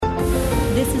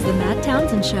The Matt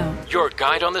Townsend Show. Your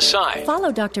guide on the side.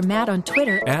 Follow Dr. Matt on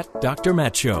Twitter at Dr.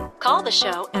 Matt Show. Call the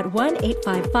show at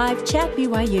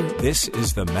 1-855-CHAT-BYU. This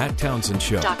is The Matt Townsend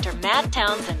Show. Dr. Matt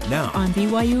Townsend. Now on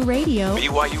BYU Radio.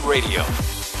 BYU Radio.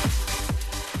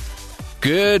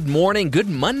 Good morning. Good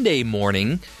Monday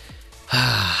morning.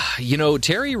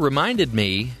 Terry reminded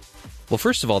me, well,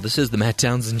 first of all, this is the Matt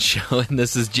Townsend Show, and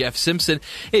this is Jeff Simpson.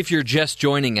 If you're just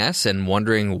joining us and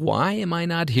wondering, why am I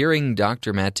not hearing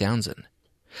Dr. Matt Townsend?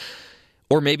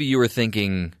 Or maybe you were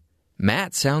thinking,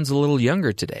 Matt sounds a little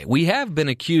younger today. We have been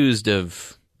accused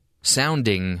of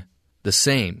sounding the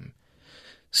same.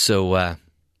 So,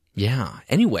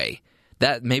 Anyway,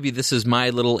 maybe this is my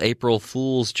little April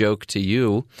Fool's joke to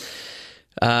you.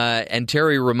 And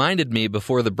Terry reminded me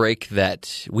before the break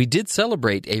that we did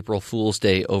celebrate April Fool's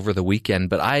Day over the weekend,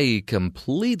 but I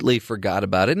completely forgot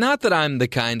about it. Not that I'm the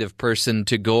kind of person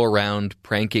to go around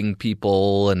pranking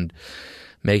people and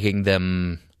making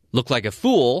them look like a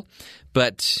fool,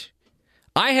 but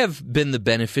I have been the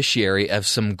beneficiary of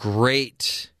some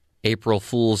great April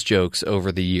Fool's jokes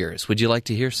over the years. Would you like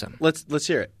to hear some? Let's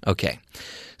hear it. Okay.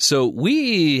 So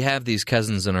we have these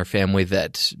cousins in our family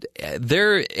that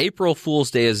their April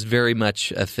Fool's Day is very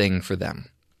much a thing for them.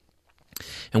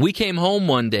 And we came home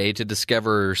one day to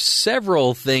discover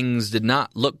several things did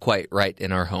not look quite right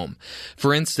in our home.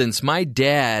 For instance, my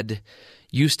dad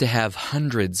used to have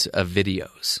hundreds of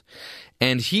videos.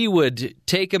 And he would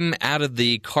take them out of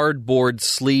the cardboard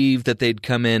sleeve that they'd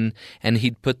come in, and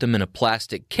he'd put them in a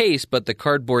plastic case, but the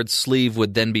cardboard sleeve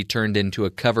would then be turned into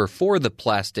a cover for the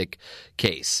plastic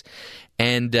case.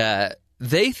 And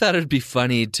they thought it'd be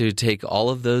funny to take all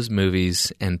of those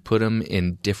movies and put them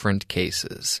in different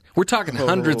cases. We're talking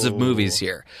hundreds of movies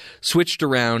here, switched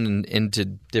around into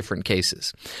different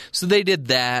cases. So they did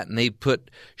that, and they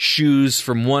put shoes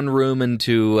from one room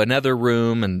into another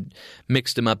room and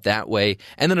mixed them up that way.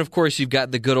 And then, of course, you've got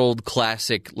the good old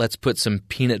classic, let's put some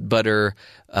peanut butter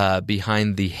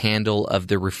behind the handle of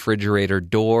the refrigerator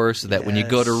door so that when you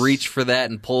go to reach for that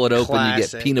and pull it open, you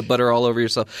get peanut butter all over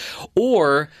yourself.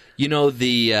 Or,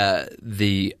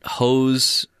 the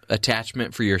hose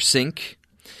attachment for your sink.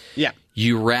 Yeah.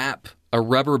 You wrap a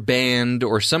rubber band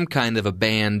or some kind of a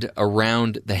band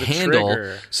around the handle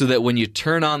trigger, so that when you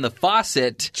turn on the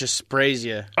faucet, it just sprays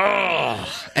you. Oh,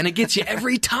 and it gets you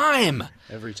every time.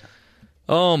 Every time.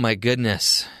 Oh, my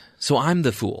goodness. So I'm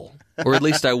the fool. Or at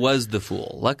least I was the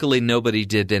fool. Luckily, nobody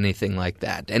did anything like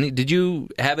that. Did you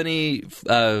have any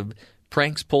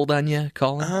pranks pulled on you,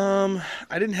 Colin?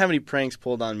 I didn't have any pranks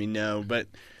pulled on me, no. But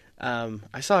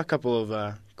I saw a couple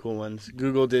of cool ones.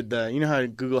 Google did you know how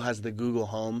Google has the Google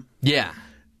Home? Yeah.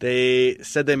 They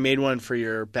said they made one for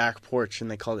your back porch, and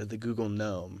they called it the Google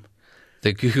Gnome.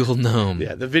 The Google Gnome.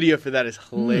 Yeah, the video for that is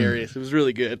hilarious. It was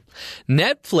really good.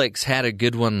 Netflix had a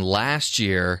good one last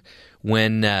year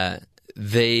when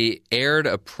they aired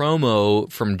a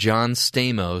promo from John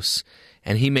Stamos,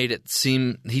 and he made it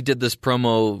seem he did this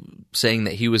promo saying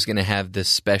that he was going to have this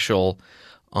special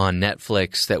on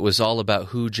Netflix that was all about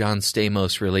who John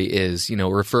Stamos really is,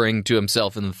 referring to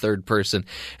himself in the third person.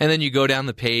 And then you go down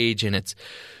the page and it's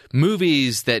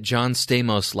movies that John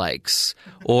Stamos likes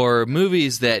or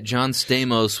movies that John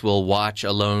Stamos will watch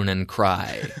alone and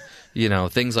cry,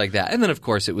 things like that. And then, of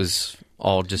course, it was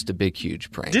all just a big,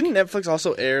 huge prank. Didn't Netflix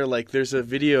also air, there's a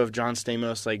video of John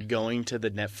Stamos, going to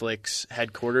the Netflix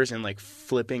headquarters and,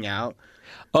 flipping out?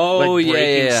 Oh,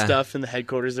 breaking stuff in the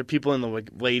headquarters. There are people in the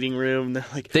waiting room. And they're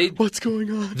like, what's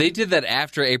going on? They did that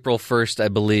after April 1st, I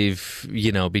believe,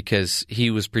 because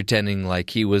he was pretending like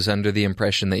he was under the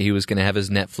impression that he was going to have his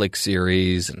Netflix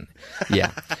series. And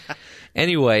yeah.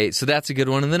 Anyway, so that's a good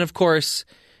one. And then, of course,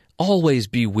 always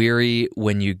be wary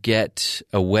when you get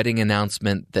a wedding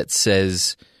announcement that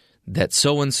says that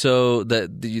so-and-so,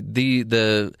 that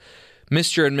the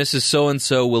Mr. and Mrs.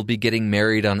 So-and-so will be getting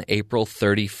married on April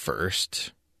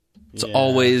 31st. It's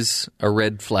always a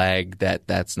red flag that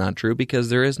that's not true because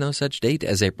there is no such date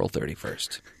as April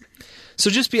 31st. So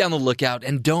just be on the lookout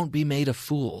and don't be made a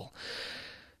fool.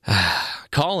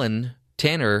 Colin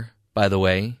Tanner, by the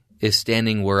way, is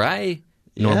standing where I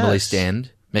normally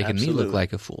stand, making me look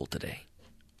like a fool today.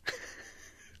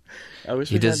 I wish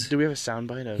do we have a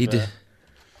soundbite of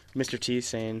Mr. T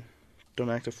saying, don't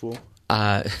act a fool?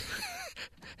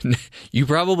 You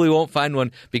probably won't find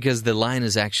one because the line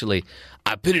is actually,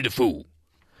 I pity the fool.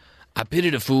 I pity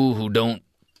the fool who don't...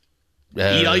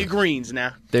 eat all your greens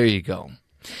now. There you go.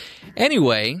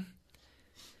 Anyway,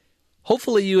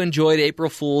 hopefully you enjoyed April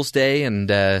Fool's Day and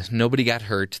nobody got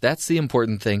hurt. That's the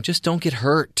important thing. Just don't get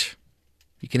hurt.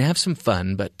 You can have some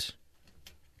fun, but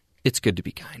it's good to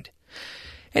be kind.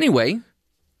 Anyway,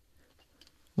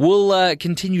 We'll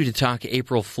continue to talk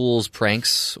April Fool's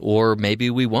pranks, or maybe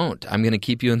we won't. I'm going to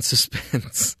keep you in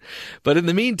suspense. But in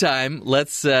the meantime,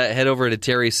 let's head over to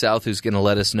Terry South, who's going to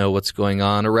let us know what's going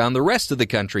on around the rest of the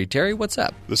country. Terry, what's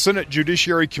up? The Senate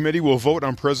Judiciary Committee will vote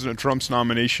on President Trump's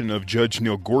nomination of Judge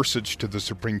Neil Gorsuch to the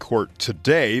Supreme Court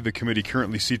today. The committee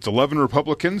currently seats 11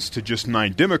 Republicans to just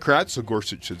 9 Democrats, so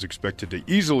Gorsuch is expected to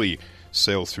easily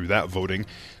sail through that voting.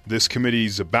 This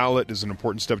committee's ballot is an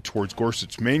important step towards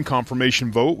Gorsuch's main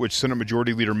confirmation vote, which Senate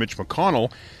Majority Leader Mitch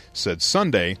McConnell said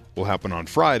Sunday will happen on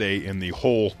Friday in the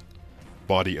whole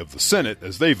body of the Senate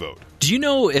as they vote. Do you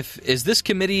know is this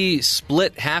committee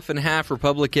split half and half,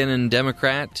 Republican and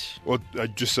Democrat? Well, I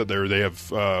just said there they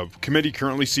have committee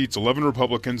currently seats 11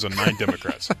 Republicans and 9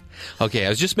 Democrats. Okay, I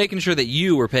was just making sure that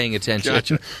you were paying attention.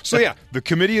 Gotcha. So yeah, the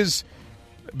committee is,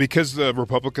 because the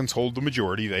Republicans hold the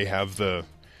majority, they have the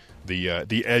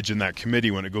edge in that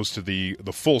committee. When it goes to the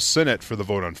full Senate for the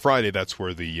vote on Friday, that's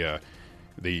where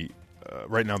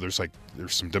right now there's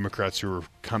some Democrats who are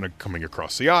kind of coming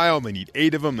across the aisle. They need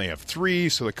 8 of them. They have 3,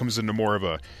 so that comes into more of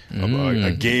a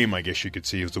game, I guess you could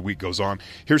see, as the week goes on.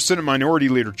 Here's Senate Minority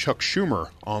Leader Chuck Schumer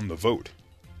on the vote.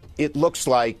 It looks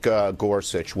like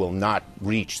Gorsuch will not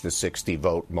reach the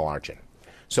 60-vote margin.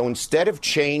 So instead of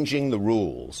changing the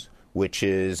rules, which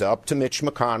is up to Mitch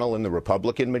McConnell and the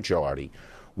Republican majority,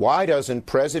 why doesn't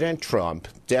President Trump,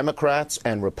 Democrats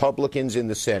and Republicans in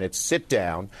the Senate sit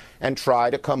down and try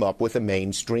to come up with a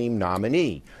mainstream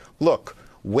nominee? Look,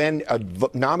 when a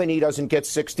nominee doesn't get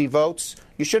 60 votes,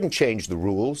 you shouldn't change the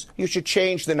rules. You should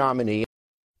change the nominee.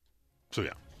 So,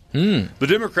 yeah. The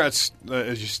Democrats,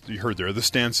 as you heard there, the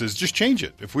stance is just change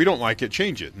it. If we don't like it,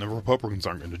 change it. And the Republicans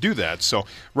aren't going to do that. So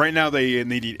right now they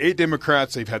need 8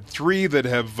 Democrats. They've had 3 that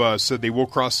have said they will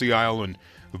cross the aisle and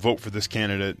vote for this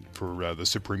candidate for the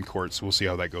Supreme Court. So we'll see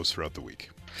how that goes throughout the week.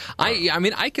 I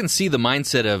mean, I can see the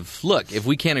mindset of, look, if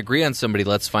we can't agree on somebody,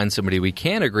 let's find somebody we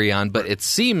can agree on. But it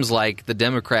seems like the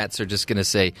Democrats are just going to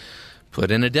say,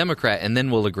 put in a Democrat, and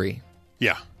then we'll agree.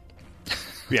 Yeah.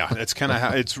 Yeah, that's kind of how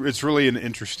it's really an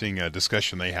interesting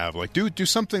discussion they have. Like, do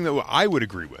something that I would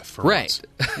agree with. For right.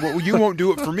 Well, you won't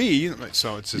do it for me.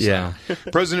 So it's just, yeah.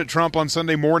 President Trump on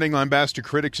Sunday morning lambasted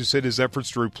critics who said his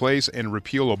efforts to replace and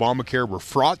repeal Obamacare were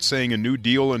fraught, saying a new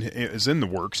deal is in the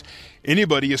works.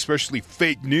 Anybody, especially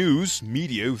fake news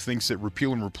media, who thinks that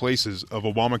repeal and replaces of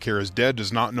Obamacare is dead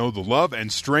does not know the love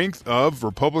and strength of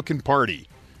Republican Party,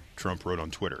 Trump wrote on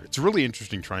Twitter. It's really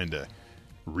interesting trying to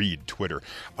read Twitter.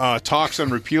 Talks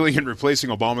on repealing and replacing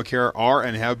Obamacare are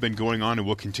and have been going on and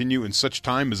will continue in such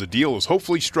time as a deal is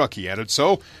hopefully struck, he added.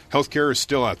 So, healthcare is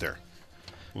still out there.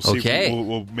 We'll see. Okay.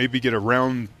 We'll maybe get a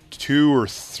round 2 or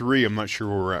 3. I'm not sure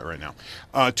where we're at right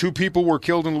now. 2 people were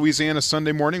killed in Louisiana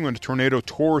Sunday morning when a tornado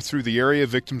tore through the area.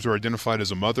 Victims were identified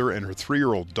as a mother and her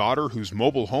 3-year-old daughter, whose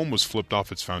mobile home was flipped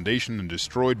off its foundation and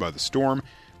destroyed by the storm.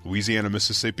 Louisiana,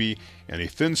 Mississippi, and a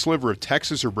thin sliver of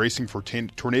Texas are bracing for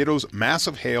tornadoes,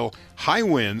 massive hail, high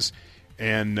winds,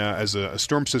 and as a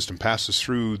storm system passes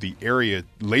through the area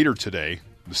later today,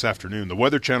 this afternoon, the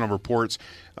Weather Channel reports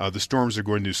the storms are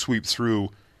going to sweep through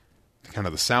kind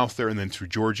of the south there and then through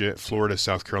Georgia, Florida,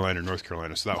 South Carolina, North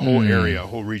Carolina. So that whole area,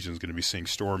 whole region is going to be seeing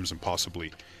storms and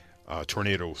possibly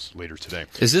tornadoes later today.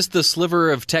 Is this the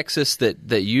sliver of Texas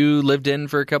that you lived in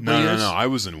for a couple of years? No. I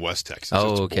was in West Texas.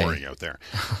 Oh, it's boring out there.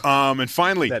 And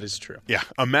finally, That is true. Yeah,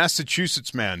 a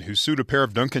Massachusetts man who sued a pair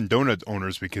of Dunkin' Donut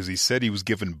owners because he said he was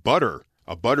given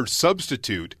a butter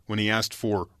substitute, when he asked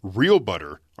for real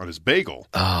butter on his bagel,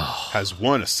 has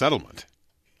won a settlement.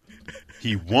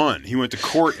 He won. He went to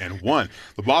court and won.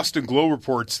 The Boston Globe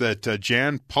reports that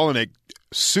Jan Polinick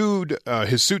sued.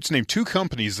 His suits named 2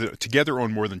 companies that together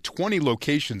own more than 20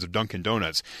 locations of Dunkin'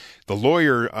 Donuts. The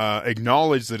lawyer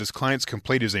acknowledged that his client's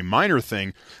complaint is a minor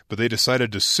thing, but they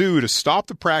decided to sue to stop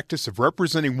the practice of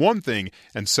representing one thing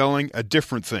and selling a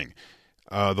different thing.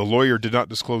 The lawyer did not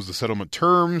disclose the settlement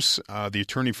terms. The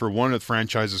attorney for one of the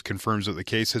franchises confirms that the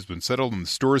case has been settled and the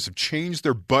stores have changed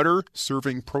their butter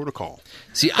serving protocol.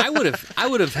 See, I would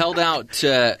have held out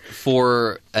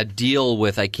for a deal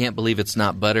with I Can't Believe It's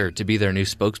Not Butter to be their new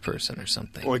spokesperson or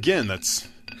something. Well, again, it's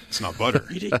not butter.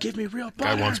 You didn't give me real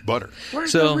butter. Guy wants butter.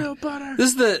 Where's So, the real butter?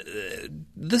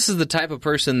 This is the type of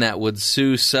person that would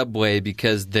sue Subway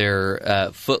because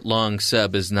their foot-long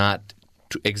sub is not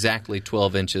exactly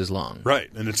 12 inches long.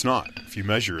 Right, and it's not. If you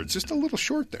measure, it's just a little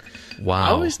short there. Wow. I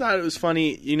always thought it was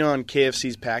funny, on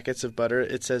KFC's packets of butter,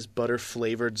 it says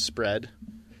butter-flavored spread.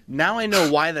 Now I know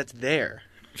why that's there.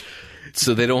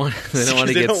 So they don't want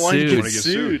to get sued.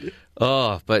 sued.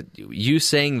 Oh, but you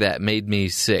saying that made me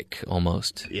sick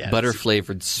almost. Yeah,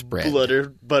 Butter-flavored spread.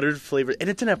 Butter flavored, and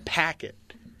it's in a packet.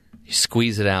 You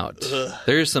squeeze it out.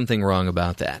 There is something wrong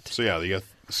about that. So yeah,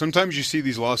 sometimes you see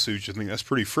these lawsuits, you think that's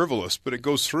pretty frivolous, but it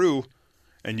goes through,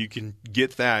 and you can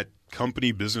get that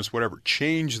company, business, whatever,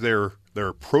 change their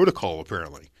protocol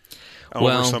apparently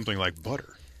over something like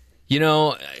butter. You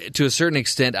know, to a certain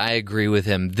extent, I agree with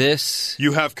him.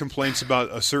 You have complaints about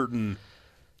a certain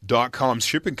 .com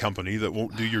shipping company that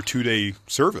won't do your 2-day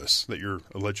service that you're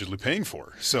allegedly paying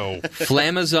for. So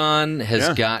Flamazon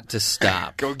has got to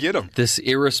stop. Go get them. This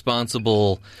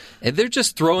irresponsible... They're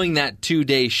just throwing that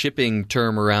 2-day shipping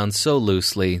term around so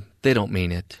loosely. They don't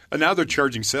mean it. And now they're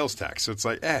charging sales tax. So it's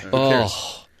like, who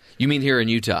cares? You mean here in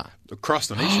Utah? Across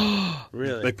the nation.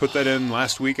 Really? They put that in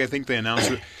last week. I think they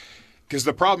announced it. Because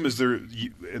the problem is they're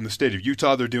in the state of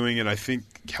Utah, they're doing it. I think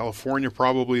California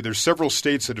probably. There's several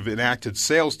states that have enacted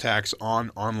sales tax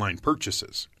on online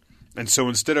purchases. And so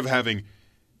instead of having,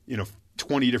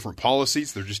 20 different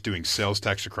policies, they're just doing sales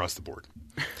tax across the board.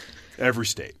 Every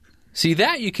state. See,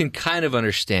 that you can kind of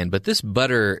understand, but this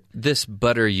butter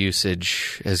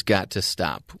usage has got to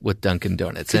stop with Dunkin'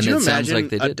 Donuts. Could you it sounds imagine like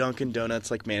they a did. Dunkin' Donuts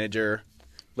manager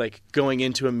going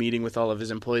into a meeting with all of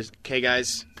his employees? Okay,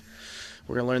 guys.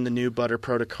 We're going to learn the new butter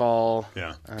protocol.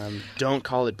 Yeah. Don't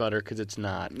call it butter because it's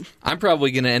not. I'm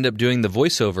probably going to end up doing the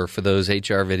voiceover for those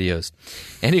HR videos.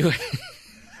 Anyway.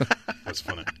 That's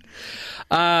funny.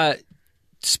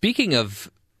 Speaking of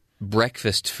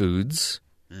breakfast foods,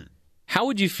 how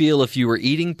would you feel if you were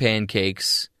eating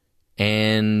pancakes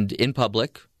and in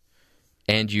public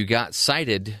and you got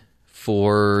cited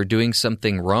for doing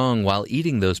something wrong while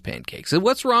eating those pancakes? And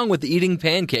what's wrong with eating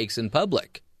pancakes in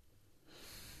public?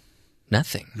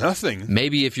 Nothing.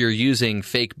 Maybe if you're using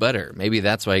fake butter, maybe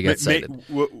that's why he got cited.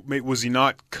 Was he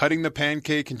not cutting the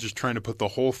pancake and just trying to put the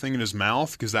whole thing in his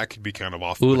mouth? Because that could be kind of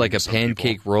off. Ooh, like a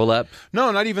pancake roll-up?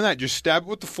 No, not even that. Just stab it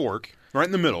with the fork right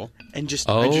in the middle. And just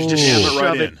jam it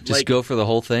right in. Just go for the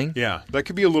whole thing? Yeah, that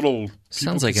could be a little...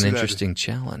 Sounds like an interesting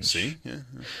challenge. See? Yeah.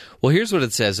 Well, here's what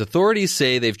it says. Authorities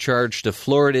say they've charged a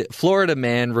Florida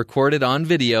man recorded on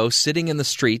video sitting in the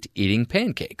street eating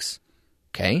pancakes.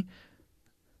 Okay?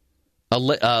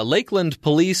 A Lakeland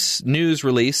police news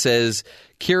release says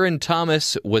Kieran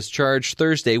Thomas was charged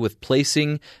Thursday with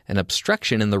placing an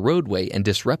obstruction in the roadway and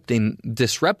disrupting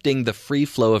the free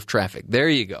flow of traffic. There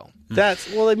you go.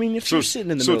 If you're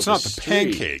sitting in the middle of the So it's not the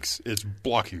street, pancakes, it's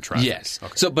blocking traffic. Yes.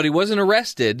 Okay. But he wasn't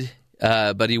arrested.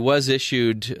 But he was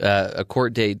issued a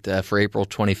court date for April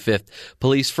 25th.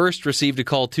 Police first received a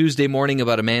call Tuesday morning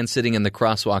about a man sitting in the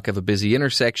crosswalk of a busy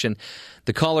intersection.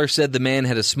 The caller said the man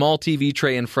had a small TV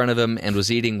tray in front of him and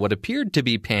was eating what appeared to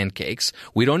be pancakes.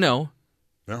 We don't know.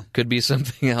 No. Could be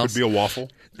something else. Could be a waffle.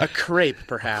 a crepe,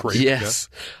 perhaps. Crepe. Yes.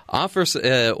 Offers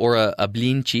or a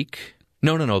blинchik.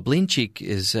 No. Blинchik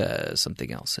is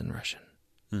something else in Russian.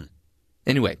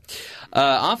 Anyway,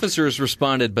 officers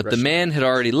responded, but the man had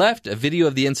already left. A video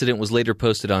of the incident was later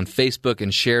posted on Facebook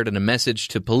and shared in a message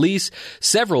to police.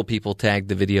 Several people tagged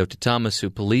the video to Thomas, who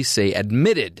police say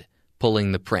admitted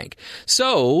pulling the prank.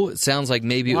 So, it sounds like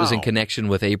maybe it was in connection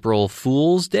with April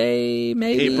Fool's Day,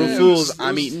 maybe? April Fool's,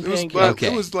 I'm eating pancakes.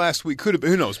 It was last week. Could have been.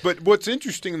 Who knows? But what's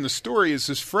interesting in the story is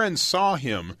his friend saw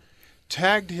him,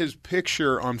 tagged his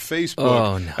picture on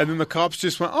Facebook, and then the cops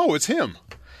just went, oh, it's him.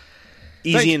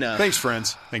 Easy enough. Thanks,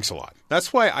 friends. Thanks a lot.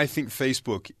 That's why I think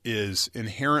Facebook is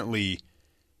inherently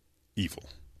evil.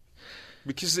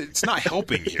 Because it's not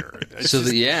helping here.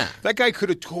 That guy could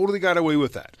have totally got away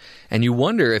with that. And you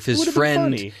wonder if his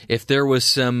friend, if there was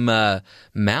some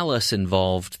malice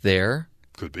involved there.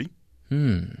 Could be.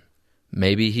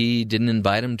 Maybe he didn't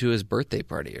invite him to his birthday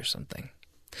party or something.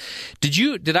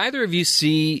 Did either of you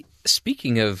see,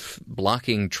 speaking of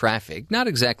blocking traffic, not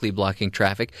exactly blocking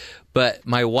traffic, but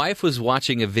my wife was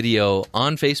watching a video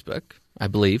on Facebook, I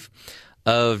believe,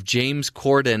 of James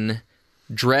Corden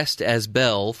dressed as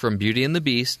Belle from Beauty and the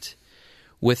Beast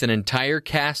with an entire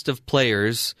cast of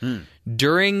players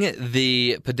during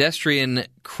the pedestrian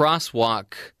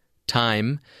crosswalk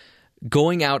time,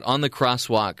 going out on the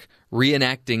crosswalk,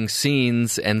 reenacting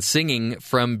scenes and singing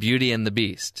from Beauty and the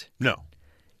Beast. No.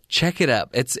 Check it out.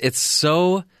 It's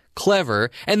so clever.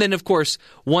 And then, of course,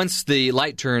 once the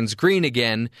light turns green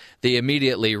again, they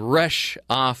immediately rush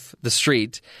off the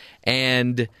street.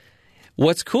 And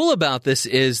what's cool about this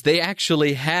is they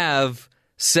actually have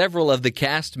several of the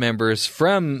cast members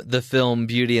from the film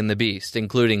Beauty and the Beast,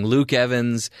 including Luke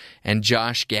Evans and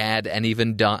Josh Gad and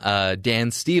even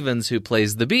Dan Stevens, who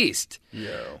plays the Beast.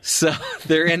 So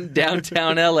they're in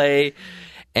downtown L.A.,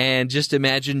 and just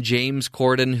imagine James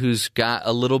Corden, who's got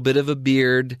a little bit of a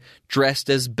beard, dressed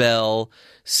as Belle,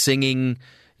 singing,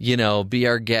 Be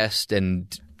Our Guest.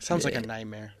 And sounds like a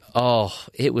nightmare. Oh,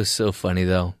 it was so funny,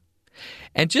 though.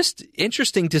 And just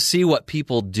interesting to see what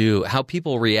people do, how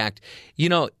people react. You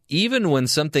know, even when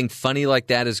something funny like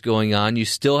that is going on, you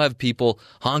still have people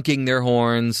honking their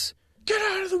horns. Get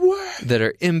out of the way! That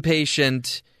are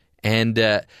impatient. And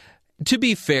to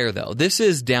be fair, though, this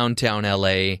is downtown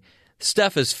L.A.,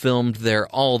 stuff is filmed there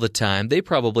all the time. They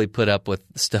probably put up with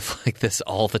stuff like this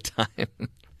all the time.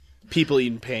 People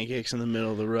eating pancakes in the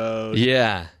middle of the road.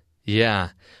 Yeah.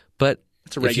 But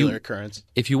it's a regular occurrence.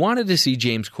 If you wanted to see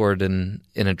James Corden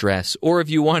in a dress, or if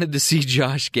you wanted to see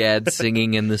Josh Gad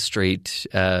singing in the street,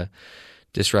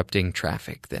 disrupting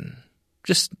traffic, then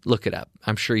just look it up.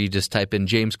 I'm sure you just type in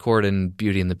James Corden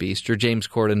Beauty and the Beast or James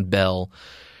Corden Belle.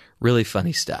 Really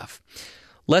funny stuff.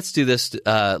 Let's do this.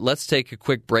 Let's take a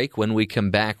quick break. When we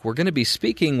come back, we're going to be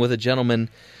speaking with a gentleman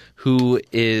who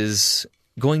is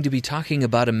going to be talking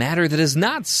about a matter that is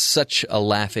not such a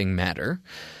laughing matter.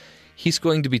 He's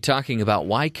going to be talking about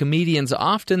why comedians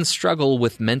often struggle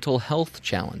with mental health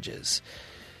challenges.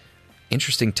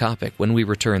 Interesting topic. When we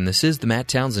return, this is The Matt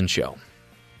Townsend Show.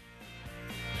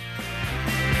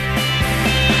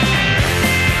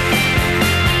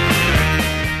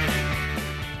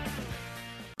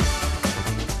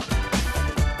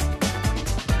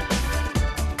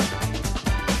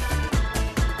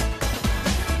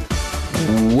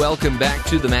 Welcome back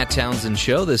to the Matt Townsend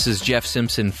Show. This is Jeff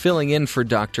Simpson filling in for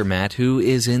Dr. Matt, who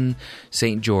is in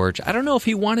St. George. I don't know if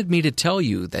he wanted me to tell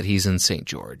you that he's in St.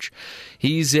 George.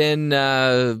 He's in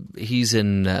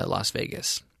Las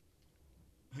Vegas.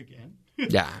 Again?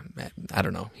 Yeah, I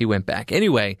don't know. He went back.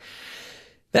 Anyway,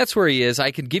 that's where he is.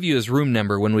 I can give you his room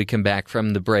number when we come back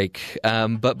from the break.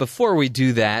 But before we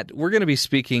do that, we're going to be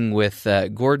speaking with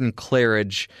Gordon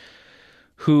Claridge,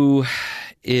 who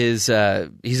is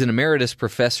he's an emeritus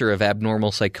professor of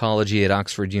abnormal psychology at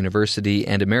Oxford University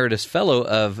and emeritus fellow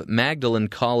of Magdalen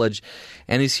College,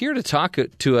 and he's here to talk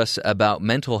to us about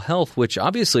mental health, which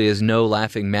obviously is no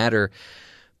laughing matter,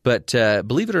 but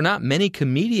believe it or not, many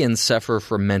comedians suffer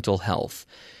from mental health.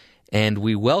 And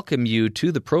we welcome you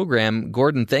to the program.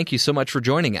 Gordon, thank you so much for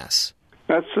joining us.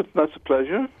 That's a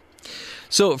pleasure.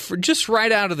 So for just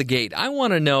right out of the gate, I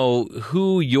want to know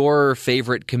who your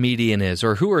favorite comedian is,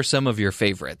 or who are some of your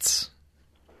favorites?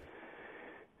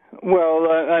 Well,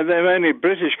 they're mainly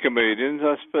British comedians.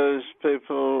 I suppose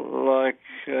people like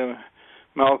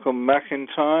Malcolm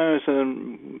McIntyre is a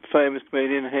famous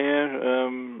comedian here,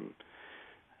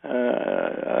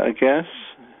 I guess.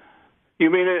 You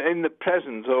mean in the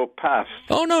present or past?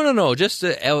 Oh, no, just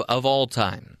of all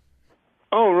time.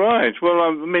 Oh, right. Well,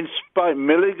 I mean, Spike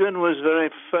Milligan was a very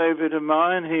favourite of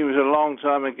mine. He was a long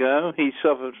time ago. He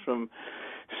suffered from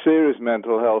serious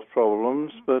mental health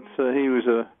problems, but he was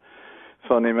a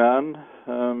funny man.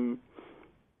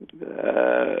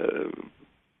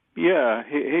 Yeah,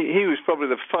 he was probably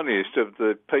the funniest of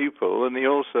the people, and he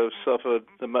also suffered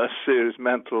the most serious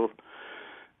mental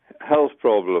health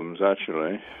problems,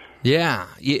 actually. Yeah.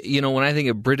 You know, when I think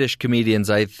of British comedians,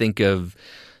 I think of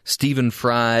Stephen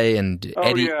Fry and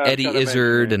Eddie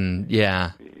Izzard, and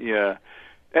yeah.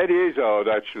 Eddie Izzard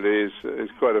actually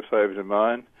is quite a favourite of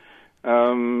mine.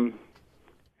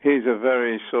 He's a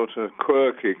very sort of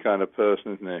quirky kind of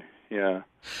person, isn't he?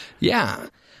 Yeah.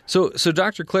 So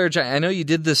Dr. Claridge, I know you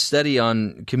did this study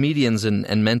on comedians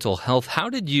and mental health. How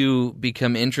did you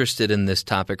become interested in this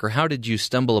topic, or how did you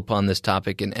stumble upon this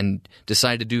topic and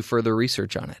decide to do further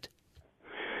research on it?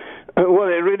 Well,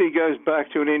 it really goes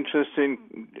back to an interest in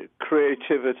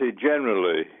creativity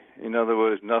generally. In other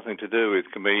words, nothing to do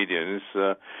with comedians.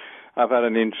 I've had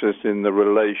an interest in the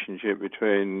relationship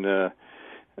between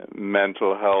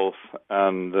mental health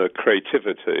and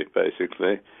creativity,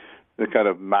 basically. The kind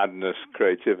of madness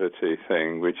creativity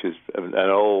thing, which is an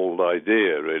old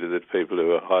idea, really, that people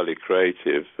who are highly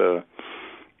creative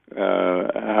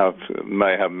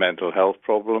may have mental health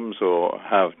problems or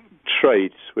have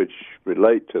traits which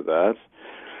relate to that.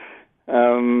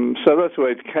 So that's where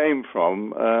it came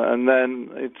from. And then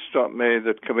it struck me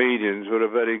that comedians were a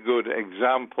very good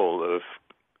example of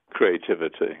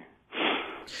creativity.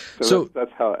 So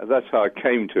that's how I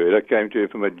came to it. I came to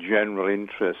it from a general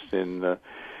interest in the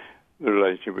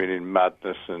relationship between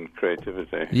madness and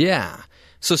creativity. Yeah.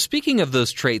 So speaking of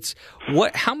those traits,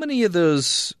 how many of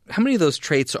those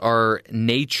traits are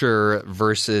nature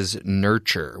versus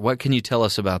nurture? What can you tell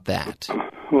us about that?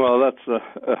 Well, that's a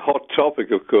hot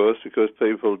topic, of course, because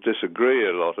people disagree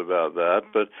a lot about that.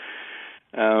 But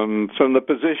from the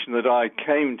position that I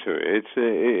came to it,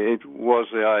 it was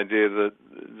the idea that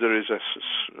there is a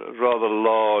rather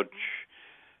large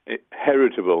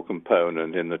heritable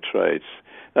component in the traits.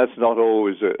 That's not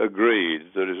always agreed.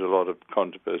 There is a lot of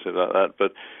controversy about that,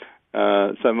 but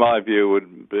So my view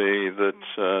would be that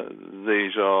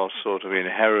these are sort of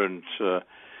inherent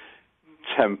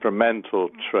temperamental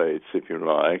traits, if you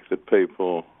like, that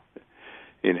people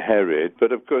inherit.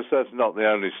 But of course that's not the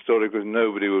only story, because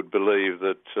nobody would believe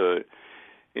that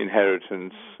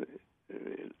inheritance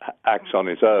acts on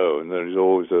its own. There is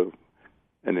always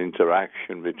an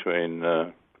interaction between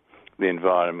the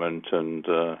environment and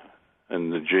the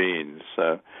genes.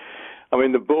 So, I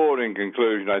mean, the boring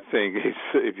conclusion, I think, is,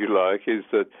 if you like, is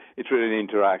that it's really an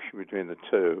interaction between the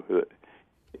two.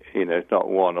 You know, it's not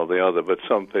one or the other, but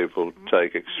some people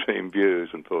take extreme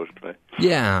views, unfortunately.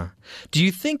 Yeah. Do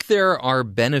you think there are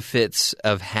benefits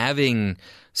of having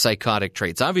psychotic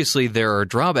traits? Obviously, there are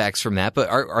drawbacks from that, but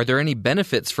are there any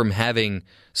benefits from having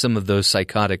some of those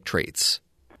psychotic traits?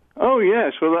 Oh,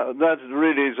 yes. Well, that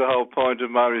really is the whole point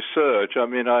of my research. I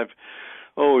mean, I've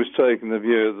always taken the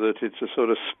view that it's a sort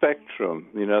of spectrum.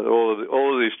 You know,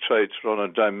 all of these traits are on a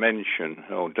dimension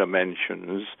or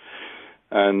dimensions,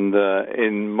 and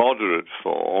in moderate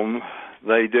form,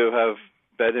 they do have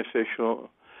beneficial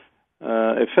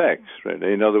effects,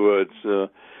 really. In other words,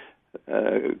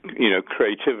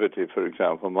 creativity, for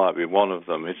example, might be one of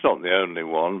them. It's not the only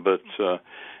one, but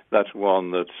that's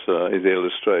one that is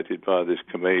illustrated by this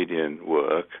comedian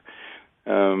work.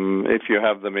 If you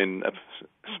have them in a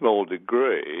small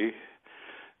degree,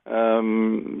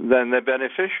 then they're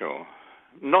beneficial.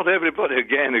 Not everybody,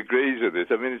 again, agrees with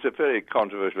this. I mean, it's a very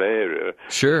controversial area.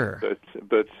 Sure. But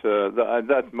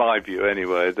that's my view,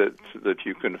 anyway, that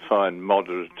you can find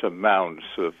moderate amounts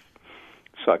of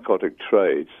psychotic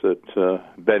traits that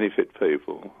benefit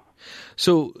people.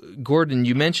 So, Gordon,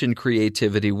 you mentioned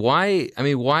creativity. Why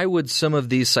would some of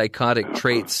these psychotic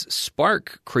traits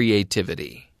spark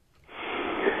creativity?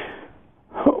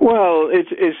 Well,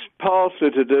 it's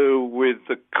partly to do with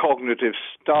the cognitive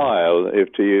style,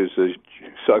 if to use the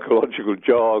psychological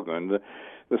jargon,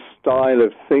 the style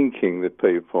of thinking that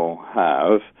people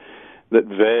have that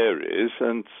varies,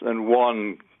 and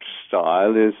one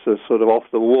style is a sort of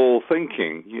off-the-wall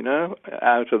thinking, you know,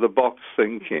 out-of-the-box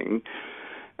thinking.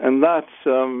 And that,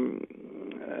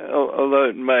 although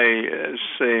it may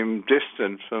seem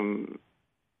distant from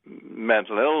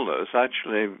mental illness,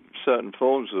 actually certain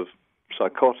forms of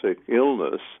psychotic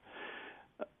illness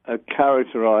are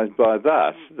characterized by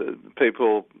that.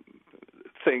 People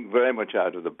think very much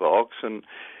out of the box, and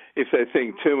if they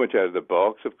think too much out of the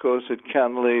box, of course, it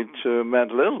can lead to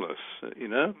mental illness, you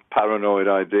know, paranoid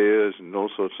ideas and all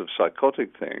sorts of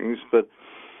psychotic things. But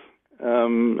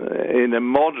in a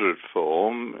moderate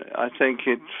form, I think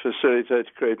it facilitates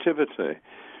creativity.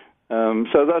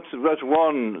 So that's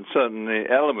one, certainly,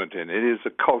 element in it, is the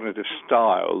cognitive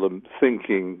style, the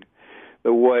thinking,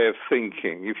 the way of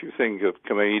thinking. If you think of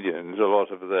comedians, a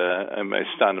lot of their,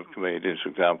 stand-up comedians, for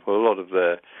example, a lot of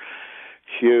their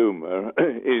humor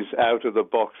is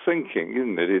out-of-the-box thinking,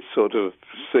 isn't it? It's sort of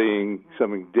seeing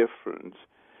something different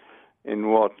in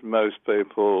what most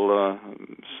people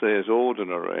see as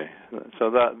ordinary. So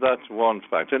that's one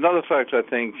factor. Another factor, I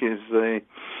think, is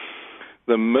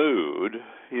the mood.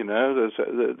 You know,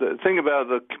 the thing about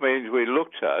the comedians we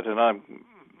looked at, and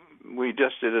we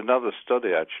just did another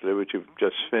study, actually, which we've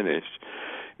just finished,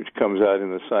 which comes out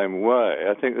in the same way.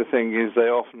 I think the thing is they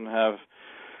often have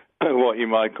what you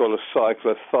might call a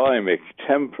cyclothymic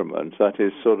temperament, that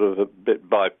is sort of a bit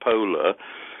bipolar,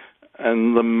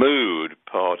 and the mood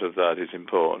part of that is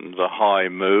important. The high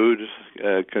mood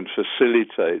can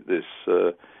facilitate this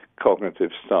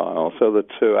cognitive style. So the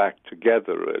two act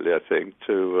together, really, I think,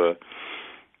 to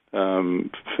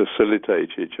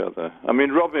facilitate each other. I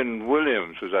mean, Robin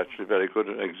Williams was actually a very good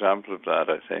example of that,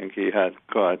 I think. He had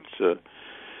quite,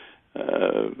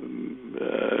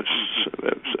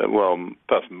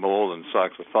 perhaps more than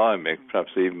cyclothymic,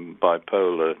 perhaps even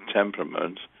bipolar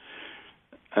temperament.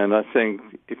 And I think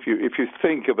if you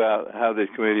think about how these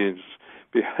comedians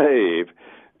behave,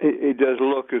 it does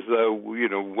look as though, you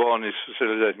know, one is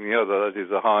facilitating the other. That is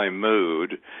the high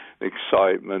mood, the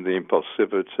excitement, the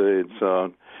impulsivity, and so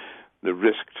on, the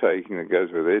risk-taking that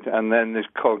goes with it, and then this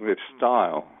cognitive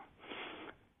style.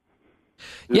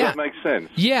 Does that make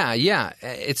sense? Yeah.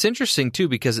 It's interesting, too,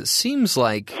 because it seems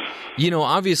like, you know,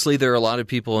 obviously there are a lot of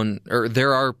people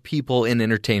there are people in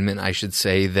entertainment, I should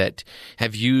say, that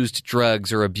have used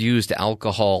drugs or abused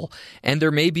alcohol. And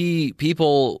there may be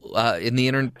people in the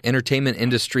entertainment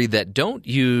industry that don't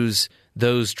use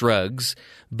those drugs,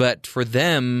 but for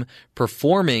them,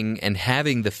 performing and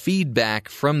having the feedback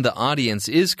from the audience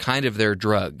is kind of their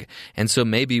drug. And so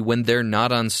maybe when they're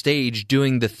not on stage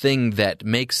doing the thing that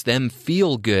makes them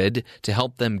feel good to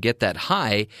help them get that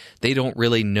high, they don't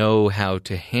really know how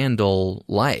to handle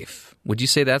life. Would you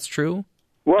say that's true?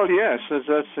 Well, yes,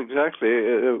 that's exactly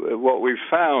what we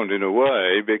found in a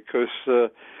way, because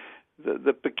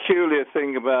the peculiar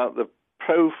thing about the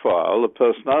profile, the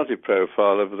personality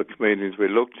profile of the comedians we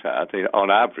looked at, on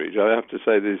average, I have to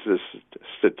say this is a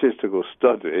statistical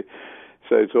study,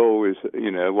 so it's always,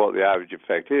 what the average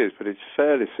effect is, but it's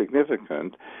fairly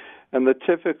significant. And the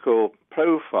typical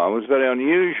profile was very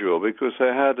unusual because they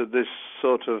had this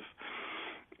sort of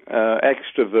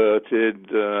extroverted,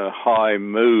 high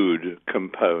mood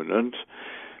component,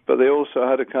 but they also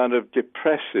had a kind of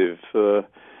depressive,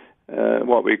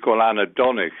 what we call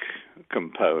anhedonic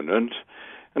component.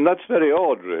 And that's very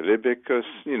odd, really, because,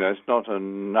 it's not a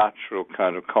natural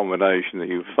kind of combination that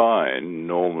you find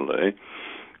normally.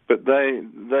 But they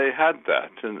had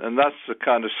that, and that's the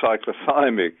kind of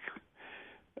cyclothymic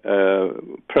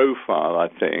profile, I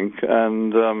think.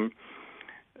 And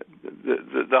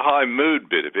the high mood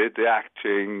bit of it, the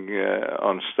acting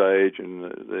on stage, and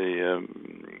the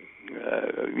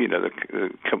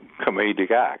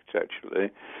comedic act, actually,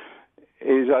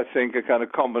 is, I think, a kind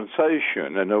of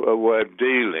compensation and a way of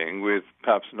dealing with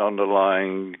perhaps an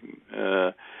underlying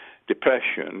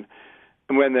depression.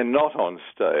 And when they're not on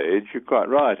stage, you're quite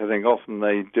right. I think often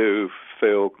they do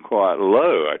feel quite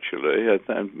low, actually.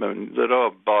 There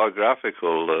are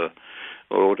biographical or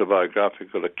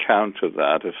autobiographical account of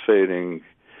that, of feeling,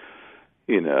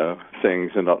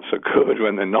 things are not so good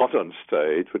when they're not on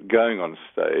stage, but going on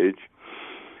stage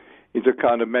is a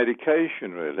kind of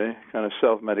medication, really, kind of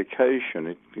self-medication.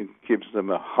 It gives them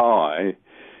a high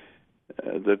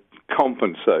that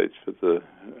compensates for the,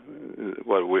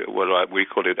 what we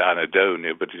call it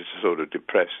anhedonia, but it's a sort of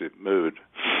depressive mood.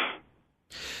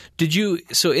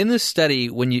 So in this study,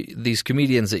 these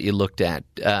comedians that you looked at,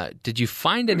 did you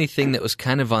find anything that was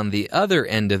kind of on the other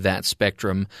end of that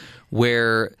spectrum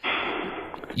where,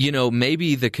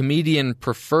 maybe the comedian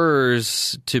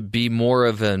prefers to be more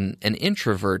of an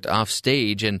introvert off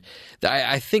stage? And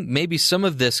I think maybe some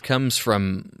of this comes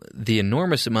from the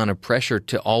enormous amount of pressure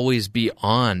to always be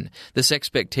on, this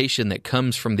expectation that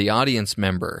comes from the audience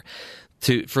member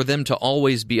for them to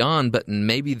always be on, but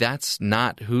maybe that's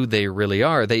not who they really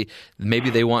are.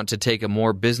 Maybe they want to take a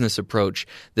more business approach.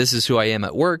 This is who I am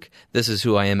at work. This is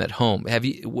who I am at home.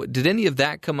 Did any of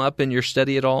that come up in your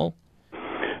study at all?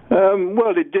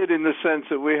 Well, it did, in the sense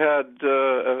that we had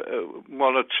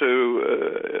one or two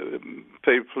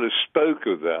people who spoke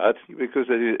of that, because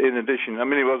in addition,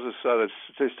 it was a sort of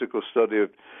statistical study of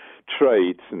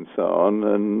traits and so on,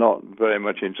 and not very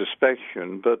much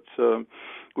introspection, but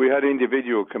we had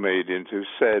individual comedians who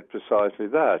said precisely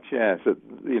that, yes, that,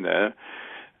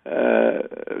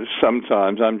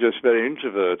 sometimes I'm just very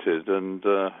introverted, and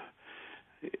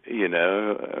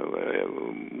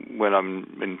when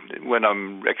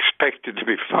I'm expected to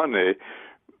be funny,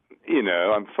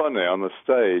 I'm funny on the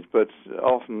stage, but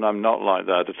often I'm not like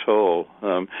that at all.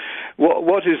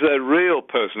 What is their real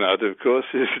personality, of course,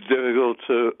 is difficult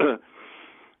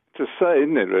to say,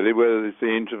 isn't it, really, whether it's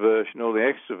the introversion or the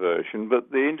extroversion.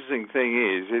 But the interesting thing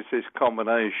is, it's this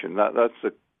combination. That's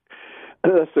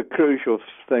the crucial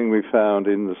thing we found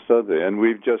in the study, and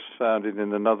we've just found it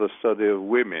in another study of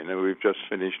women, and we've just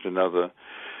finished another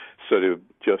study of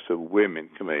just of women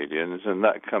comedians, and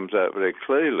that comes out very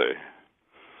clearly.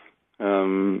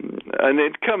 And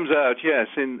it comes out, yes,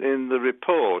 in the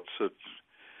reports that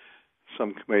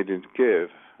some comedians give.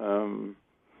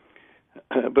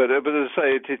 But as I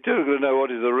say, it's difficult to know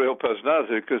what is the real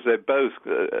personality, because they're both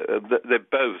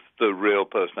the real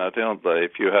personality, aren't they?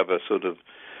 If you have a sort of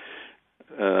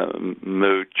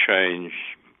mood change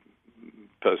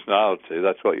personality,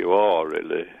 that's what you are,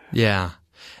 really. Yeah.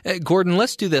 Gordon,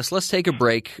 let's do this. Let's take a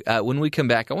break. When we come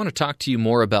back, I want to talk to you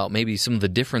more about maybe some of the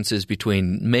differences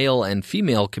between male and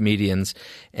female comedians,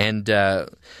 and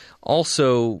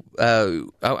also,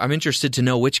 I'm interested to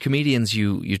know which comedians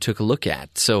you took a look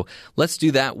at. So let's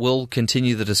do that. We'll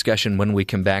continue the discussion when we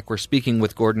come back. We're speaking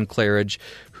with Gordon Claridge,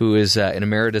 who is an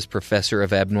emeritus professor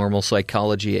of abnormal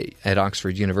psychology at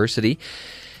Oxford University.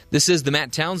 This is the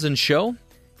Matt Townsend Show.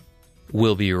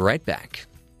 We'll be right back.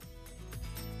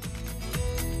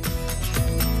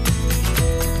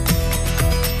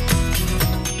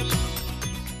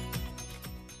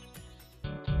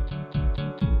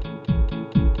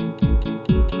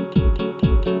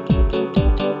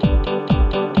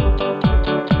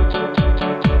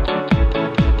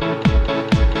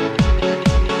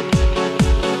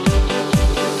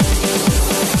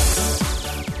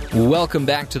 Welcome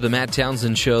back to the Matt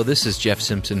Townsend Show. This is Jeff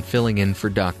Simpson filling in for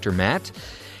Dr. Matt.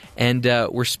 And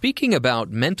we're speaking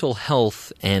about mental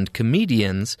health and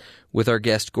comedians with our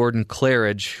guest Gordon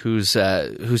Claridge, who's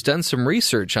done some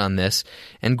research on this.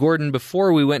 And Gordon,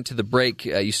 before we went to the break,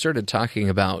 you started talking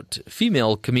about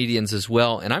female comedians as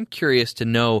well. And I'm curious to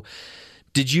know,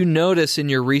 did you notice in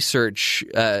your research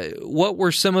what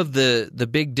were some of the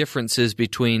big differences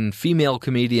between female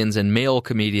comedians and male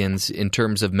comedians in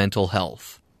terms of mental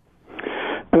health?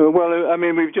 Well, I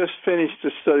mean, we've just finished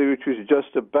a study which was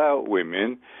just about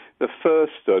women. The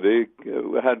first study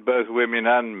had both women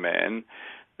and men.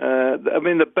 I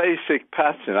mean, the basic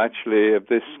pattern, actually, of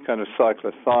this kind of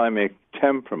cyclothymic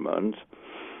temperament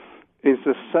is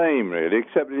the same, really,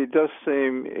 except it does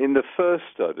seem, in the first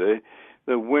study,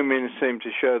 the women seem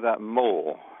to show that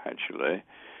more, actually.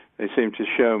 They seem to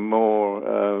show more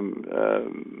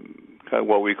kind of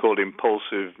what we call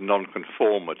impulsive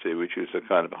nonconformity, which is a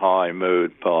kind of high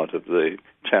mood part of the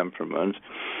temperament.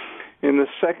 In the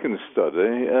second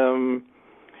study,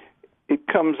 it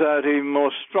comes out even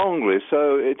more strongly.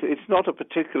 So it's not a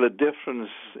particular difference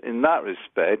in that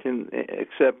respect,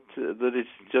 except that it's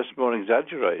just more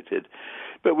exaggerated.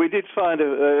 But we did find,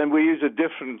 and we used a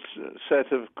different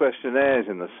set of questionnaires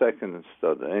in the second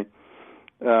study,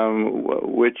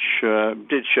 which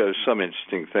did show some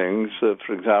interesting things.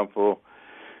 For example,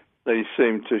 they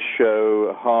seemed to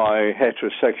show high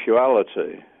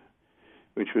heterosexuality,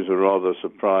 which was a rather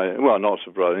surprising, well, not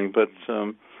surprising, but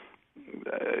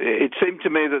it seemed to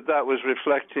me that was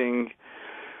reflecting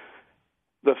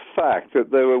the fact that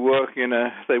they work in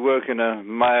a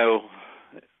male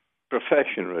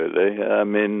profession, really. I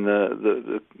mean,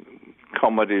 the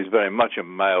comedy is very much a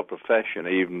male profession,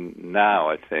 even now,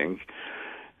 I think.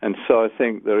 And so I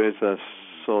think there is a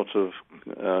sort of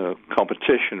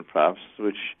competition, perhaps,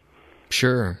 which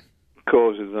sure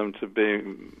causes them to be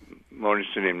more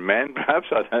interested in men,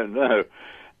 perhaps. I don't know.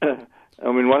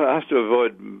 I mean, one has to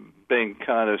avoid being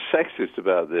kind of sexist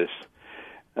about this.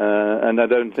 And I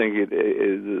don't think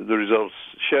the results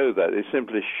show that. They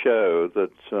simply show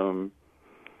that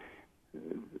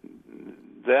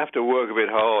they have to work a bit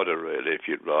harder, really, if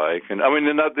you'd like. And I mean,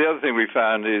 the other thing we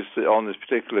found is that on this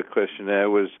particular questionnaire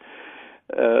was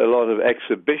a lot of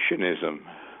exhibitionism.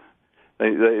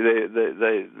 They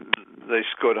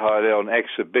scored highly on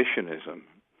exhibitionism.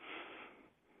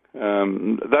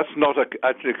 That's not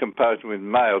actually a comparison with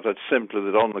males. That's simply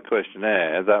that on the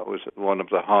questionnaire, that was one of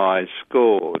the high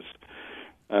scores.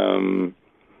 And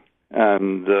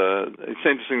it's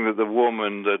interesting that the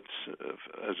woman that,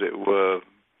 as it were,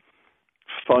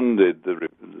 funded the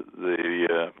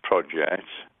project,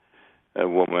 a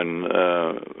woman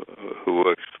who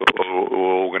works for, who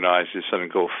organises something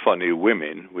called Funny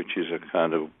Women, which is a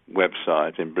kind of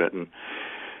website in Britain.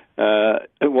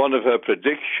 One of her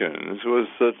predictions was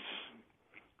that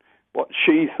what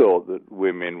she thought that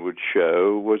women would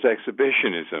show was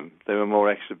exhibitionism. They were more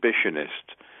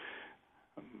exhibitionist.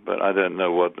 But I don't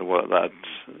know what that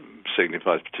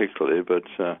signifies particularly, but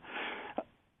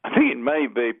I think it may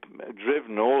be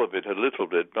driven, all of it, a little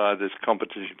bit by this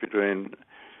competition between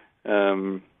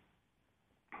men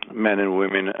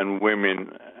and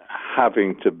women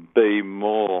having to be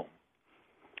more,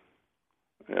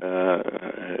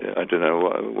 I don't know,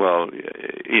 well,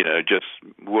 you know, just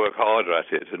work harder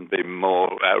at it and be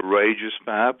more outrageous,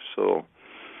 perhaps, or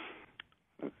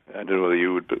I don't know whether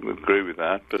you would agree with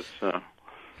that, but...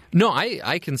 No,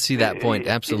 I can see that point,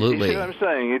 absolutely. You see what I'm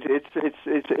saying?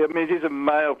 I mean, it is a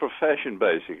male profession,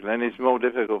 basically, and it's more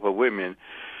difficult for women,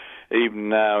 even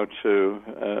now, to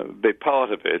be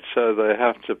part of it, so they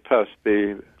have to perhaps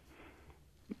be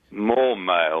more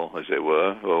male, as it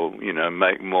were, or, you know,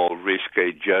 make more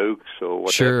risque jokes or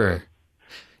whatever. Sure.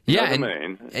 Yeah,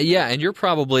 and you're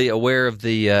probably aware of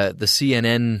the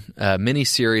CNN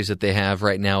miniseries that they have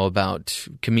right now about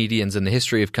comedians and the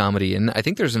history of comedy, and I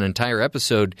think there's an entire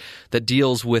episode that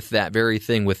deals with that very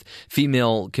thing, with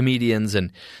female comedians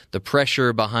and the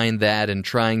pressure behind that, and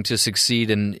trying to succeed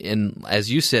in,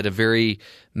 as you said, a very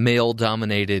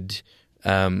male-dominated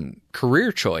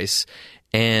career choice.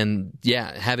 And,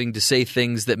 yeah, having to say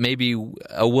things that maybe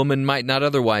a woman might not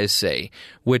otherwise say,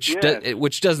 which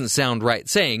doesn't sound right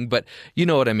saying, but you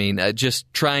know what I mean. Just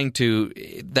trying to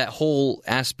 – that whole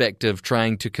aspect of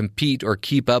trying to compete or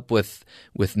keep up with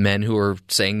men who are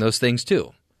saying those things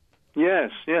too.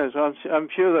 Yes, I'm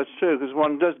sure that's true, because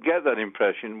one does get that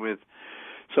impression with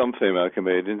some female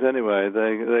comedians anyway.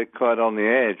 They're quite on the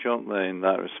edge, aren't they, in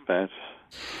that respect?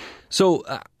 So,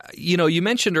 you know, you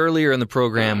mentioned earlier in the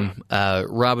program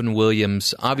Robin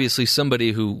Williams, obviously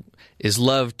somebody who is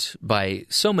loved by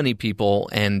so many people,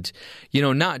 and, you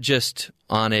know, not just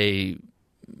on a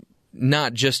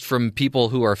not just from people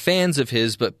who are fans of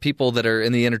his, but people that are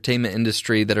in the entertainment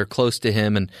industry that are close to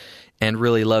him and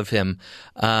really love him.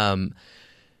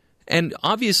 And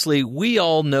obviously, we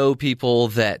all know people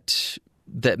that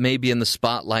may be in the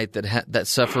spotlight that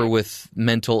suffer with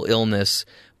mental illness,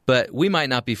 but we might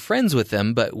not be friends with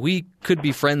them, but we could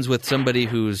be friends with somebody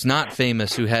who's not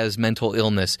famous who has mental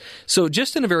illness. So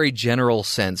just in a very general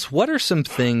sense, what are some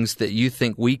things that you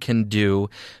think we can do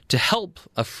to help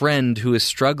a friend who is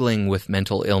struggling with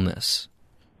mental illness?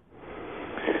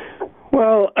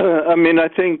 Well, I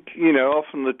think,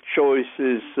 often the choice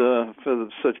is for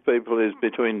such people is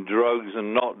between drugs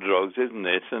and not drugs, isn't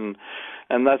it? And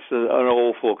that's an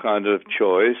awful kind of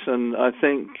choice. And I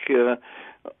think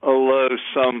although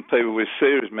some people with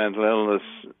serious mental illness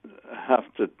have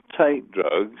to take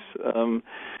drugs,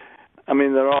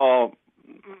 there are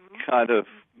kind of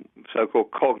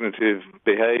so-called cognitive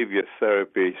behavior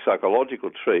therapy, psychological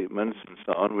treatments and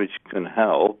so on, which can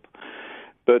help.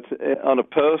 But on a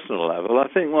personal level, I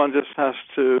think one just has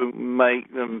to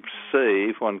make them see,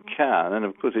 if one can, and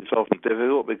of course it's often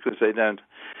difficult because they don't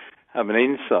have an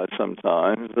insight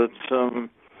sometimes, that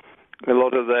a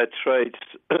lot of their traits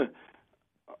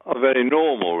are very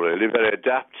normal, really, very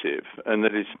adaptive, and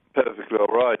that it's perfectly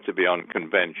all right to be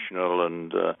unconventional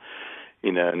and,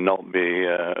 not be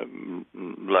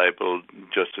labelled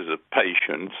just as a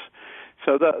patient.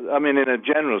 So that, in a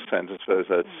general sense, I suppose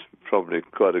that's probably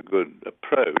quite a good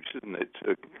approach, isn't it,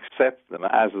 to accept them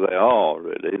as they are,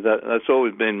 really. That's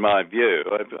always been my view.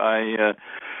 I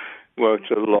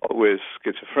worked a lot with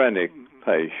schizophrenic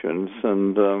patients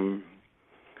and,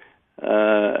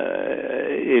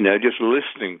 just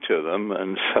listening to them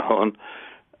and so on,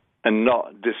 and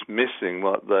not dismissing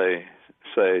what they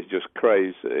say is just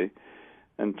crazy,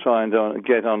 and trying to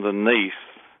get underneath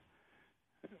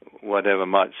whatever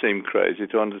might seem crazy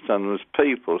to understand them as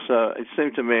people. So it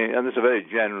seemed to me, and it's a very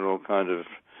general kind of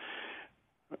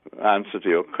answer to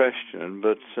your question,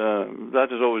 but that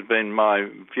has always been my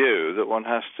view, that one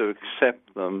has to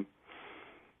accept them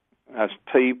as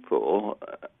people,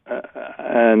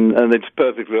 and it's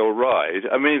perfectly all right.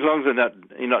 As long as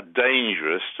you're not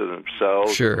dangerous to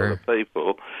themselves sure. or other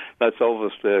people, that's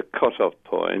obviously a cut-off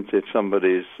point. If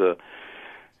somebody's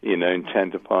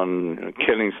intent upon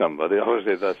killing somebody,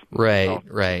 obviously that's not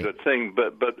a good thing.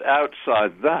 But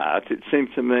outside that, it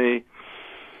seems to me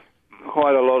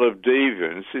quite a lot of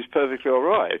deviance is perfectly all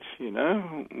right,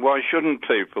 Why shouldn't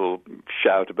people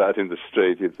shout about in the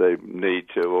street if they need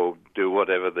to, or do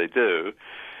whatever they do?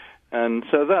 And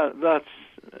so that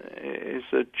is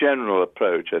a general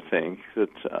approach, I think, that,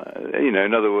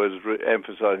 in other words,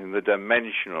 emphasizing the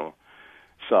dimensional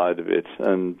side of it,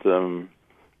 and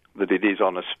that it is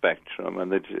on a spectrum,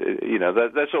 and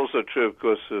that, that's also true, of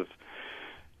course, of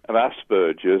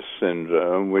Asperger's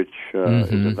syndrome, which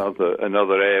is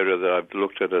another area that I've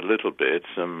looked at a little bit,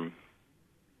 and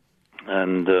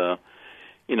a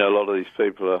lot of these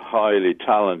people are highly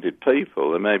talented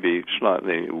people. They may be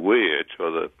slightly weird to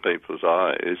other people's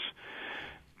eyes,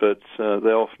 but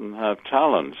they often have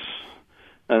talents,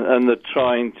 and that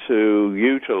trying to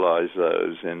utilize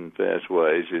those in various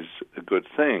ways is a good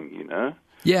thing,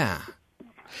 Yeah.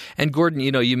 And Gordon,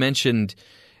 you mentioned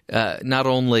not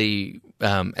only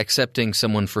accepting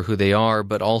someone for who they are,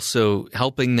 but also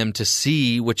helping them to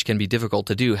see, which can be difficult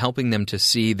to do, helping them to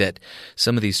see that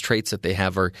some of these traits that they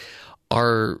have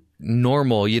are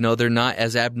normal. They're not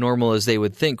as abnormal as they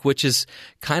would think, which is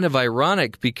kind of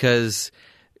ironic because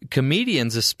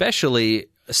comedians especially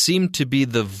seem to be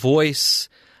the voice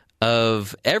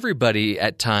of everybody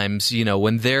at times,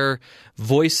 when they're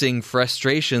voicing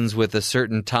frustrations with a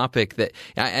certain topic. That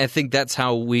I think that's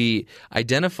how we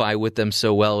identify with them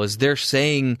so well, is they're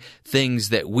saying things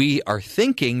that we are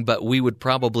thinking, but we would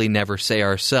probably never say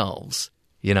ourselves,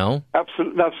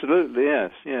 Absolutely,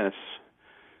 yes.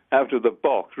 Out of the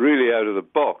box, really out of the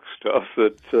box stuff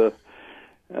that,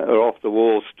 or off the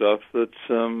wall stuff that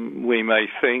we may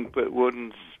think but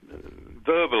wouldn't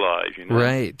verbalize,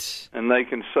 Right. And they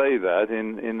can say that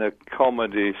in a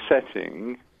comedy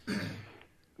setting,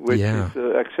 which is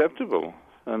acceptable.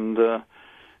 And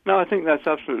no, I think that's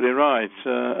absolutely right.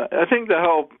 I think the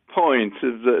whole point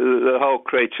of the whole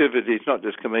creativity, it's not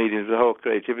just comedians, the whole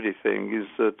creativity thing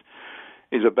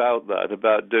is about that,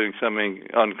 about doing something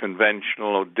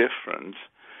unconventional or different,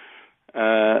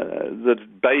 that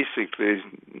basically is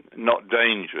not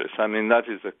dangerous. That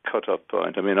is the cut-off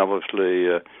point.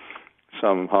 Obviously,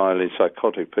 some highly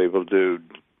psychotic people do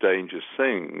dangerous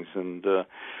things, and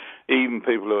even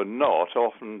people who are not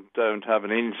often don't have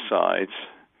an insight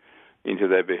into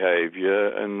their behavior,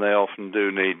 and they often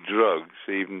do need drugs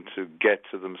even to get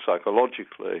to them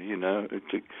psychologically,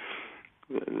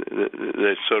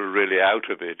 they're sort of really out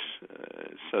of it.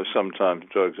 So sometimes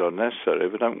drugs are necessary,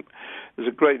 but there's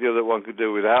a great deal that one could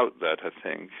do without that, I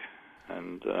think.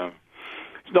 And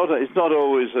it's not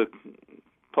always a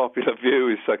popular view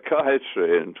with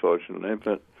psychiatry, unfortunately,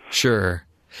 but Sure.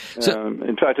 So,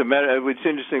 in fact, it's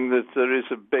interesting that there is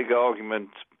a big argument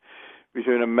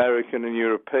between American and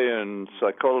European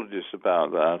psychologists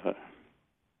about that.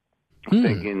 I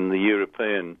think in the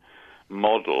European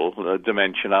model,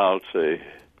 dimensionality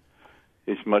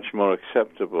is much more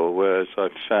acceptable, whereas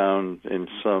I've found in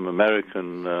some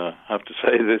American, I have to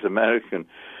say this, American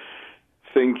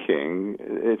thinking,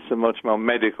 it's a much more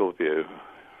medical view.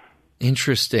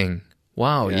 interesting.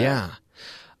 Wow, yeah.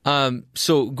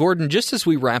 So, Gordon, just as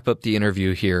we wrap up the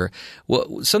interview here,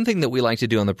 something that we like to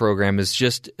do on the program is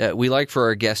just we like for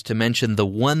our guests to mention the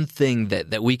one thing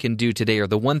that we can do today, or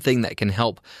the one thing that can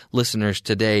help listeners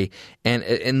today. And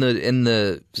in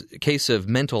the case of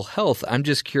mental health, I'm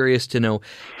just curious to know,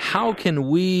 how can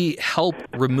we help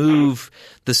remove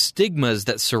the stigmas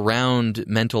that surround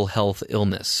mental health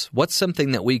illness? What's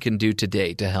something that we can do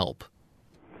today to help?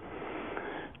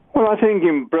 Well, I think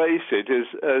embrace it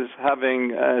as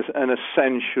having as an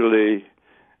essentially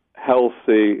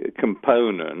healthy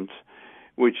component,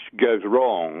 which goes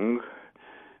wrong,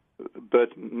 but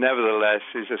nevertheless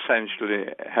is essentially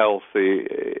healthy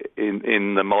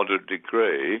in the moderate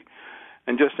degree,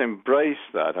 and just embrace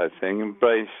that. I think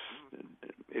embrace,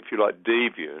 if you like,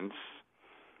 deviance.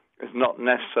 It's not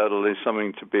necessarily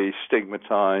something to be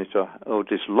stigmatized or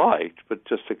disliked, but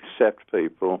just accept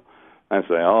people as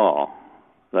they are.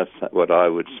 That's what I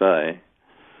would say.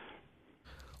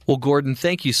 Well, Gordon,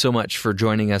 thank you so much for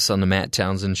joining us on the Matt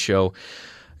Townsend Show.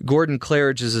 Gordon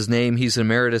Claridge is his name. He's an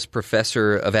emeritus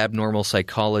professor of abnormal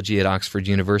psychology at Oxford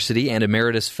University and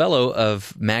emeritus fellow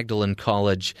of Magdalen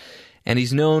College. And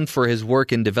he's known for his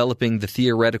work in developing the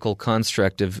theoretical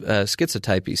construct of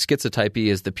schizotypy. Schizotypy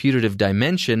is the putative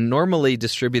dimension normally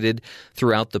distributed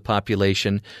throughout the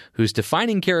population, whose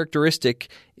defining characteristic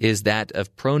is that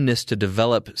of proneness to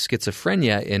develop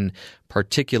schizophrenia in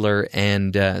particular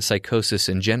and psychosis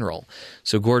in general.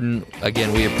 So, Gordon,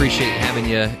 again, we appreciate having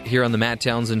you here on the Matt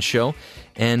Townsend Show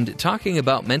and talking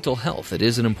about mental health. It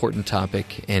is an important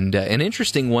topic and an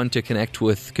interesting one to connect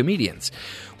with comedians.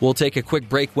 We'll take a quick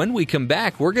break. When we come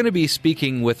back, we're going to be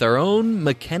speaking with our own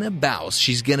McKenna Baus.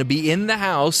 She's going to be in the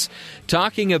house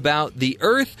talking about the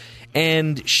Earth,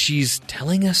 and she's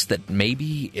telling us that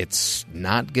maybe it's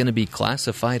not going to be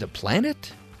classified a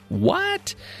planet?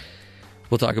 What?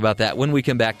 We'll talk about that when we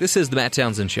come back. This is the Matt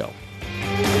Townsend Show.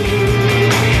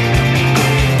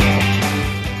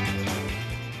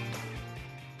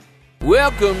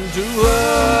 Welcome to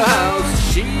her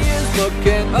house. She is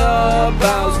McKenna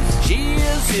Baus. She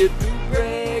is here to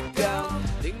break down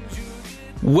things you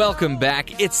did. Welcome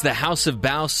back. It's the House of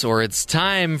Baus, or it's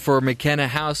time for McKenna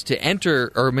Baus to enter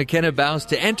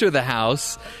the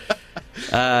house.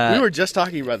 We were just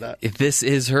talking about that. This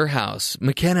is her house.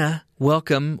 McKenna,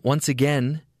 welcome once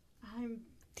again. I'm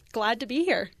glad to be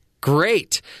here.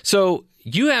 Great. So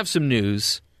you have some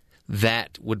news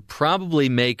that would probably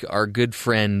make our good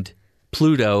friend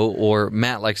Pluto, or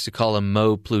Matt likes to call him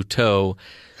Mo Pluto,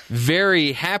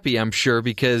 very happy, I'm sure,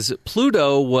 because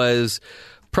Pluto was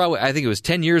probably, I think it was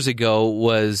 10 years ago,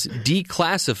 was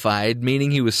declassified,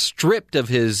 meaning he was stripped of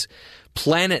his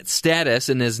planet status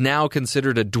and is now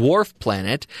considered a dwarf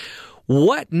planet.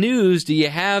 What news do you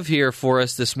have here for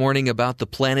us this morning about the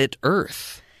planet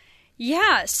Earth?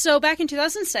 Yeah, so back in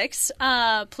 2006,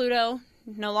 Pluto,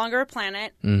 no longer a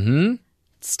planet. Mm-hmm.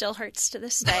 Still hurts to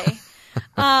this day.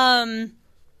 And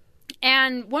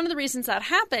one of the reasons that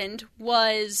happened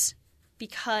was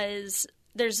because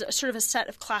there's a sort of a set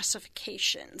of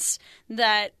classifications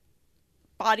that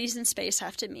bodies in space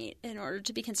have to meet in order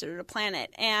to be considered a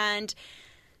planet. And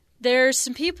there's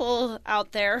some people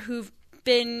out there who've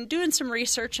been doing some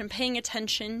research and paying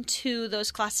attention to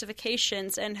those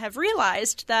classifications and have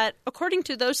realized that according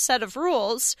to those set of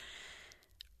rules,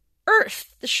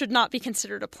 Earth should not be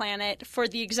considered a planet for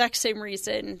the exact same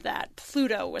reason that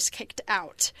Pluto was kicked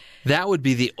out. That would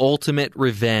be the ultimate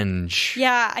revenge.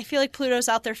 Yeah, I feel like Pluto's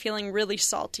out there feeling really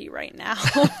salty right now.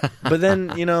 But then,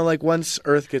 like once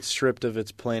Earth gets stripped of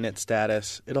its planet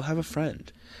status, it'll have a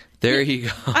friend. There you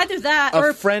go. Either that A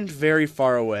or friend very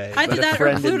far away. Either but that a or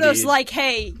friend Pluto's indeed. like,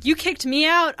 hey, you kicked me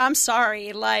out? I'm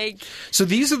sorry. Like, So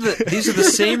these are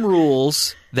the same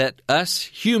rules that us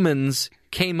humans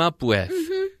came up with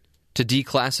to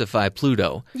declassify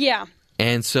Pluto. yeah.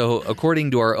 And so,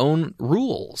 according to our own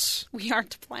rules, we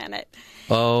aren't a planet.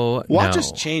 oh, Watch no.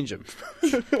 us change them.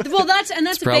 Well, that's a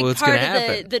probably big what's part gonna of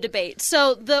happen. the debate.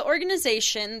 So the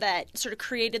organization that sort of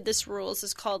created this rules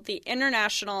is called the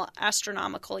International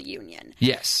Astronomical Union.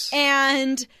 Yes.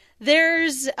 And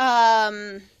there's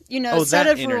a set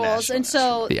of rules, and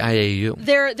so The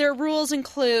IAU. their rules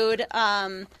include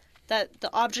that the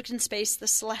object in space, the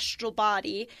celestial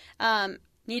body,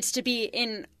 needs to be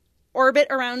in orbit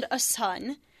around a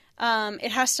sun.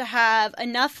 It has to have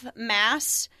enough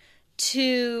mass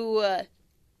to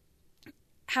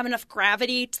have enough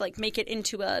gravity to like make it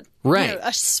into a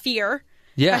a sphere.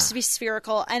 Yeah. It has to be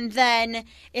spherical, and then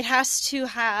it has to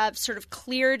have sort of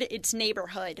cleared its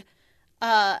neighborhood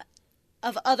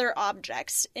of other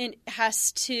objects. It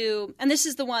has to, and this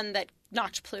is the one that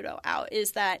knocked Pluto out,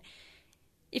 is that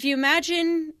if you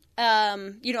imagine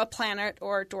a planet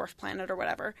or a dwarf planet or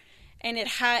whatever, and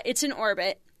it's in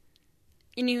orbit,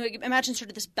 and you imagine sort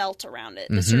of this belt around it,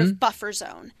 this sort of buffer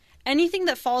zone. Anything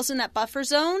that falls in that buffer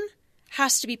zone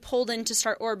has to be pulled in to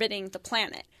start orbiting the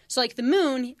planet. So like the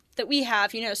moon that we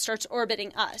have, starts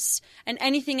orbiting us. And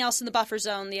anything else in the buffer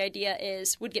zone, the idea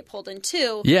is, would get pulled in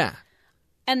too. Yeah.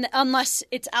 And unless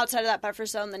it's outside of that buffer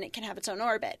zone, then it can have its own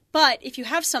orbit. But if you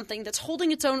have something that's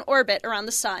holding its own orbit around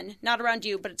the sun, not around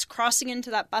you, but it's crossing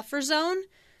into that buffer zone,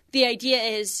 the idea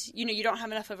is, you don't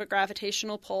have enough of a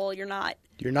gravitational pull. You're not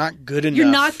good enough. You're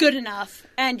not good enough,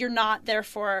 and you're not,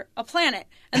 therefore, a planet.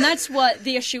 And that's what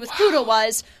the issue with Pluto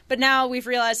was. But now we've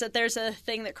realized that there's a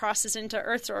thing that crosses into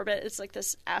Earth's orbit. It's like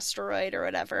this asteroid or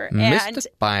whatever. Missed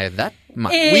it by that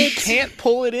much. We can't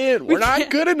pull it in. We're not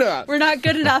good enough. We're not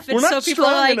good enough. And We're not so people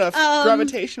strong are like, enough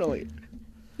gravitationally.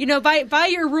 By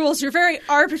your rules, your very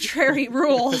arbitrary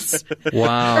rules,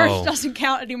 Wow. Earth doesn't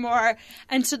count anymore.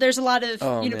 And so there's a lot of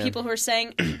people who are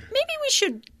saying, maybe we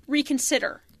should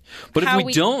reconsider. But how if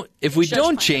we judge don't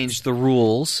planets. change the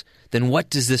rules, then what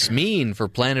does this mean for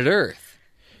planet Earth?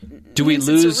 Do we It's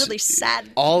lose a really sad.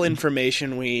 All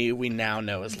information we now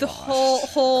know is The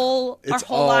lost. our It's whole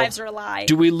all- lives are a lie.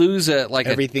 Do we lose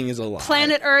Everything is a lie.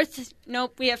 Planet Earth?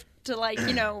 Nope. We have to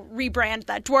rebrand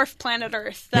that. Dwarf Planet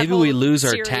Earth. That maybe we whole lose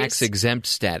our series. tax exempt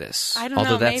status? I don't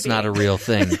although know, that's maybe. not a real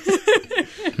thing.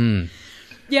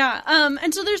 Yeah.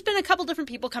 And so there's been a couple different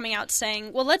people coming out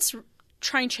saying, well, let's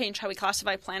try and change how we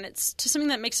classify planets to something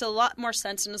that makes a lot more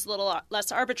sense and is a little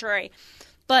less arbitrary.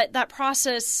 But that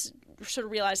process, we're sort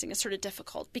of realizing, is sort of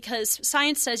difficult because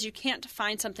science says you can't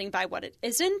define something by what it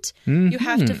isn't. You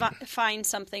have to find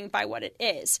something by what it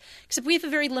is. Except we have a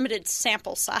very limited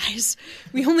sample size.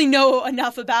 We only know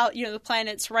enough about, the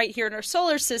planets right here in our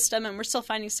solar system, and we're still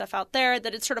finding stuff out there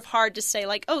that it's sort of hard to say,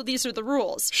 like, oh, these are the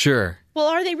rules. Sure. Well,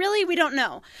 are they really? We don't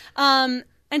know.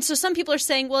 And so some people are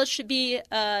saying, well, it should be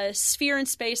a sphere in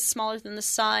space smaller than the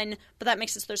sun, but that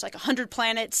makes it so there's like 100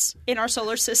 planets in our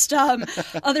solar system.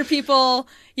 Other people,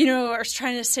 are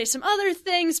trying to say some other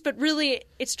things, but really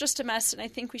it's just a mess, and I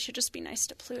think we should just be nice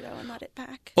to Pluto and let it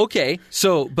back. Okay,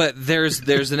 but there's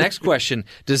the next question.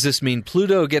 Does this mean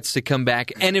Pluto gets to come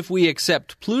back? And if we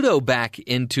accept Pluto back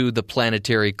into the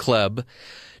planetary club,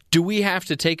 do we have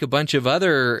to take a bunch of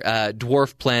other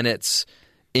dwarf planets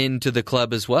into the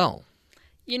club as well?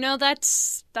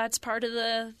 That's part of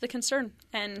the concern,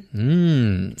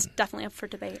 and it's definitely up for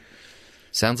debate.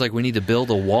 Sounds like we need to build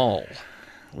a wall.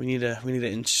 We need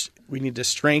to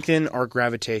strengthen our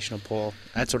gravitational pull.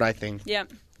 That's what I think. Yeah.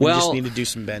 We Well- just need to do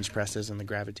some bench presses on the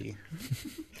gravity.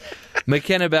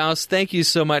 McKenna Baus, thank you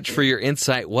so much for your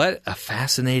insight. What a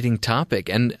fascinating topic.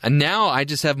 And now I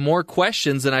just have more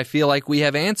questions than I feel like we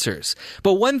have answers.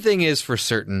 But one thing is for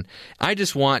certain, I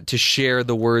just want to share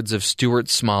the words of Stuart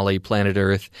Smalley, Planet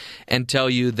Earth, and tell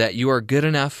you that you are good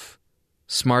enough,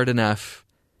 smart enough,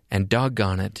 and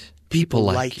doggone it, people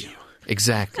like you.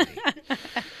 Exactly.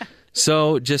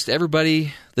 So just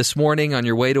everybody this morning on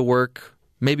your way to work,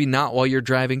 maybe not while you're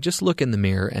driving, just look in the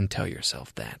mirror and tell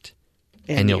yourself that.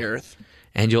 And the you'll, Earth.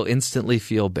 And you'll instantly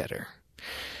feel better.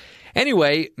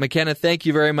 Anyway, McKenna, thank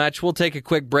you very much. We'll take a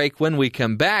quick break. When we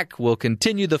come back, we'll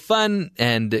continue the fun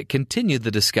and continue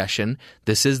the discussion.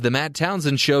 This is the Matt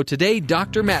Townsend Show. Today,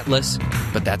 Dr. Mattless,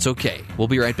 but that's okay. We'll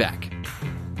be right back.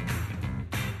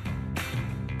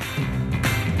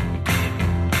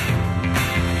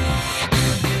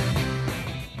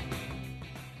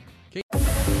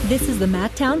 This is the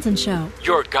Matt Townsend Show.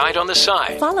 Your guide on the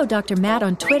side. Follow Dr. Matt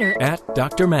on Twitter At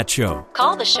Dr. Matt Show.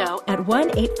 Call the show at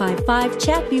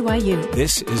 1-855-CHAT-BYU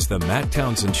This is the Matt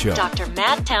Townsend Show. Dr.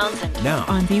 Matt Townsend Now,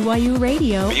 on BYU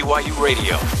Radio. BYU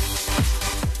Radio.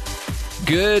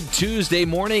 Good Tuesday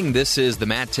morning. This is the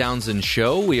Matt Townsend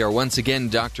Show. We are once again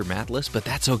Dr. Mattless, but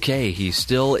that's okay. He's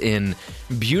still in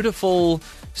beautiful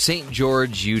St.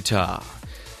 George, Utah.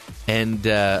 And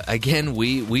again,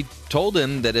 we told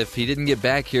him that if he didn't get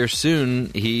back here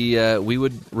soon, we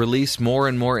would release more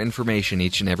and more information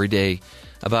each and every day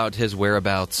about his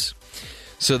whereabouts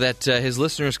so that his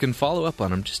listeners can follow up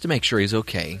on him just to make sure he's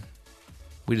okay.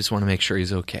 We just want to make sure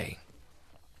he's okay.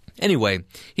 Anyway,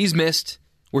 he's missed.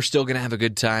 We're still going to have a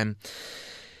good time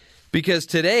because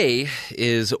today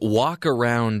is Walk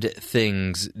Around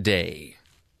Things Day.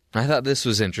 I thought this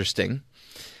was interesting.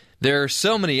 There are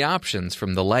so many options,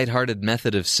 from the lighthearted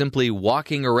method of simply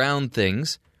walking around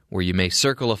things, where you may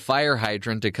circle a fire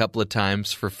hydrant a couple of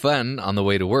times for fun on the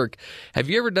way to work. Have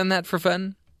you ever done that for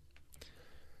fun?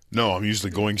 No, I'm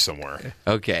usually going somewhere.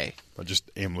 Okay. I just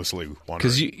aimlessly wandering.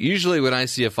 Because usually when I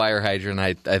see a fire hydrant,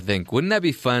 I think, wouldn't that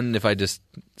be fun if I just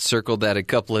circled that a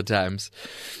couple of times?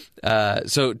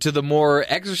 So to the more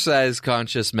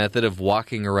exercise-conscious method of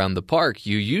walking around the park,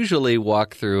 you usually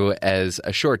walk through as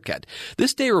a shortcut.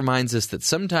 This day reminds us that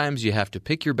sometimes you have to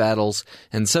pick your battles,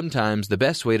 and sometimes the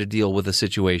best way to deal with a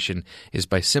situation is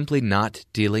by simply not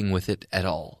dealing with it at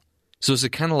all. So is it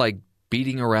kind of like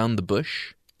beating around the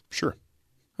bush? Sure.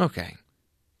 Okay.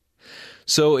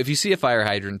 So if you see a fire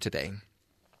hydrant today,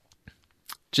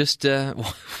 just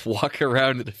walk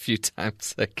around it a few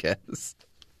times, I guess.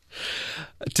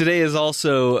 Today is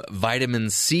also Vitamin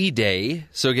C Day,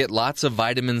 so get lots of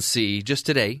vitamin C just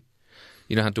today.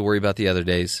 You don't have to worry about the other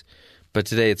days, but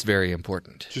today it's very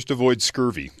important. Just avoid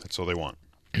scurvy. That's all they want.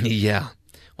 Yeah.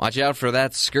 Watch out for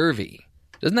that scurvy.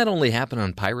 Doesn't that only happen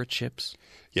on pirate ships?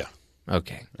 Yeah.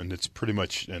 Okay. And it's pretty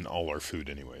much in all our food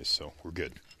anyways, so we're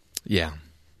good. Yeah.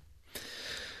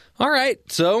 All right,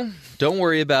 so don't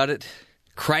worry about it.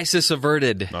 Crisis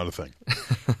averted. Not a thing.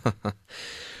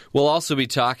 We'll also be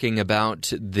talking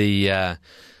about the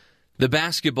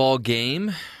basketball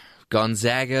game,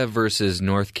 Gonzaga versus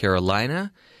North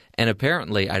Carolina, and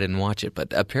apparently, I didn't watch it,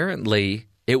 but apparently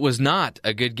it was not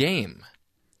a good game.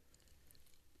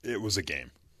 It was a game.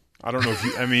 I don't know if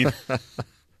you, I mean,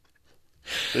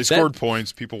 they scored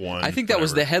points, people won. I think that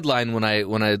was the headline when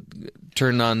I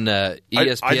turned on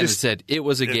ESPN and said it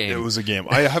was a game. It was a game.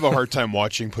 I have a hard time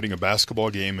putting a basketball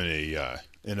game in a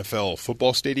NFL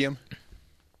football stadium.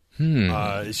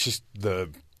 It's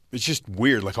just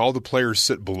weird. Like, all the players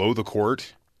sit below the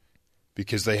court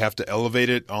because they have to elevate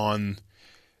it on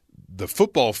the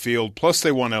football field. Plus,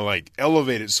 they want to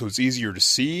elevate it so it's easier to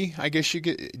see. I guess you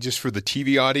get just for the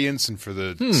TV audience and for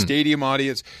the stadium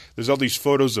audience. There's all these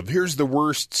photos of here's the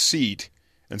worst seat,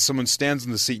 and someone stands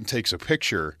in the seat and takes a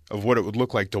picture of what it would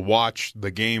look like to watch the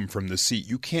game from the seat.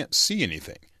 You can't see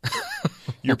anything.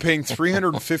 You're paying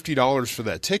 $350 for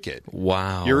that ticket.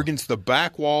 Wow. You're against the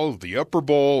back wall of the upper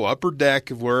bowl, upper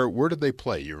deck of where did they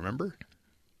play? You remember?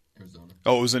 Arizona.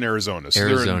 Oh, it was in Arizona. So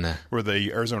Arizona. Where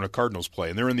the Arizona Cardinals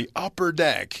play. And they're in the upper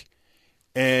deck.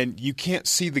 And you can't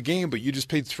see the game, but you just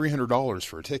paid $300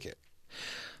 for a ticket.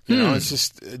 You know, it's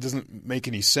just, it doesn't make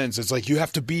any sense. It's like you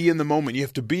have to be in the moment. You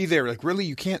have to be there. Like, really,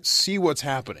 you can't see what's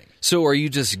happening. So are you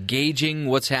just gauging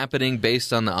what's happening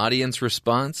based on the audience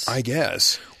response? I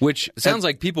guess. Which sounds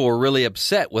like people were really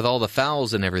upset with all the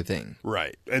fouls and everything.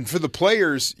 Right. And for the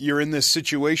players, you're in this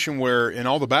situation where in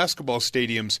all the basketball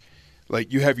stadiums,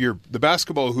 like, you have the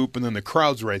basketball hoop and then the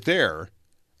crowd's right there.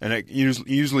 And it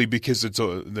usually because it's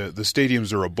the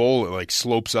stadiums are a bowl, it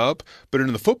slopes up. But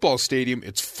in the football stadium,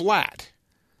 it's flat.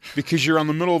 Because you're on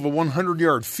the middle of a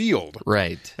 100-yard field.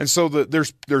 Right. And so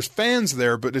there's fans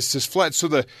there, but it's just flat. So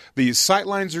the sight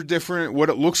lines are different. What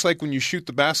it looks like when you shoot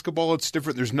the basketball, it's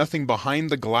different. There's nothing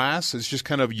behind the glass. It's just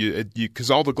kind of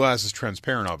because all the glass is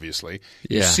transparent, obviously.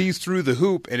 Yeah. You see through the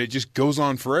hoop, and it just goes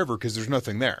on forever because there's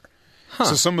nothing there.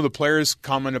 So some of the players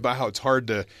comment about how it's hard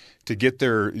to get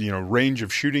their range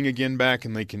of shooting again back,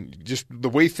 and they can just the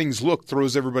way things look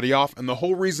throws everybody off. And the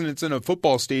whole reason it's in a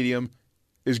football stadium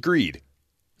is greed.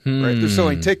 Right? They're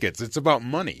selling tickets. It's about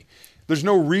money. There's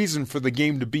no reason for the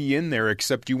game to be in there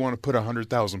except you want to put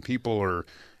 100,000 people or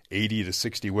 80 to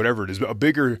 60, whatever it is, a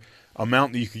bigger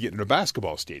amount that you could get in a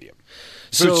basketball stadium.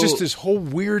 So it's just this whole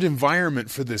weird environment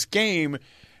for this game,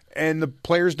 and the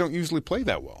players don't usually play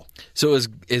that well. So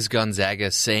is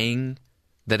Gonzaga saying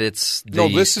that it's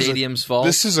the stadium's fault?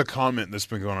 This is a comment that's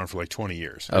been going on for 20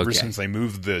 years, ever since they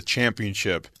moved the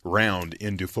championship round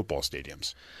into football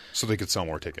stadiums so they could sell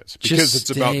more tickets. Because it's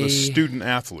about the student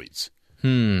athletes.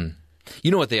 You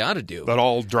know what they ought to do? That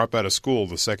all drop out of school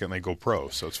the second they go pro,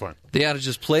 so it's fine. They ought to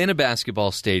just play in a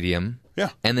basketball stadium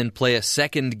and then play a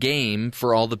second game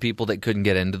for all the people that couldn't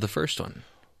get into the first one.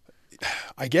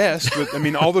 I guess, but I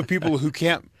mean, all the people who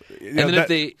can't. And then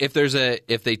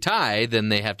if they tie, then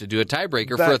they have to do a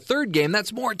tiebreaker for a third game.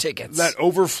 That's more tickets. That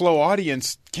overflow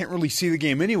audience can't really see the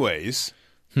game anyways.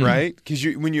 right? Because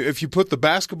if you put the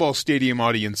basketball stadium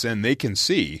audience in, they can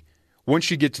see.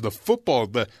 Once you get to the football,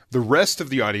 the rest of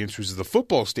the audience, which is the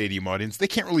football stadium audience, they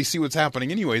can't really see what's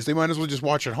happening anyways. They might as well just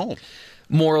watch at home.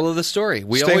 Moral of the story.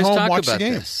 We Stay always home, talk watch about the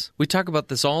game. this. We talk about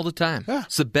this all the time. Yeah.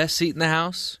 It's the best seat in the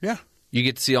house. Yeah. You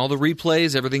get to see all the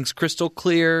replays. Everything's crystal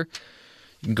clear.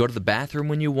 You can go to the bathroom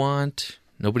when you want.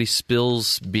 Nobody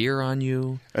spills beer on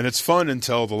you. And it's fun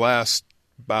until the last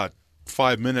about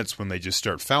 5 minutes when they just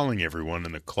start fouling everyone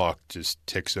and the clock just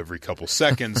ticks every couple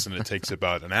seconds and it takes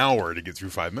about an hour to get through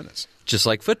 5 minutes. Just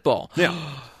like football.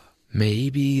 Yeah.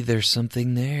 Maybe there's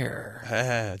something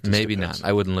there. Maybe depends. not.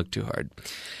 I wouldn't look too hard.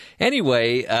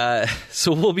 Anyway,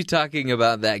 so we'll be talking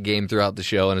about that game throughout the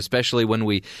show, and especially when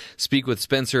we speak with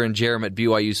Spencer and Jerem at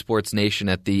BYU Sports Nation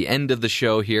at the end of the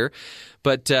show here.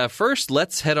 But first,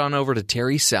 let's head on over to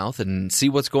Terry South and see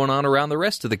what's going on around the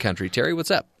rest of the country. Terry, what's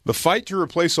up? The fight to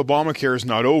replace Obamacare is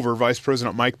not over. Vice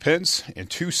President Mike Pence and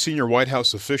 2 senior White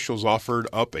House officials offered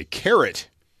up a carrot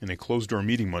in a closed-door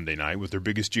meeting Monday night with their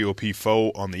biggest GOP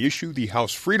foe on the issue, the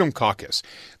House Freedom Caucus.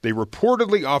 They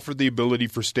reportedly offered the ability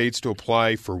for states to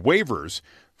apply for waivers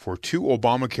for 2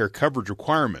 Obamacare coverage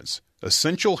requirements: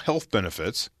 essential health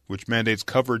benefits, which mandates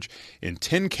coverage in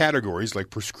 10 categories like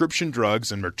prescription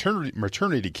drugs and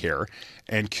maternity care,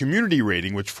 and community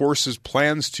rating, which forces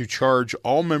plans to charge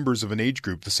all members of an age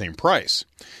group the same price.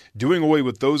 Doing away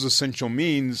with those essentials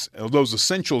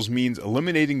means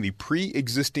eliminating the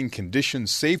pre-existing condition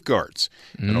safeguards,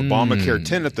 an Obamacare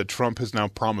tenet that Trump has now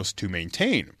promised to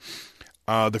maintain.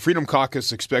 The Freedom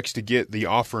Caucus expects to get the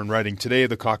offer in writing today.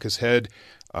 The caucus head,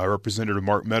 Representative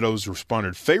Mark Meadows,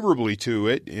 responded favorably to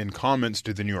it in comments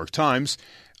to the New York Times.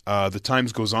 The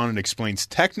Times goes on and explains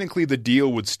technically the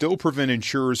deal would still prevent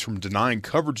insurers from denying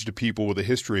coverage to people with a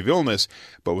history of illness,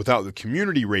 but without the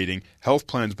community rating, health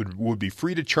plans would be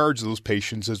free to charge those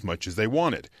patients as much as they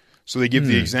wanted. So they give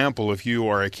the example, if you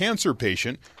are a cancer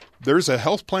patient, there's a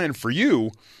health plan for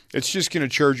you. It's just going to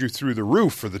charge you through the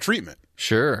roof for the treatment.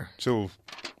 Sure. So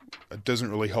it doesn't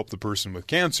really help the person with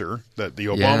cancer that the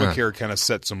Obamacare kind of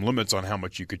set some limits on how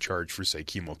much you could charge for, say,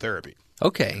 chemotherapy.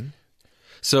 Okay.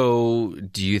 So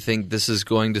do you think this is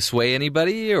going to sway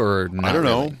anybody or not? I don't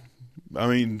know. Really? I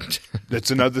mean,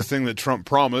 that's another thing that Trump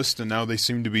promised, and now they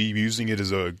seem to be using it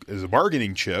as a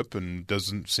bargaining chip, and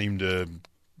doesn't seem to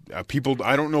people.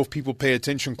 I don't know if people pay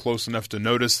attention close enough to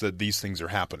notice that these things are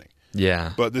happening.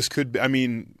 Yeah. But this could be, I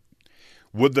mean,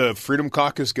 would the Freedom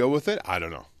Caucus go with it? I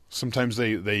don't know. Sometimes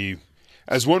they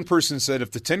as one person said,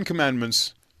 if the 10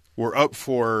 Commandments were up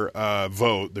for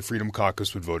vote, the Freedom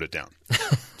Caucus would vote it down.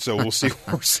 So we'll see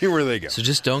where they go. So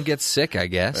just don't get sick, I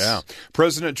guess. Yeah.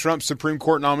 President Trump's Supreme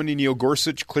Court nominee Neil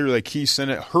Gorsuch cleared a key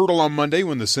Senate hurdle on Monday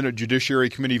when the Senate Judiciary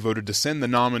Committee voted to send the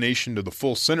nomination to the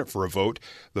full Senate for a vote,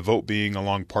 the vote being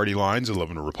along party lines,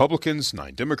 11 Republicans,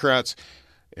 9 Democrats.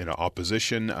 In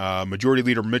opposition, Majority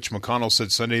Leader Mitch McConnell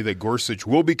said Sunday that Gorsuch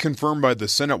will be confirmed by the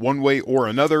Senate one way or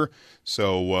another.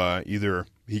 So either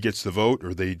he gets the vote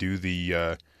or they do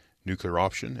the nuclear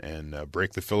option and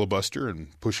break the filibuster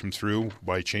and push him through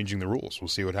by changing the rules. We'll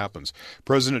see what happens.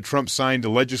 President Trump signed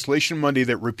legislation Monday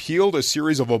that repealed a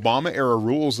series of Obama-era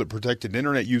rules that protected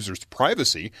Internet users'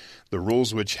 privacy. The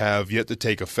rules, which have yet to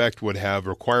take effect, would have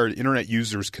required Internet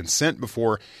users' consent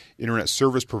before Internet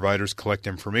service providers collect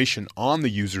information on the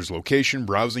user's location,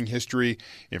 browsing history,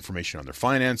 information on their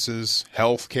finances,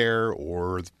 health care,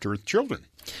 or their children.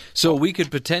 So we could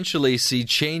potentially see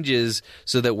changes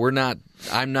so that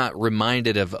I'm not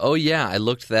reminded of, oh yeah, I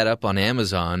looked that up on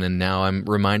Amazon and now I'm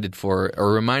reminded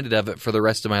of it for the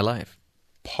rest of my life.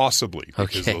 Possibly,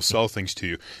 because they'll sell things to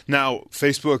you. Now,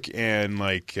 Facebook and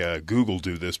Google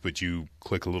do this, but you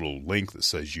click a little link that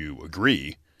says you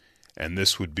agree, and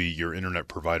this would be your internet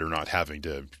provider not having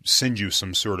to send you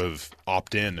some sort of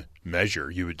opt-in measure.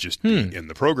 You would just be in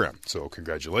the program. So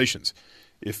congratulations.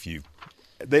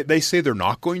 They say they're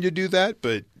not going to do that,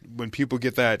 but when people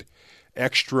get that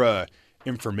extra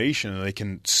information, they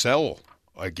can sell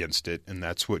against it, and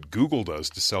that's what Google does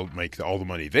to make all the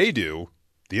money they do.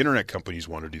 The internet companies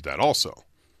want to do that also.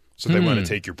 So they want to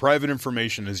take your private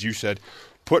information, as you said,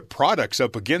 put products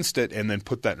up against it, and then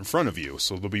put that in front of you.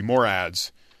 So there'll be more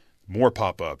ads, more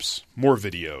pop-ups, more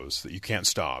videos that you can't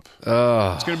stop.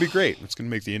 It's going to be great. It's going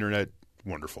to make the internet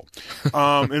wonderful.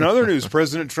 In other news,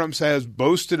 President Trump has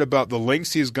boasted about the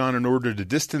lengths he has gone in order to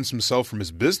distance himself from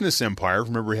his business empire.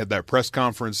 Remember, he had that press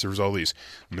conference. There was all these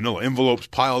manila envelopes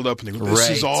piled up, and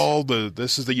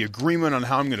this is the agreement on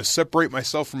how I'm going to separate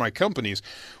myself from my companies.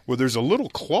 Well, there's a little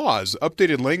clause,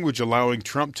 updated language allowing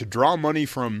Trump to draw money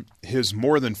from his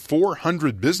more than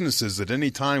 400 businesses at any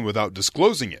time without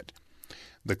disclosing it.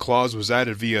 The clause was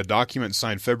added via a document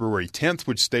signed February 10th,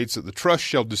 which states that the trust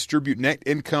shall distribute net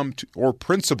income or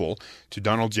principal to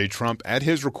Donald J. Trump at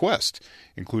his request,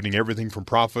 including everything from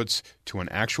profits to an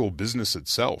actual business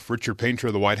itself. Richard Painter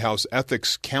of the White House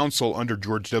Ethics Council under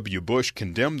George W. Bush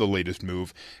condemned the latest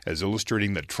move as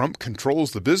illustrating that Trump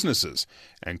controls the businesses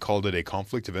and called it a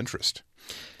conflict of interest.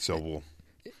 So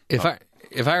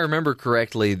If I remember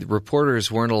correctly, the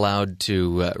reporters weren't allowed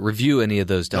to review any of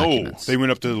those documents. No, they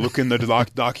went up to look in the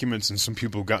documents, and some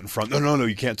people got in front. No,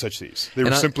 you can't touch these. They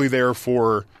were simply there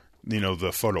for,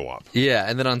 the photo op. Yeah,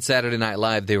 and then on Saturday Night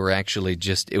Live, they were actually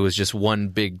it was just one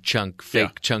big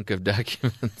fake chunk of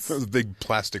documents. It was a big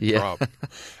plastic prop.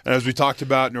 And as we talked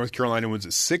about, North Carolina wins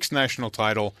its 6th national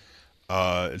title.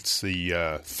 It's the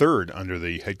 3rd under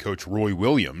the head coach Roy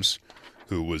Williams,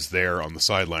 who was there on the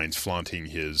sidelines flaunting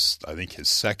his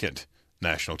 2nd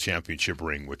national championship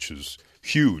ring, which is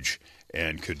huge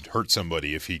and could hurt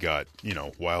somebody if he got,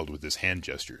 wild with his hand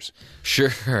gestures.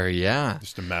 Sure, yeah.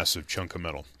 Just a massive chunk of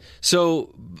metal.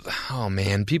 So,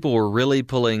 people were really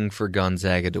pulling for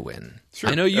Gonzaga to win. Sure.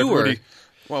 I know you were.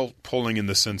 Well, pulling in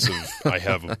the sense of I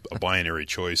have a binary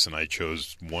choice and I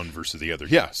chose one versus the other.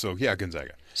 Yeah,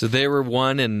 Gonzaga. So they were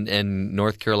 1 and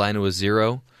North Carolina was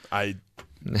 0?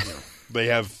 They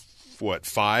have,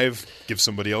 5? Give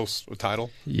somebody else a title?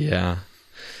 Yeah.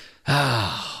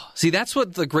 See, that's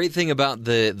what the great thing about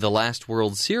the last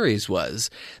World Series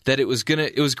was, that it was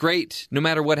great no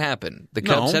matter what happened. The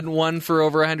Cubs hadn't won for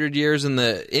over 100 years, and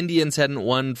the Indians hadn't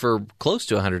won for close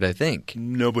to 100, I think.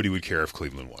 Nobody would care if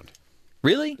Cleveland won.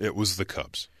 Really? It was the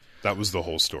Cubs. That was the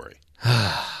whole story.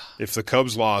 If the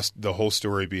Cubs lost, the whole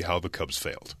story would be how the Cubs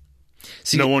failed.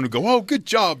 See, no one would go, "Oh, good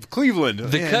job, Cleveland."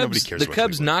 The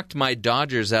Cubs knocked my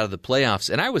Dodgers out of the playoffs,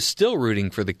 and I was still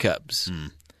rooting for the Cubs.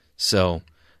 So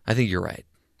I think you're right.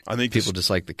 I think people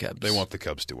just like the Cubs. They want the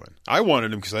Cubs to win. I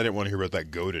wanted them because I didn't want to hear about that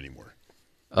goat anymore.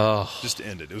 Oh, just to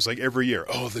end it. It was like every year.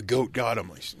 Oh, the goat got him.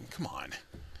 Like, come on,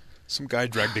 some guy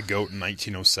dragged a goat in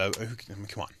 1907.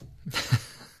 Come on.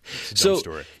 So,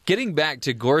 story. Getting back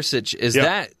to Gorsuch,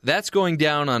 that's going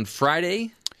down on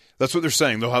Friday? That's what they're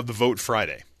saying. They'll have the vote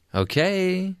Friday.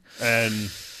 Okay.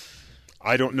 And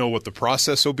I don't know what the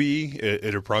process will be.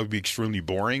 It'll probably be extremely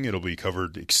boring. It'll be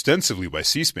covered extensively by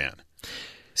C-SPAN.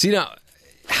 See, now,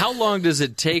 how long does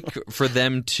it take for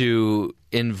them to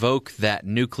invoke that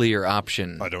nuclear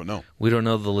option? I don't know. We don't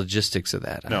know the logistics of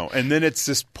that. No, and then it's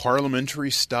this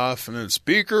parliamentary stuff, and then the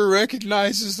speaker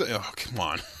recognizes. Oh, come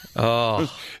on. Oh,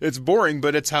 it's boring,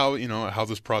 but it's how how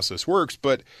this process works.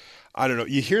 But I don't know.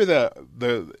 You hear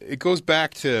it goes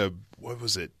back to, what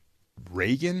was it,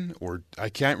 Reagan, or I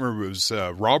can't remember. It was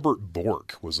Robert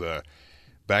Bork was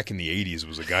back in the 80s.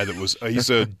 Was a guy that was he's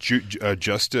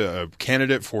just a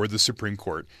candidate for the Supreme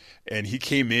Court, and he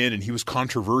came in and he was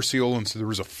controversial, and so there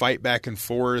was a fight back and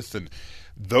forth, and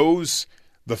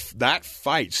that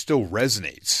fight still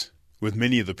resonates with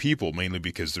many of the people, mainly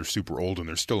because they're super old and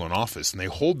they're still in office, and they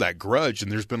hold that grudge.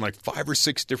 And there's been like 5 or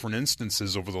 6 different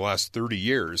instances over the last 30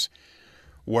 years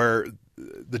where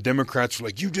the Democrats are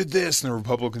like, "You did this," and the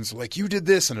Republicans are like, "You did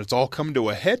this," and it's all come to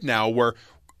a head now where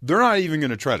they're not even going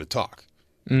to try to talk.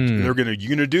 They're going to, "You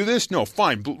going to do this? No,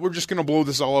 fine. We're just going to blow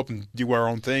this all up and do our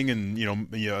own thing." And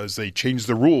as they change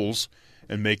the rules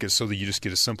and make it so that you just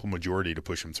get a simple majority to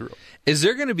push them through. Is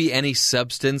there going to be any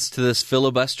substance to this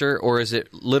filibuster, or is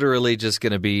it literally just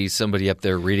going to be somebody up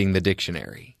there reading the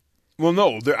dictionary? Well,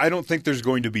 no, I don't think there's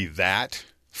going to be that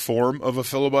form of a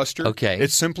filibuster. Okay.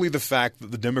 It's simply the fact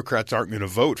that the Democrats aren't going to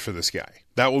vote for this guy.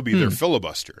 That will be their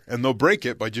filibuster, and they'll break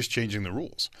it by just changing the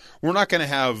rules. We're not going to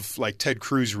have like Ted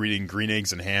Cruz reading Green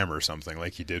Eggs and Ham or something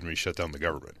like he did when he shut down the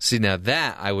government. See, now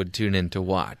that I would tune in to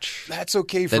watch. That's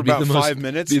okay for about 5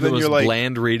 minutes. Be the then most you're like,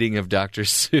 bland reading of Dr.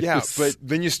 Seuss. Yeah, but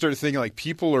then you start thinking like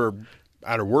people are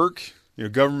out of work.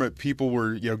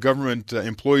 Government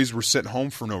employees were sent home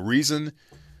for no reason.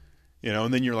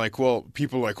 And then you're like, well,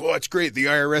 people are like, well, that's great. The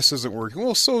IRS isn't working.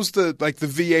 Well, so's the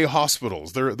VA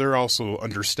hospitals. They're also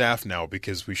understaffed now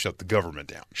because we shut the government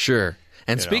down. Sure.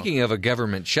 And speaking of a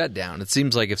government shutdown, it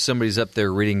seems like if somebody's up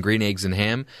there reading Green Eggs and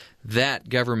Ham, that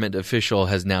government official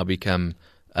has now become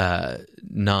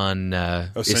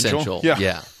non-essential.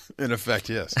 Yeah. In effect,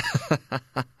 yes.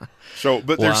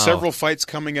 But there's several fights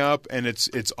coming up, and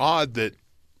it's odd that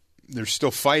they're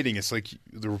still fighting. It's like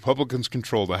the Republicans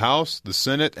control the House, the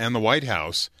Senate, and the White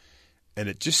House, and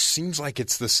it just seems like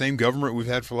it's the same government we've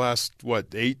had for the last,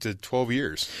 8 to 12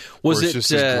 years. It's just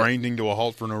grinding to a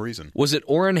halt for no reason. Was it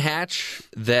Orrin Hatch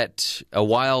that a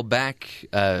while back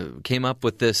came up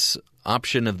with this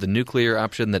option of the nuclear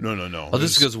option? That No. Oh,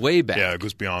 this goes way back. Yeah, it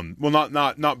goes beyond. Well,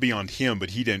 not beyond him, but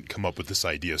he didn't come up with this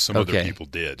idea. Some other people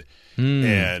did,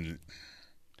 and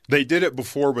They did it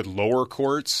before with lower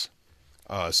courts,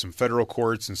 some federal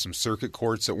courts and some circuit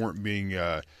courts that weren't being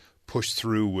pushed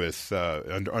through with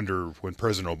under when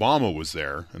President Obama was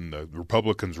there, and the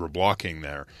Republicans were blocking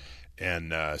there.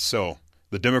 And so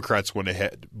the Democrats went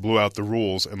ahead, blew out the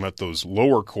rules, and let those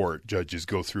lower court judges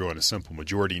go through on a simple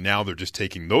majority. Now they're just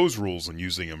taking those rules and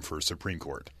using them for Supreme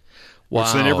Court. Wow.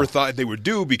 Which they never thought they would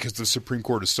do because the Supreme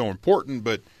Court is so important,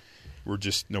 but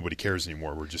nobody cares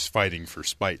anymore. We're just fighting for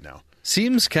spite now.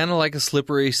 Seems kind of like a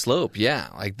slippery slope. Yeah,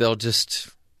 like they'll just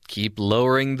keep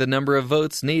lowering the number of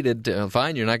votes needed.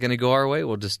 Fine, you're not going to go our way.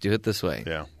 We'll just do it this way.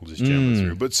 Yeah, we'll just jam it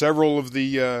through. But several of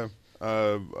the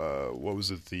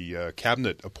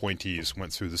cabinet appointees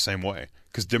went through the same way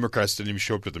because Democrats didn't even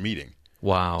show up to the meeting.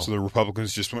 Wow. So the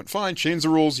Republicans just went, fine, change the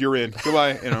rules, you're in.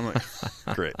 Goodbye. And I'm like,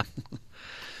 great.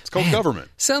 It's called government.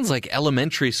 Sounds like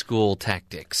elementary school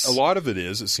tactics. A lot of it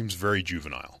is. It seems very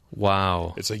juvenile.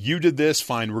 Wow. It's like, you did this,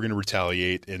 fine, we're going to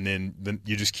retaliate. And then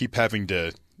you just keep having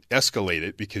to escalate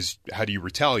it because how do you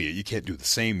retaliate? You can't do the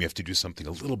same. You have to do something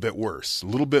a little bit worse, a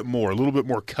little bit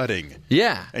more cutting.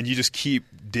 Yeah. And you just keep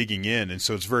digging in. And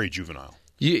so it's very juvenile.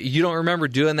 You don't remember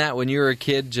doing that when you were a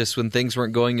kid, just when things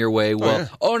weren't going your way? Well,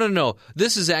 no.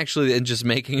 This is actually and just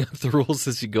making up the rules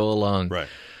as you go along. Right.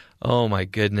 Oh, my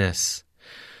goodness.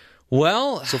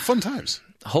 Well. So fun times.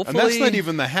 Hopefully. And that's not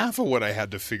even the half of what I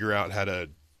had to figure out how to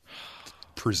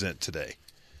present today.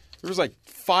 There was like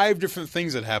 5 different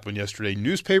things that happened yesterday.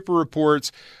 Newspaper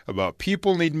reports about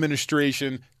people in the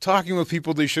administration talking with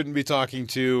people they shouldn't be talking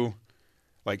to.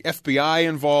 Like FBI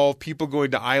involved, people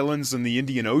going to islands in the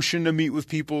Indian Ocean to meet with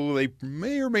people they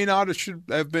may or may not should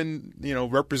have been,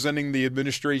 representing the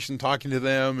administration, talking to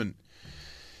them, and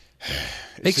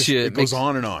it goes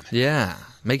on and on. Yeah,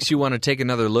 makes you want to take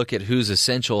another look at who's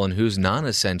essential and who's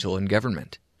non-essential in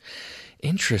government.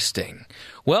 Interesting.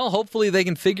 Well, hopefully they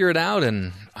can figure it out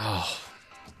and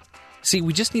see,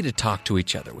 we just need to talk to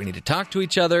each other. We need to talk to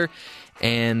each other.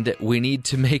 And we need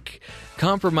to make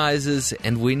compromises,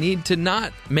 and we need to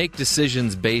not make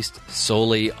decisions based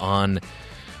solely on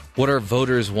what our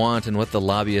voters want and what the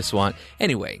lobbyists want.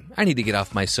 Anyway, I need to get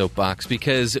off my soapbox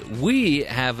because we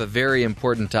have a very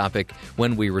important topic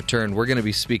when we return. We're going to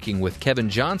be speaking with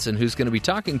Kevin Johnson, who's going to be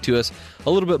talking to us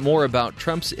a little bit more about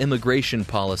Trump's immigration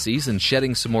policies and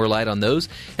shedding some more light on those,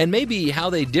 and maybe how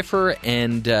they differ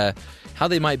and how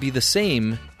they might be the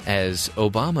same as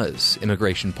Obama's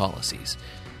immigration policies.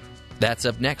 That's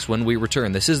up next when we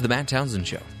return. This is The Matt Townsend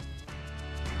Show.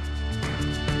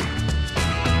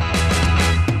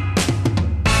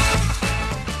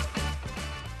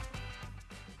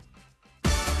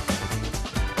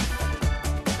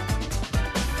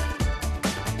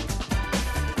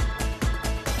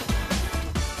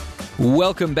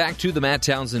 Welcome back to the Matt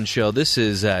Townsend Show. This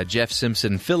is Jeff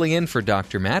Simpson filling in for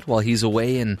Dr. Matt while he's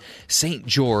away in St.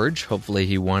 George. Hopefully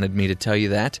he wanted me to tell you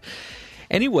that.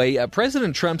 Anyway,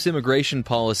 President Trump's immigration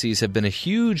policies have been a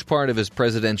huge part of his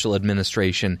presidential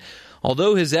administration.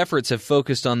 Although his efforts have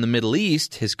focused on the Middle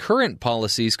East, his current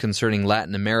policies concerning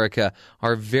Latin America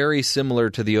are very similar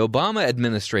to the Obama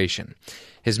administration.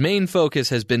 His main focus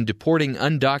has been deporting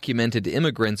undocumented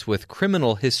immigrants with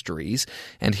criminal histories.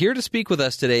 And here to speak with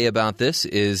us today about this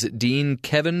is Dean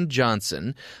Kevin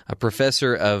Johnson, a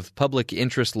professor of public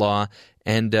interest law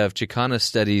and of Chicana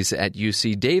studies at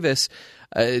UC Davis.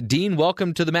 Dean,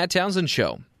 welcome to the Matt Townsend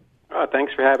Show.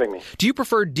 Thanks for having me. Do you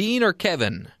prefer Dean or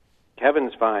Kevin?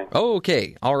 Kevin's fine. Oh,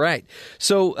 okay. All right.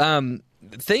 So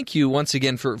thank you once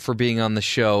again for being on the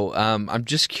show. I'm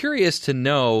just curious to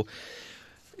know,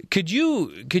 could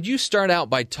you start out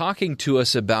by talking to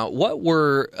us about what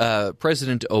were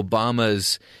President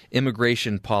Obama's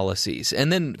immigration policies?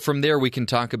 And then from there we can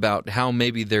talk about how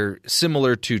maybe they're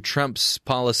similar to Trump's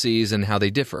policies and how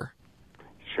they differ.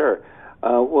 Sure.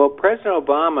 Well, President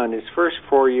Obama in his first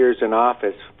 4 years in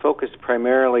office focused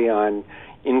primarily on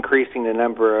increasing the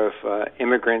number of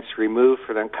immigrants removed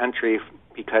from the country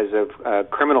because of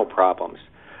criminal problems.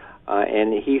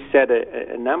 And he set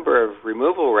a number of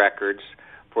removal records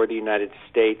for the United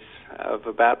States of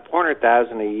about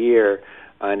 400,000 a year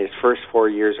in his first 4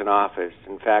 years in office.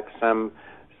 In fact, some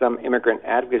immigrant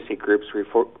advocacy groups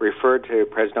referred to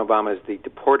President Obama as the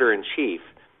deporter-in-chief.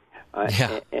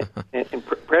 And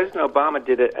President Obama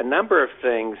did a number of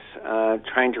things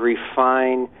trying to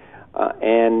refine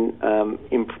and,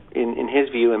 in his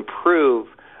view, improve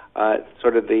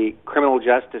sort of the criminal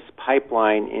justice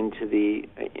pipeline into the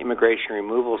immigration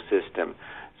removal system.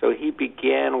 So he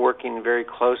began working very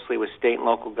closely with state and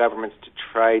local governments to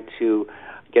try to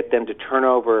get them to turn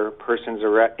over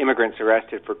immigrants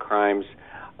arrested for crimes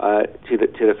to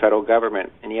the federal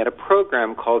government. And he had a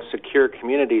program called Secure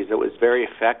Communities that was very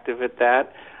effective at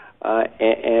that.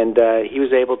 and he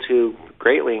was able to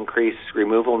greatly increase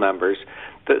removal numbers.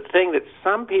 The thing that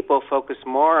some people focus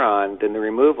more on than the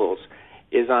removals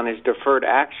is on his deferred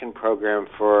action program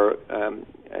for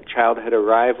childhood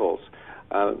arrivals,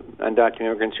 undocumented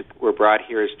immigrants who were brought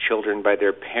here as children by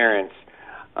their parents.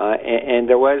 And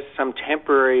there was some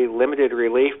temporary limited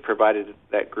relief provided to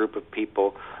that group of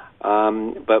people,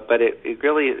 but it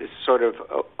really is sort of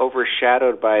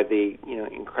overshadowed by the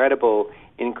incredible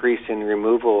increase in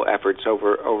removal efforts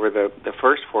over the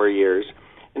first 4 years.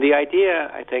 And the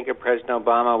idea, I think, of President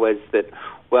Obama was that,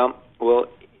 well, we'll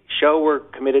show we're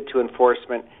committed to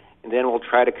enforcement, and then we'll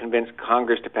try to convince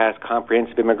Congress to pass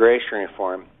comprehensive immigration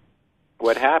reform.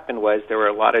 What happened was there were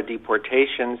a lot of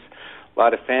deportations, a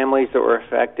lot of families that were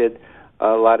affected,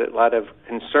 a lot of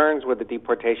concerns with the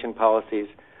deportation policies.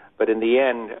 But in the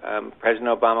end, President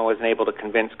Obama wasn't able to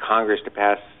convince Congress to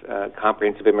pass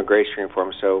comprehensive immigration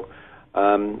reform. So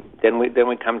then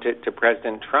we come to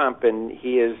President Trump, and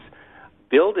he is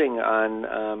building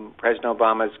on President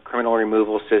Obama's criminal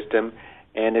removal system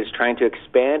and is trying to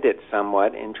expand it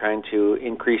somewhat and trying to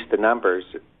increase the numbers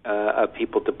of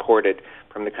people deported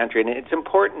from the country. And it's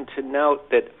important to note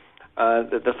that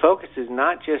the focus is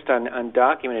not just on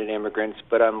undocumented immigrants,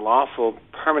 but on lawful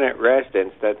permanent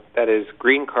residents, that is,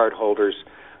 green card holders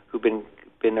who've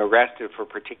been arrested for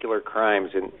particular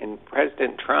crimes. And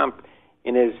President Trump,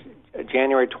 in his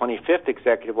January 25th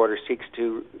executive order, seeks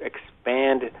to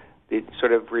expand the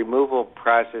sort of removal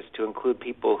process to include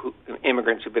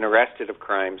immigrants who've been arrested of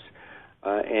crimes,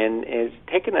 and is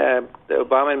taken the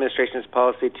Obama administration's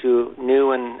policy to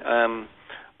new and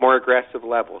more aggressive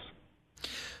levels.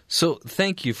 So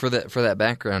thank you for that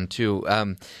background too.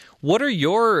 What are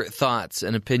your thoughts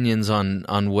and opinions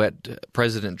on what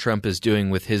President Trump is doing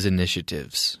with his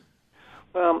initiatives?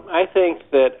 Well, I think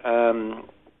that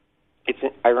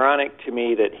it's ironic to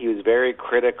me that he was very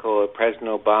critical of President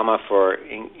Obama for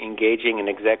engaging in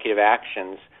executive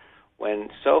actions when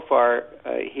so far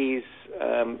he's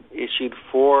issued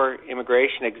 4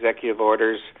 immigration executive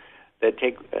orders that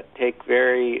take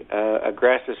very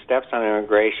aggressive steps on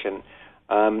immigration.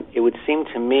 It would seem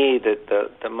to me that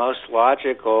the most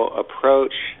logical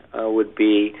approach would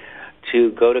be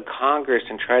to go to Congress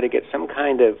and try to get some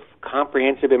kind of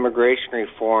comprehensive immigration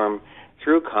reform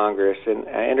through Congress. And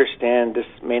I understand this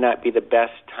may not be the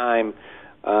best time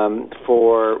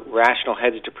for rational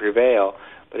heads to prevail,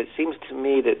 but it seems to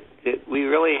me that we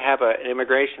really have an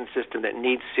immigration system that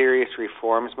needs serious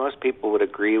reforms. Most people would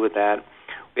agree with that.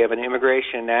 We have an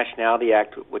Immigration and Nationality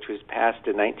Act, which was passed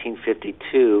in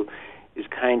 1952, is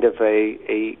kind of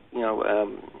a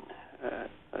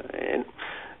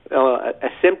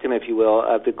symptom, if you will,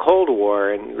 of the Cold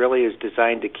War, and really is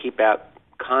designed to keep out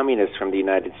communists from the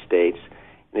United States,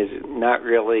 and is not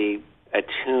really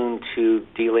attuned to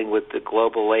dealing with the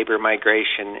global labor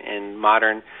migration and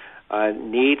modern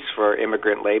needs for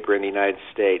immigrant labor in the United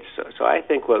States. So I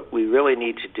think what we really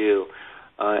need to do,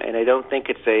 and I don't think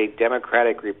it's a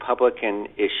Democratic-Republican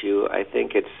issue, I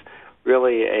think it's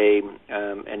really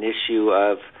an issue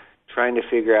of trying to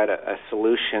figure out a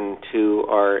solution to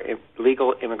our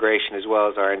legal immigration as well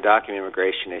as our undocumented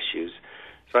immigration issues.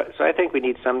 So I think we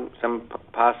need some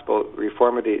possible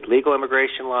reform of the legal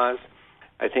immigration laws.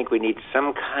 I think we need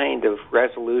some kind of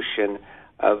resolution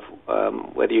of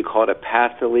whether you call it a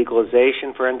path to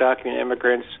legalization for undocumented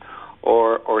immigrants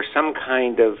or some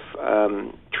kind of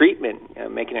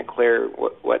treatment, making it clear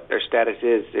what their status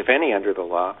is, if any, under the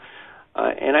law.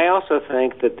 And I also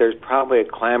think that there's probably a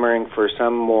clamoring for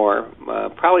some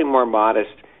probably more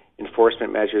modest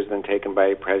enforcement measures than taken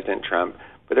by President Trump.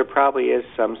 But there probably is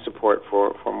some support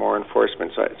for more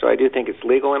enforcement. So I do think it's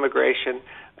legal immigration,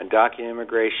 undocumented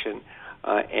immigration,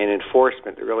 and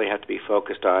enforcement that really have to be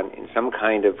focused on in some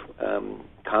kind of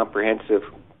comprehensive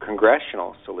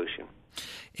congressional solution.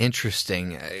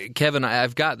 Interesting. Kevin,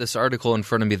 I've got this article in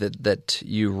front of me that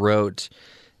you wrote,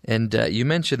 and you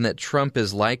mentioned that Trump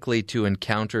is likely to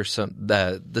encounter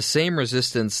the same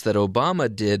resistance that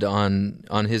Obama did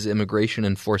on his immigration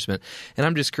enforcement. And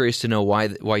I'm just curious to know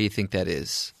why you think that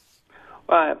is.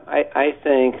 Well, I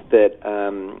think that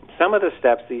some of the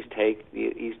steps he's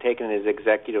taken in his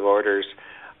executive orders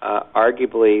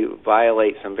arguably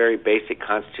violate some very basic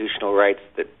constitutional rights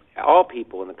that all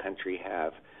people in the country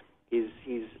have.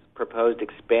 He's proposed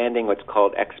expanding what's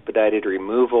called expedited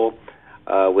removal,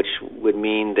 which would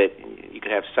mean that you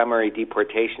could have summary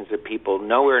deportations of people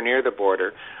nowhere near the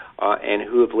border and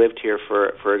who have lived here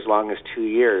for as long as 2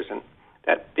 years. And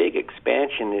that big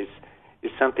expansion is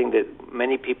something that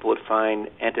many people would find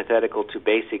antithetical to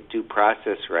basic due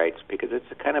process rights, because it's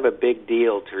kind of a big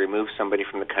deal to remove somebody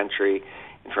from the country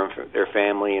and from their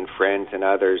family and friends and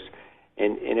others.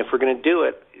 And if we're going to do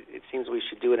it, it seems we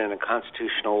should do it in a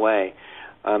constitutional way.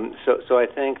 So I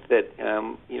think that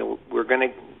we're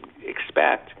going to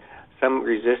expect some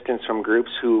resistance from groups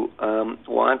who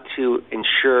want to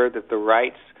ensure that the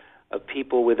rights of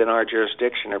people within our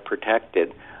jurisdiction are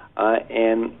protected.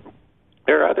 And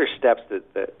there are other steps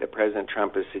that President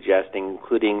Trump is suggesting,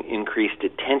 including increased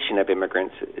detention of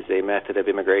immigrants as a method of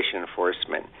immigration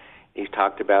enforcement. He's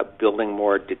talked about building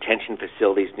more detention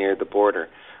facilities near the border.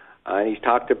 He's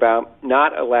talked about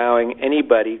not allowing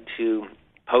anybody to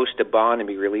post a bond and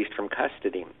be released from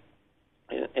custody.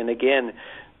 And again,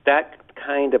 that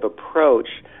kind of approach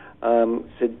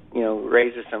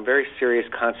raises some very serious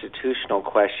constitutional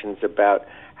questions about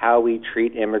how we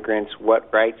treat immigrants,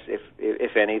 what rights,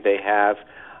 if any, they have.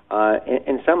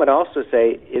 And some would also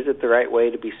say, is it the right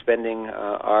way to be spending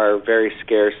our very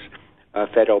scarce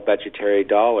federal budgetary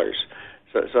dollars?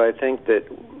 So I think that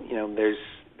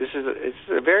it's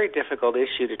a very difficult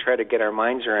issue to try to get our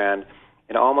minds around.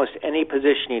 In almost any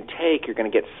position you take, you're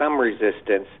going to get some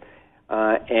resistance,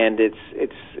 and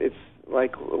it's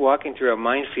like walking through a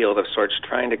minefield of sorts,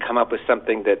 trying to come up with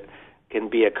something that can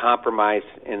be a compromise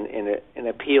and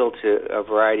appeal to a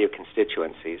variety of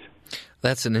constituencies.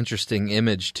 That's an interesting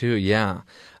image too. Yeah.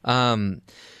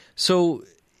 So,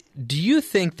 do you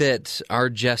think that our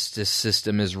justice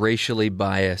system is racially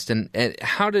biased, and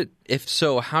if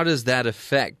so, how does that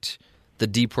affect the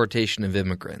deportation of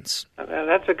immigrants?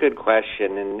 That's a good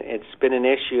question, and it's been an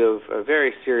issue of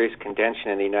very serious contention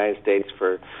in the United States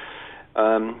for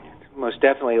most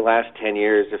definitely the last 10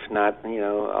 years, if not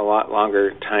a lot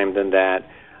longer time than that.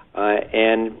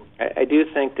 And I do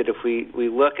think that if we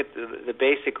look at the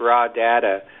basic raw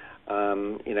data,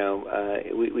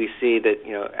 we see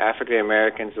that African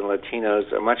Americans and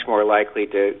Latinos are much more likely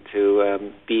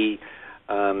to be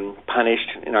punished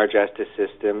in our justice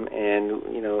system, and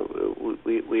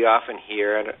we often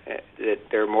hear that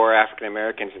there are more African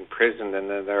Americans in prison than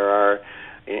there are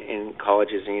in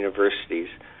colleges and universities.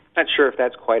 Not sure if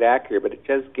that's quite accurate, but it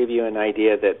does give you an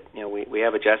idea that we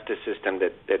have a justice system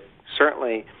that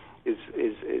certainly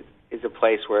is a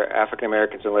place where African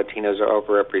Americans and Latinos are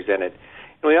overrepresented.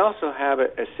 And we also have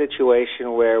a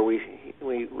situation where we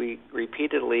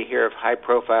repeatedly hear of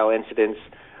high-profile incidents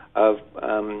of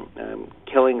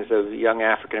killings of young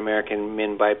African American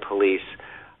men by police,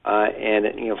 and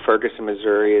Ferguson,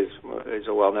 Missouri is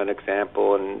a well-known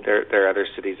example, and there are other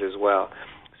cities as well.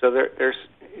 So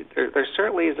there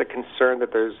certainly is a concern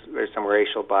that there's some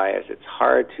racial bias. It's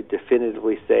hard to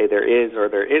definitively say there is or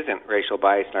there isn't racial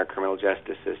bias in our criminal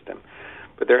justice system.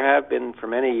 But there have been for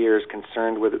many years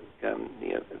concerned with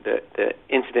the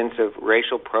incidents of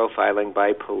racial profiling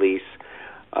by police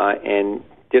and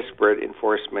disparate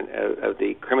enforcement of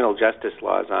the criminal justice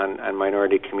laws on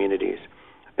minority communities,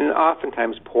 and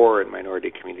oftentimes poor and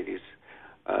minority communities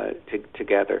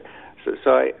together.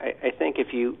 So I think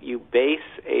if you base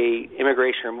a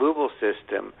immigration removal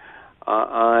system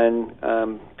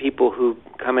on people who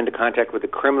come into contact with the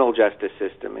criminal justice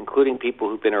system, including people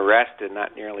who've been arrested,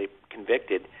 not nearly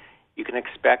convicted, you can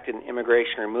expect an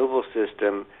immigration removal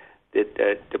system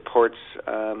that deports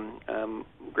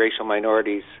racial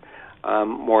minorities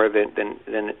more than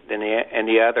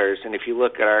any others. And if you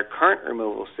look at our current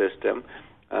removal system,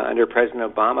 under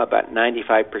President Obama, about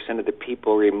 95% of the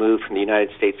people removed from the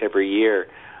United States every year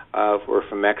were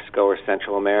from Mexico or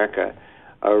Central America.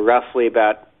 Roughly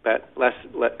about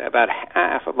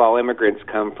half of all immigrants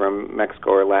come from Mexico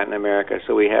or Latin America.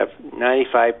 So we have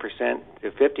 95%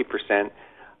 to 50%.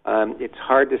 It's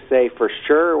hard to say for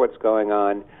sure what's going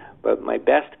on, but my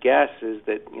best guess is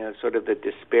that sort of the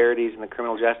disparities in the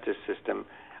criminal justice system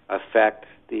affect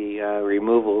the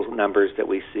removal numbers that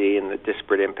we see and the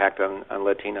disparate impact on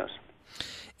Latinos.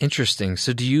 Interesting.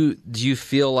 So do you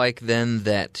feel like then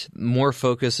that more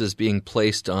focus is being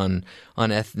placed on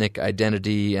ethnic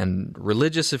identity and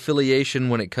religious affiliation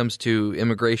when it comes to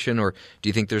immigration, or do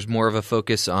you think there's more of a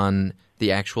focus on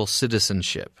the actual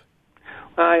citizenship?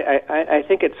 Well, I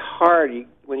think it's hard.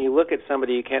 When you look at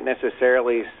somebody, you can't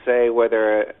necessarily say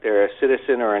whether they're a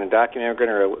citizen or an undocumented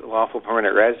immigrant or a lawful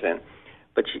permanent resident.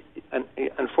 But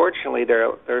unfortunately, there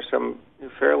are some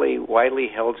fairly widely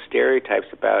held stereotypes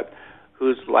about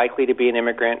who's likely to be an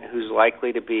immigrant, who's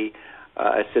likely to be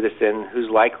a citizen, who's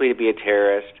likely to be a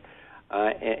terrorist.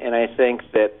 And I think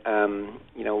that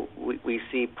we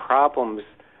see problems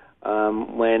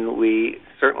when we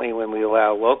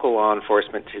allow local law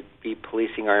enforcement to be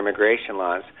policing our immigration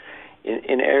laws.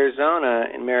 In Arizona,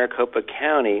 in Maricopa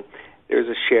County, there's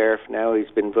a sheriff now.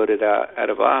 He's been voted out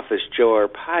of office, Joe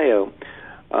Arpaio,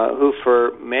 who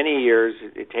for many years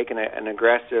had taken an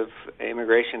aggressive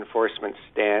immigration enforcement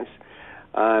stance.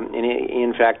 and he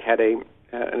in fact had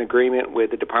an agreement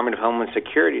with the Department of Homeland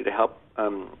Security to help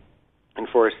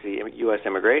enforce the U.S.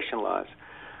 immigration laws.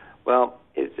 Well,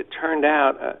 as it turned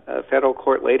out, a federal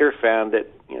court later found that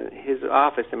his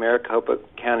office, the Maricopa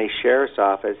County Sheriff's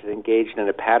Office, had engaged in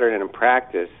a pattern and a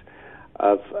practice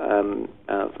of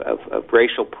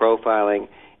racial profiling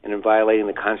and in violating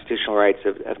the constitutional rights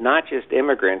of not just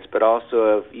immigrants but also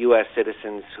of U.S.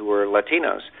 citizens who were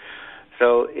Latinos.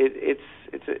 So it's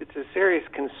a serious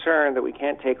concern that we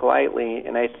can't take lightly,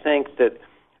 and I think that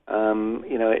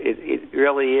it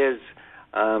really is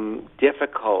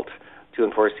difficult to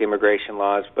enforce the immigration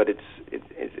laws, but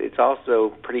it's also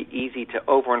pretty easy to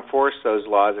over-enforce those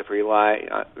laws if we rely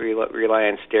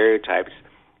on stereotypes.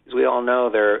 As we all know,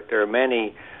 there are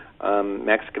many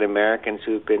Mexican Americans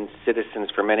who've been citizens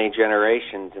for many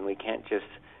generations, and we can't just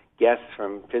guess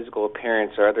from physical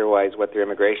appearance or otherwise what their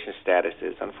immigration status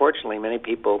is. Unfortunately, many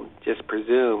people just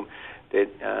presume that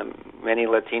many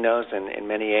Latinos and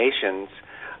many Asians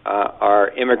are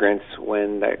immigrants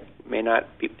when that may not,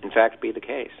 in fact, be the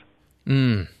case.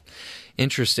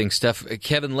 Interesting stuff.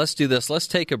 Kevin, let's do this. Let's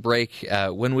take a break.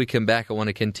 When we come back, I want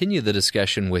to continue the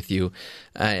discussion with you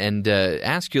and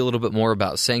ask you a little bit more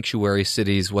about sanctuary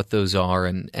cities, what those are,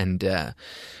 and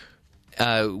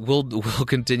we'll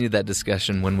continue that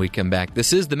discussion when we come back.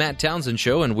 This is the Matt Townsend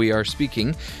Show, and we are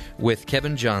speaking with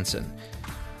Kevin Johnson.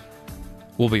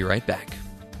 We'll be right back.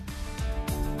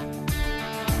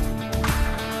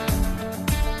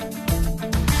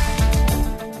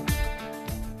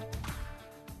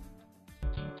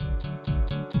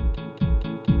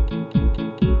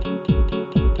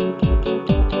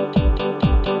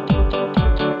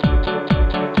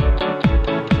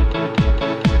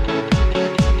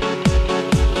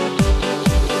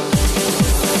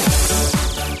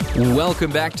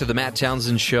 Welcome back to the Matt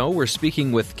Townsend Show. We're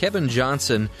speaking with Kevin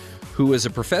Johnson, who is a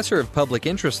professor of public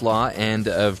interest law and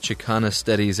of Chicana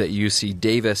studies at UC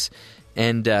Davis.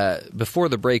 And before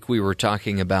the break, we were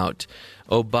talking about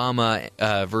Obama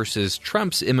versus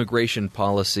Trump's immigration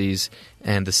policies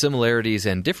and the similarities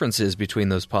and differences between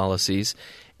those policies.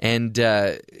 And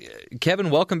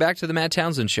Kevin, welcome back to the Matt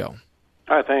Townsend Show.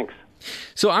 Hi, thanks.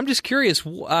 So I'm just curious,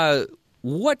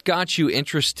 what got you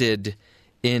interested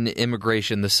in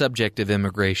immigration, the subject of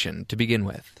immigration, to begin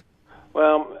with?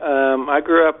 Well, I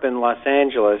grew up in Los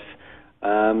Angeles,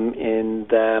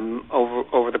 and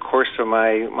over the course of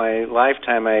my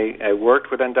lifetime, I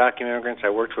worked with undocumented immigrants. I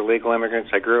worked with legal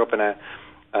immigrants. I grew up in a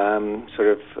sort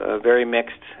of a very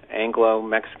mixed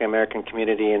Anglo-Mexican American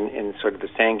community in sort of the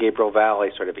San Gabriel Valley,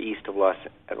 sort of east of Los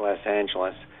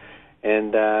Angeles,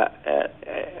 and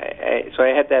so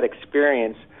I had that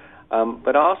experience.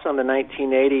 But also in the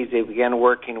 1980s, they began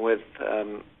working with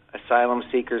asylum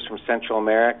seekers from Central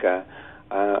America.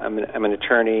 I'm an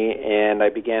attorney, and I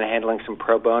began handling some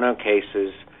pro bono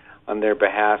cases on their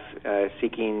behalf,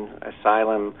 seeking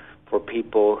asylum for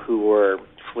people who were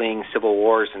fleeing civil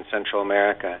wars in Central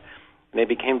America. And they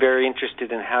became very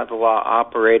interested in how the law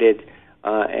operated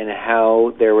and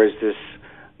how there was this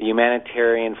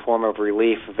humanitarian form of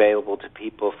relief available to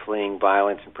people fleeing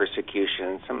violence and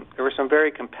persecution. There were some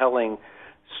very compelling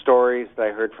stories that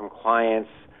I heard from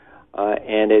clients,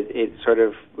 and it sort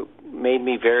of made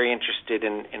me very interested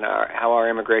in how our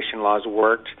immigration laws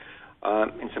worked,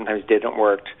 and sometimes didn't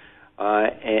work,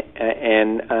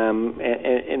 and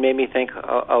it made me think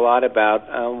a lot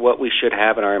about what we should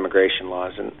have in our immigration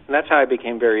laws, and that's how I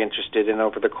became very interested. And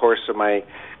over the course of my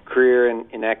career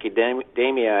in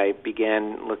academia, I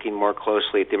began looking more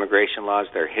closely at the immigration laws,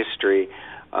 their history,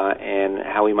 and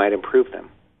how we might improve them.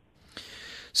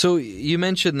 So you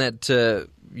mentioned that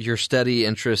your study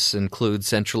interests include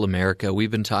Central America.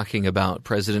 We've been talking about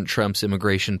President Trump's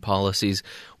immigration policies.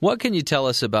 What can you tell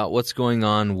us about what's going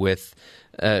on with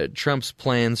Trump's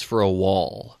plans for a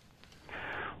wall?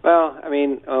 Well, I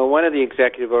mean, one of the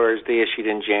executive orders they issued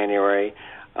in January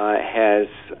has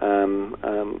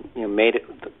made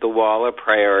the wall a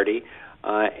priority,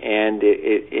 and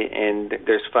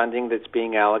there's funding that's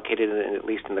being allocated, at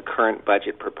least in the current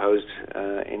budget proposed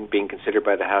and being considered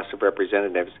by the House of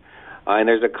Representatives. And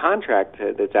there's a contract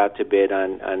that's out to bid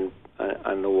on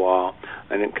the wall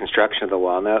and in construction of the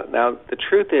wall. Now the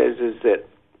truth is that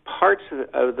parts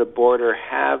of the border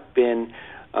have been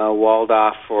walled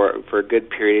off for a good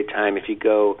period of time. If you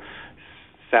go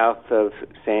south of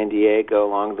San Diego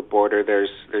along the border, there's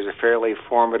a fairly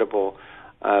formidable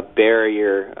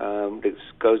barrier that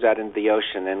goes out into the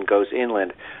ocean and goes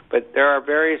inland. But there are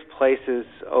various places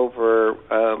over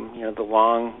the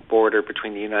long border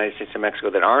between the United States and Mexico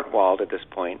that aren't walled at this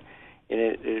point. And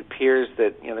it appears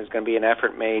that there's going to be an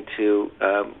effort made to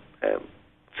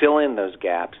fill in those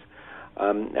gaps.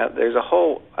 Now, there's a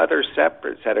whole other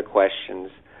separate set of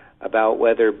questions about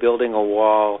whether building a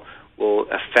wall will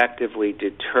effectively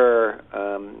deter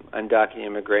undocumented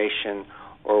immigration,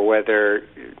 or whether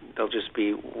there'll just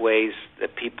be ways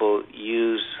that people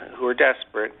use who are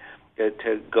desperate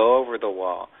to go over the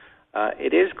wall.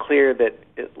 It is clear that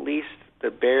at least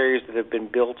the barriers that have been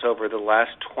built over the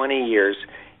last 20 years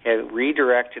have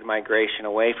redirected migration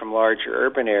away from larger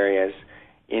urban areas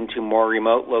into more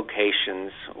remote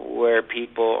locations where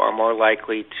people are more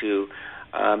likely to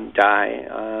die,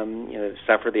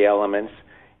 suffer the elements.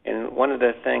 And one of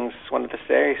the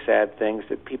very sad things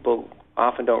that people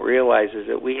often don't realize is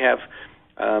that we have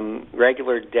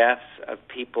regular deaths of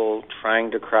people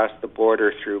trying to cross the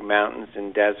border through mountains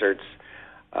and deserts,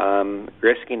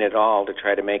 risking it all to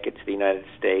try to make it to the United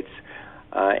States.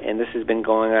 And this has been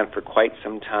going on for quite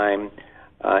some time,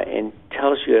 and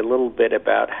tells you a little bit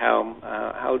about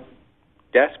how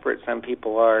desperate some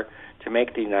people are to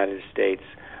make the United States.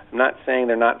 I'm not saying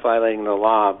they're not violating the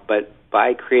law, but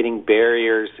by creating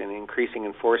barriers and increasing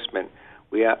enforcement,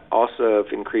 we also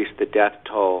have increased the death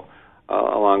toll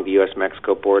along the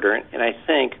U.S.-Mexico border. And I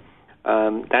think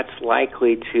that's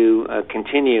likely to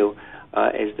continue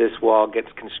as this wall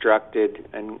gets constructed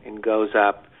and goes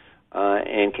up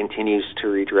and continues to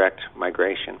redirect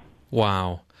migration.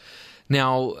 Wow.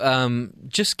 Now,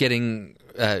 just looking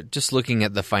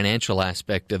at the financial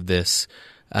aspect of this,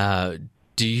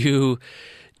 do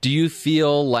you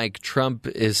feel like Trump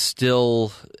is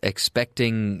still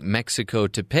expecting Mexico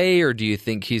to pay, or do you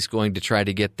think he's going to try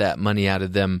to get that money out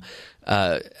of them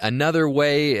another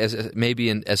way,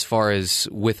 as far as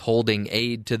withholding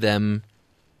aid to them?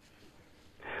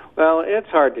 Well, it's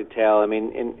hard to tell. I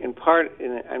mean, in part,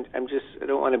 I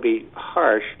don't want to be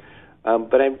harsh,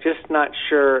 but I'm just not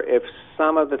sure if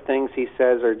some of the things he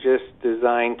says are just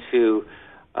designed to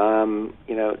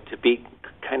be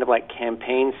kind of like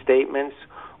campaign statements,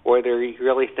 or whether he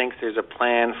really thinks there's a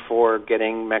plan for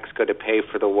getting Mexico to pay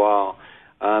for the wall.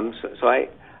 So I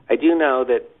do know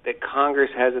that Congress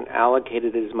hasn't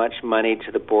allocated as much money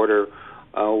to the border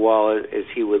wall as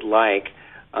he would like.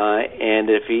 And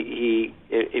if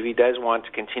he does want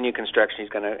to continue construction, he's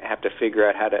going to have to figure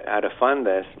out how to fund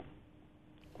this.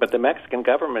 But the Mexican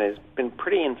government has been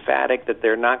pretty emphatic that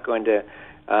they're not going to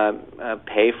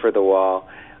pay for the wall,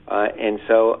 and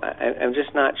so I'm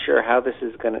just not sure how this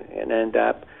is going to end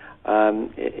up.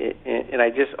 And I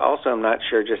just also am not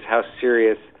sure just how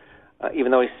serious,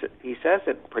 even though he says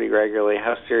it pretty regularly,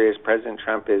 how serious President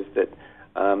Trump is that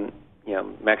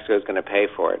Mexico is going to pay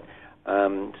for it.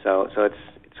 So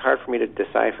it's hard for me to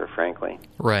decipher, frankly.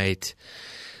 Right.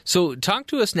 So talk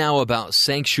to us now about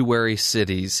sanctuary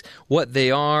cities, what they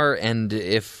are, and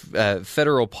if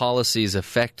federal policies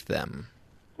affect them.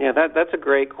 Yeah, that's a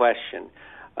great question.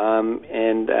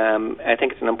 And I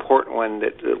think it's an important one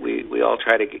that we all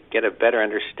try to get a better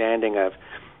understanding of.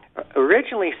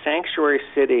 Originally, sanctuary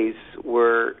cities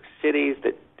were cities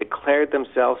that declared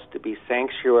themselves to be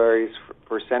sanctuaries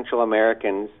for Central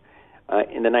Americans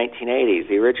in the 1980s.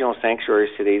 The original sanctuary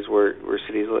cities were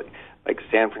cities like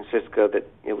San Francisco, that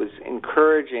it was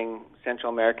encouraging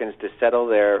Central Americans to settle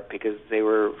there because they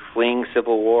were fleeing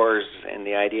civil wars, and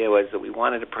the idea was that we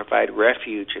wanted to provide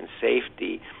refuge and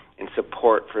safety and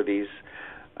support for these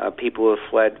people who have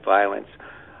fled violence.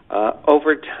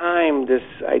 Over time, this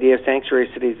idea of sanctuary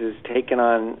cities has taken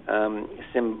on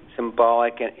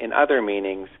symbolic and other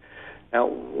meanings. Now,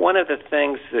 one of the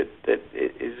things that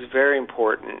is very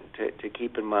important to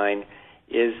keep in mind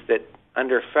is that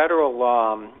under federal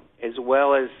law, as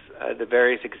well as the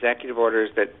various executive orders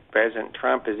that President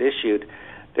Trump has issued,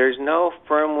 there's no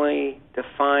firmly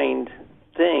defined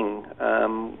thing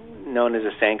known as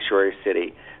a sanctuary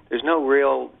city. There's no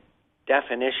real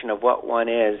definition of what one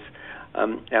is.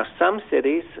 Now, some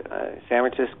cities, San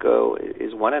Francisco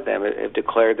is one of them, have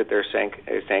declared that they're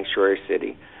a sanctuary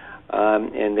city.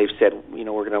 And they've said,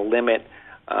 we're going to limit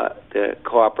the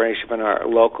cooperation of our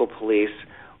local police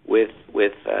with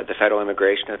the federal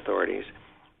immigration authorities.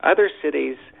 Other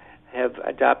cities have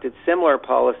adopted similar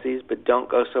policies but don't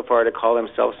go so far to call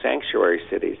themselves sanctuary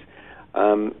cities.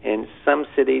 And some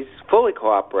cities fully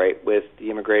cooperate with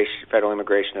the federal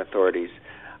immigration authorities.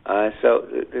 So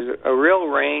there's a real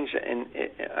range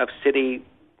of city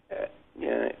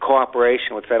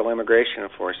cooperation with federal immigration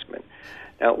enforcement.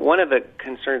 Now, one of the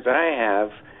concerns I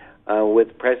have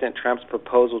with President Trump's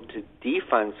proposal to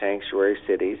defund sanctuary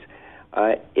cities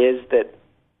is that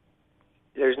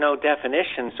there's no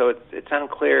definition, so it's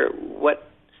unclear what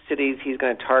cities he's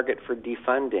going to target for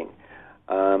defunding.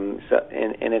 And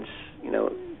it's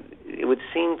it would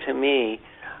seem to me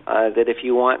that if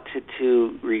you want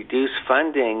to reduce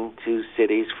funding to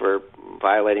cities for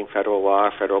violating federal law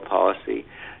or federal policy,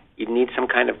 you need some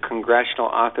kind of congressional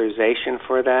authorization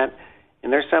for that.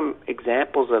 And there's some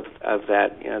examples of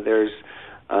that. There's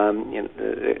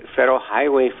the federal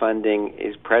highway funding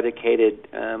is predicated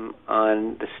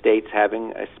on the states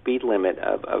having a speed limit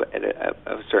of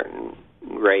a certain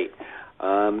rate,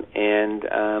 and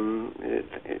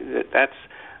that's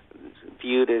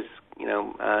viewed as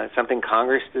something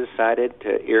Congress decided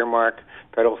to earmark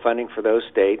federal funding for those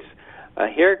states.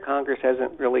 Here, Congress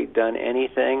hasn't really done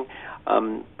anything,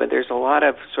 but there's a lot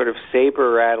of sort of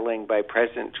saber rattling by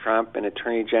President Trump and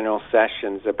Attorney General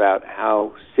Sessions about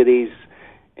how cities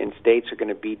and states are going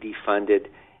to be defunded,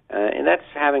 and that's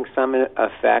having some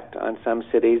effect on some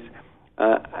cities.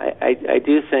 I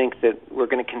do think that we're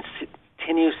going to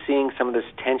continue seeing some of this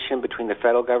tension between the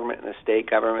federal government and the state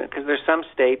government, because there's some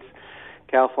states,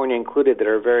 California included, that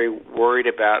are very worried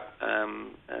about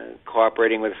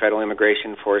cooperating with federal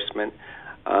immigration enforcement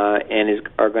and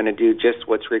are going to do just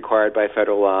what's required by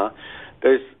federal law.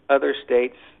 There's other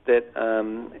states that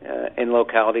and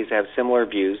localities have similar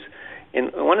views. And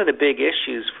one of the big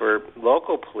issues for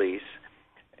local police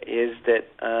is that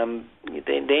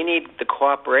they need the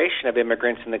cooperation of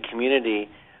immigrants in the community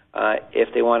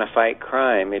if they want to fight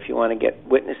crime. If you want to get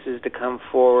witnesses to come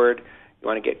forward, you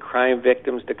want to get crime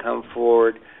victims to come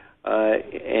forward,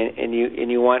 and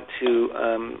you want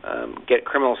to get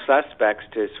criminal suspects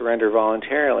to surrender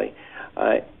voluntarily.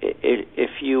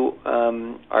 If you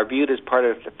are viewed as part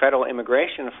of the federal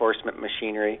immigration enforcement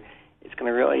machinery, it's going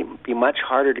to really be much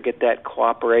harder to get that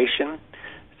cooperation.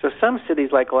 So some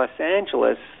cities like Los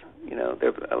Angeles,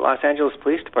 the Los Angeles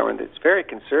Police Department, that's very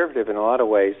conservative in a lot of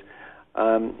ways,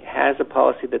 has a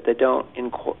policy that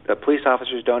the police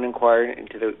officers don't inquire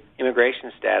into the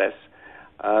immigration status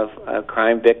of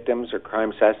crime victims or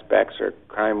crime suspects or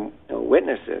crime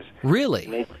witnesses.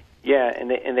 Really?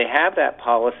 And they have that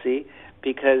policy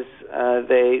because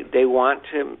they want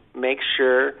to make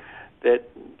sure that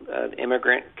the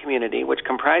immigrant community, which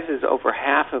comprises over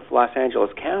half of Los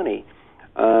Angeles County,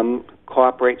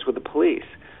 cooperates with the police.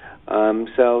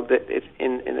 So that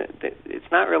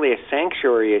it's not really a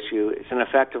sanctuary issue; it's an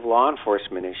effective law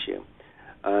enforcement issue.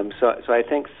 So I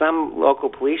think some local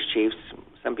police chiefs,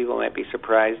 some people might be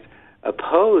surprised,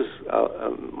 oppose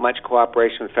much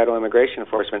cooperation with federal immigration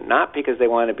enforcement, not because they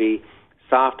want to be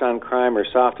soft on crime or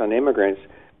soft on immigrants,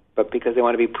 but because they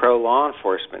want to be pro-law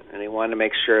enforcement, and they want to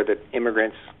make sure that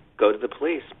immigrants go to the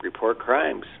police, report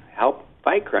crimes, help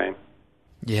fight crime.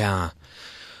 Yeah.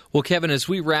 Well, Kevin, as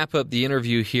we wrap up the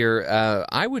interview here,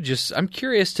 I'm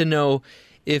curious to know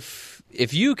if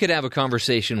you could have a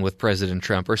conversation with President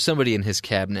Trump or somebody in his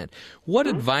cabinet, what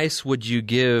advice would you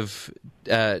give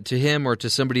to him or to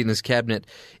somebody in his cabinet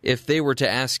if they were to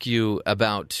ask you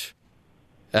about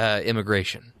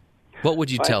immigration? What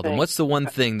would you tell them? What's the one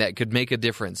thing that could make a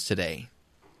difference today?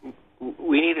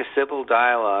 We need a civil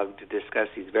dialogue to discuss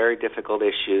these very difficult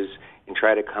issues and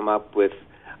try to come up with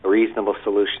reasonable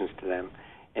solutions to them.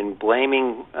 And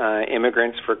blaming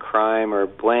immigrants for crime or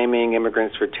blaming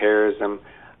immigrants for terrorism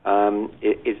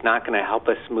is not going to help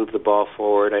us move the ball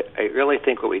forward. I really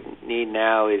think what we need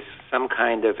now is some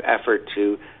kind of effort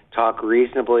to talk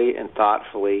reasonably and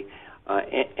thoughtfully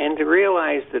and to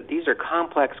realize that these are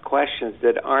complex questions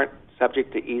that aren't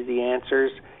subject to easy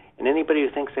answers. And anybody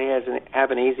who thinks they have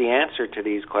an easy answer to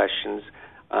these questions,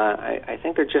 I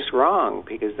think they're just wrong,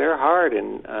 because they're hard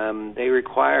and they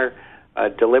require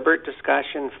deliberate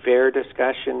discussion, fair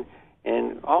discussion,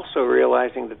 and also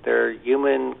realizing that there are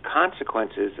human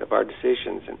consequences of our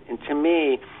decisions. And to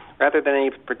me, rather than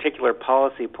any particular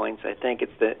policy points, I think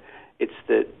it's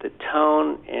the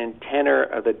tone and tenor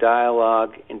of the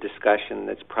dialogue and discussion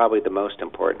that's probably the most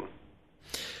important.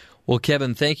 Well,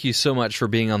 Kevin, thank you so much for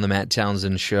being on the Matt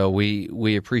Townsend Show.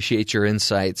 We appreciate your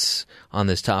insights on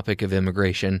this topic of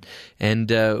immigration and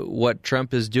what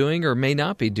Trump is doing or may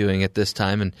not be doing at this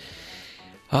time. And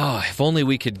if only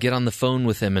we could get on the phone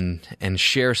with him and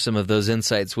share some of those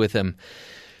insights with him.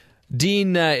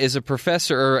 Dean is a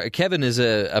professor, or Kevin is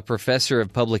a professor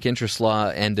of public interest law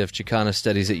and of Chicana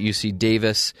studies at UC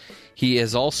Davis. He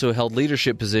has also held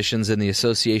leadership positions in the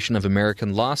Association of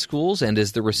American Law Schools and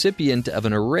is the recipient of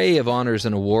an array of honors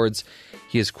and awards.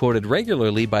 He is quoted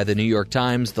regularly by the New York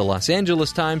Times, the Los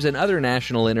Angeles Times, and other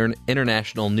national and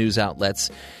international news outlets.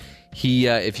 He,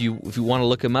 if you want to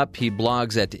look him up, he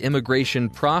blogs at Immigration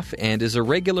Prof and is a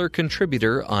regular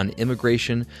contributor on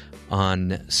immigration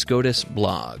on SCOTUS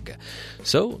blog.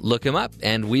 So look him up,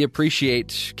 and we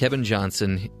appreciate Kevin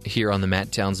Johnson here on the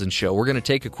Matt Townsend Show. We're going to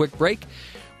take a quick break.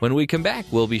 When we come back,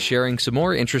 we'll be sharing some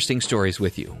more interesting stories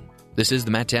with you. This is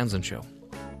the Matt Townsend Show.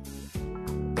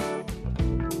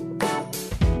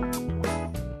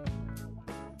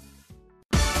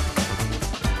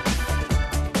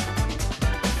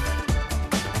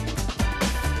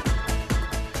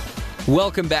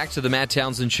 Welcome back to the Matt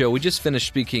Townsend Show. We just finished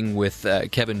speaking with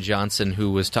Kevin Johnson,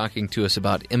 who was talking to us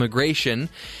about immigration.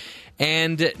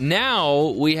 And now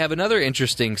we have another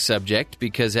interesting subject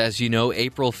because, as you know,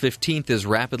 April 15th is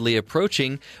rapidly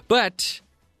approaching. But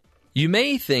you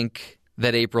may think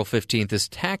that April 15th is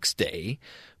tax day,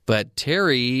 but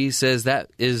Terry says that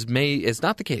is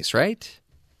not the case, right?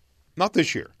 Not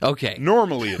this year. Okay.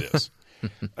 Normally it is.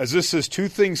 As this says, two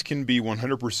things can be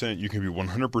 100%, you can be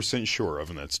 100% sure of,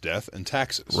 and that's death and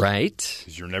taxes. Right.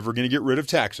 Because you're never going to get rid of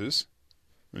taxes,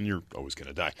 and you're always going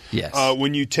to die. Yes.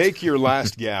 When you take your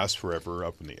last gas forever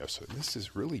up in the air. So this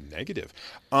is really negative.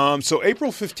 So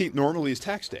April 15th normally is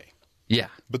tax day. Yeah.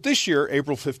 But this year,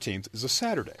 April 15th is a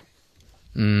Saturday.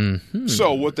 Mm-hmm.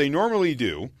 So what they normally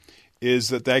do is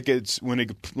that gets, when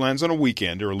it lands on a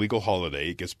weekend or a legal holiday,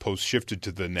 it gets shifted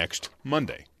to the next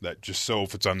Monday. That just so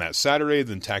if it's on that Saturday,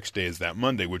 then tax day is that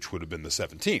Monday, which would have been the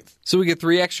 17th. So we get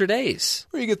 3 extra days.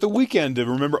 Or you get the weekend to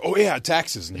remember, oh yeah,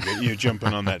 taxes, and you jump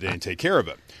in on that day and take care of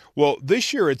it. Well,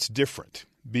 this year it's different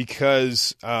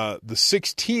because the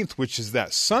 16th, which is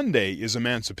that Sunday, is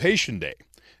Emancipation Day.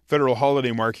 Federal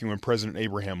holiday marking when President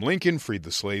Abraham Lincoln freed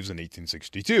the slaves in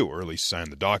 1862, or at least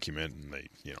signed the document, and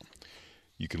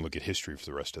you can look at history for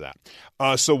the rest of that.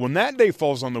 So when that day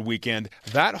falls on the weekend,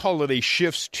 that holiday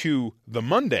shifts to the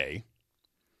Monday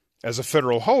as a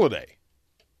federal holiday.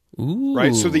 Ooh.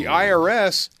 Right? So the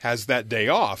IRS has that day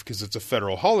off because it's a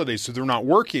federal holiday, so they're not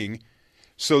working.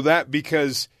 So that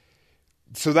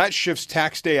shifts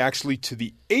tax day actually to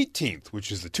the 18th,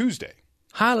 which is the Tuesday.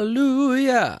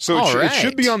 Hallelujah. So it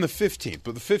should be on the 15th,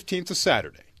 but the 15th is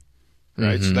Saturday.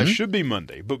 Right, Mm-hmm. so that should be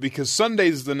Monday. But because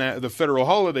Sunday's the federal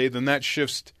holiday, then that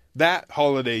shifts that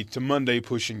holiday to Monday,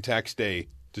 pushing tax day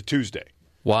to Tuesday.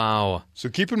 Wow. So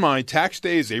keep in mind, tax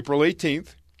day is April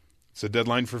 18th. It's a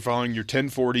deadline for filing your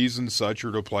 1040s and such,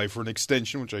 or to apply for an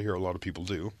extension, which I hear a lot of people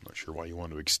do. I'm not sure why you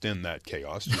want to extend that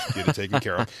chaos. Just get it taken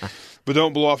care of. But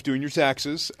don't blow off doing your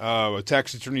taxes. A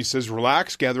tax attorney says,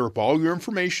 relax, gather up all your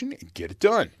information, and get it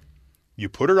done. You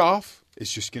put it off.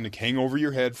 It's just going to hang over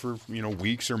your head for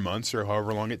weeks or months or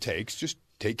however long it takes. Just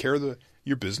take care of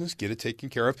your business. Get it taken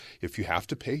care of. If you have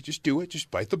to pay, just do it. Just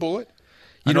bite the bullet.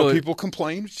 I know people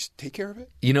complain. Just take care of it.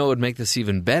 You know what would make this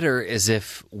even better is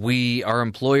if our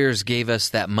employers gave us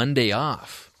that Monday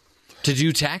off to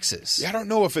do taxes. Yeah, I don't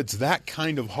know if it's that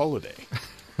kind of holiday.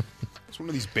 It's one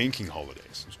of these banking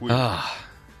holidays. It's weird.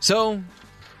 So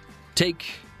take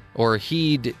or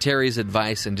heed Terry's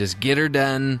advice and just get her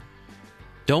done.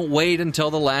 Don't wait until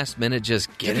the last minute.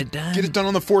 Just get it done. Get it done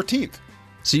on the 14th.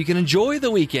 So you can enjoy the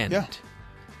weekend. Yeah.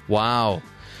 Wow.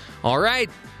 All right.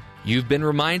 You've been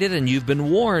reminded and you've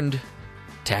been warned.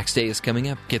 Tax day is coming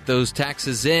up. Get those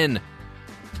taxes in.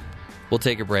 We'll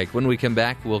take a break. When we come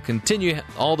back, we'll continue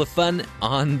all the fun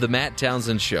on the Matt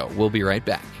Townsend Show. We'll be right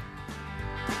back.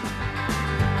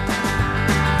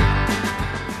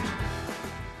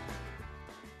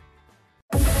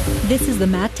 This is the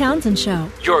Matt Townsend Show.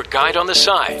 Your guide on the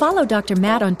side. Follow Dr.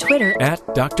 Matt on Twitter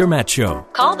At Dr. Matt Show.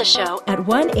 Call the show at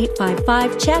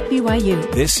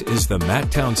 1-855-CHAT-BYU. This is the Matt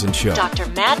Townsend Show. Dr.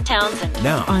 Matt Townsend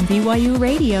Now on BYU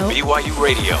Radio. BYU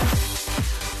Radio.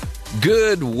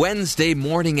 Good Wednesday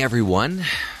morning, everyone.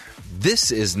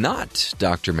 This is not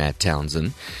Dr. Matt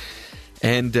Townsend.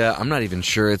 And I'm not even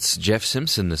sure it's Jeff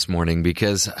Simpson this morning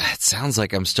because it sounds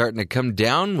like I'm starting to come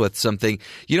down with something.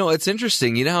 It's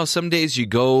interesting. You know how some days you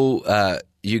go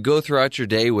throughout your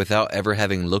day without ever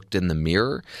having looked in the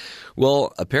mirror?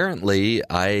 Well, apparently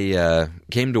I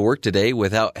came to work today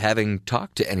without having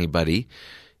talked to anybody,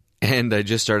 and I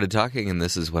just started talking, and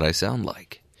this is what I sound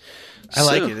like. I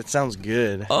like it. It sounds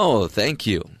good. Oh, thank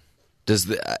you.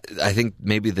 I think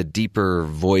maybe the deeper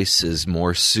voice is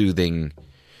more soothing.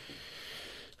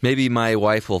 Maybe my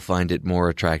wife will find it more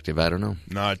attractive. I don't know.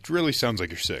 No, it really sounds like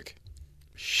you're sick.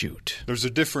 Shoot. There's a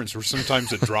difference where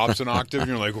sometimes it drops an octave and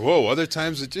you're like, whoa. Other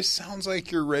times it just sounds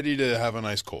like you're ready to have a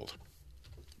nice cold.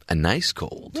 A nice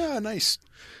cold? Yeah, a nice,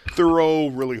 thorough,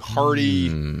 really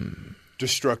hearty,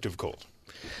 destructive cold.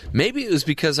 Maybe it was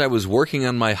because I was working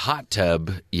on my hot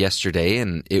tub yesterday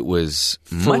and it was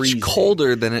much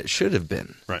colder than it should have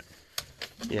been. Right.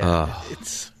 Yeah,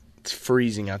 it's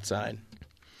freezing outside.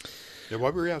 Yeah,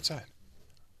 why were you outside?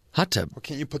 Hot tub. Well,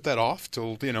 can't you put that off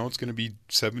till, it's going to be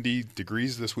 70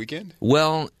 degrees this weekend?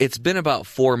 Well, it's been about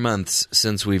 4 months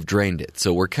since we've drained it,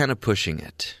 so we're kind of pushing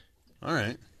it. All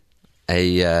right.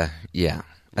 I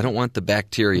don't want the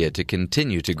bacteria to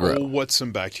continue to grow. Oh, what's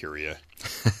some bacteria?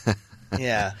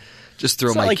 Yeah. Just throw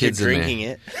it's not my like kids you're in drinking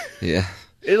there. it. Yeah.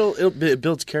 It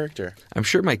builds character. I'm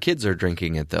sure my kids are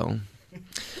drinking it, though.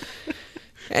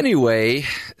 Anyway,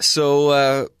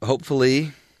 so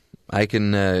hopefully I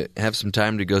can have some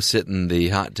time to go sit in the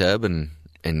hot tub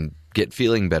and get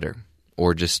feeling better,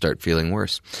 or just start feeling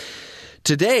worse.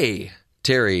 Today,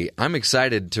 Terry, I'm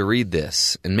excited to read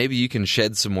this, and maybe you can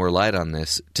shed some more light on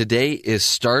this. Today is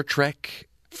Star Trek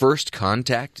First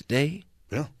Contact Day.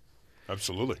 Yeah,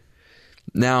 absolutely.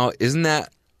 Now, isn't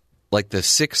that like the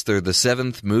 6th or the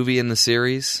 7th movie in the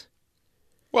series?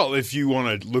 Well, if you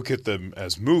want to look at them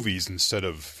as movies instead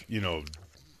of,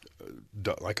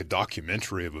 like a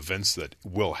documentary of events that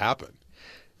will happen.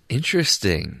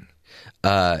 Interesting.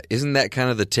 Isn't that kind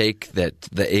of the take that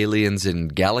the aliens in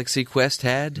Galaxy Quest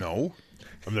had? No.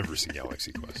 I've never seen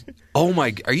Galaxy Quest. Oh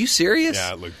my! Are you serious?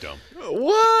 Yeah, it looked dumb.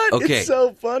 What? Okay. It's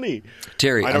so funny.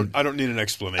 Terry, I don't need an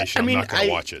explanation. I'm not going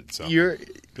to watch it. So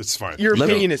it's fine. Your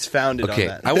opinion is founded on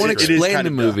that. I won't explain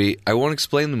the movie. I won't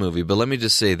explain the movie, but let me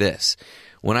just say this.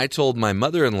 When I told my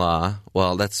mother-in-law,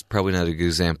 well, that's probably not a good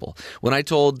example. When I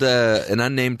told an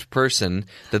unnamed person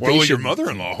that they should, your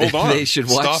mother-in-law, hold on, they should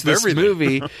watch Stop this everything.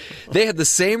 movie, they had the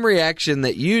same reaction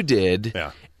that you did.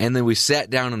 Yeah. And then we sat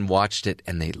down and watched it,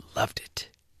 and they loved it.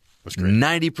 That's great.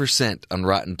 90% on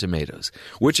Rotten Tomatoes,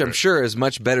 which I'm sure is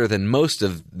much better than most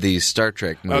of these Star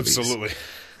Trek movies. Absolutely.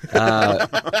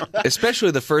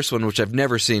 Especially the first one, which I've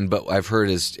never seen, but I've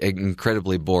heard is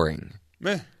incredibly boring.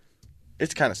 Meh.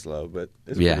 It's kind of slow, but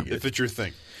it's pretty good. If it's your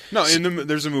thing. No,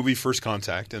 there's a movie, First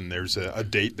Contact, and there's a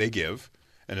date they give,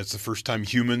 and it's the first time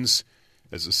humans,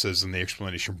 as it says in the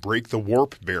explanation, break the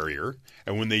warp barrier.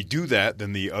 And when they do that,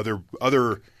 then the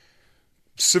other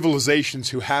civilizations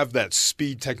who have that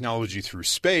speed technology through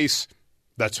space,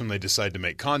 that's when they decide to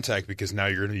make contact, because now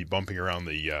you're going to be bumping around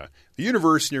the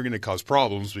universe and you're going to cause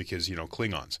problems because,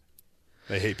 Klingons.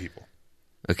 They hate people.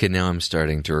 Okay, now I'm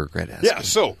starting to regret asking. Yeah,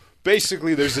 so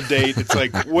basically there's a date. It's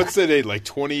like, what's the date? Like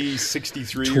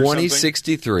 2063 or something?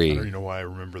 2063. I don't even know why I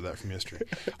remember that from yesterday.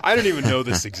 I didn't even know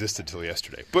this existed till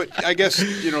yesterday. But I guess,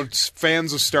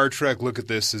 fans of Star Trek look at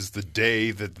this as the day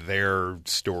that their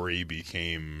story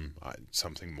became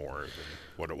something more than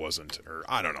what it wasn't. Or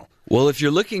I don't know. Well, if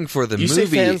you're looking for the movie... You say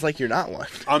fans like you're not one.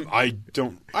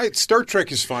 Star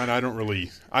Trek is fine.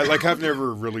 I've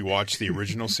never really watched the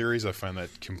original series. I find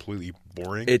that completely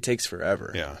boring. It takes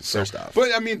forever. Yeah. First off.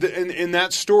 But, I mean, in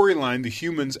that storyline, the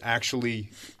humans actually...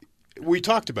 We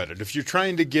talked about it. If you're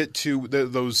trying to get to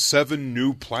those 7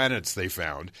 new planets they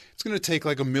found, it's going to take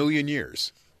like 1 million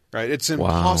years. Right? It's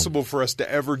impossible for us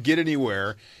to ever get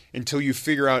anywhere until you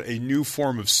figure out a new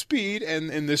form of speed.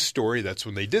 And in this story, that's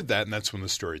when they did that, and that's when the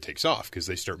story takes off, because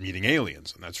they start meeting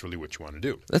aliens, and that's really what you want to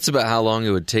do. That's about how long it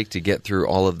would take to get through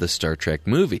all of the Star Trek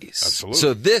movies. Absolutely.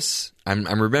 So this,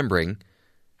 I'm remembering,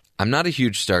 I'm not a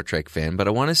huge Star Trek fan, but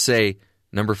I want to say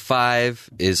number 5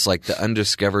 is like the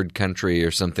Undiscovered Country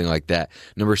or something like that.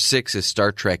 Number 6 is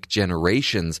Star Trek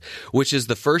Generations, which is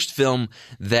the first film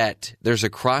that there's a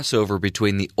crossover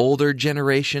between the older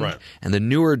generation and the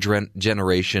newer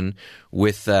generation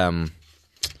with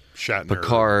Shatner,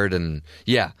 Picard, and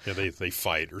they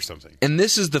fight or something. And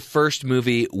this is the first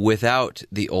movie without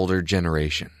the older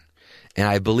generation. And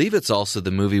I believe it's also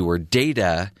the movie where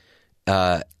Data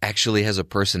actually has a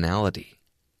personality.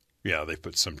 Yeah, they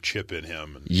put some chip in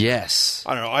him. Yes.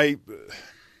 I don't know.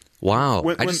 Wow.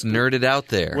 I just nerded out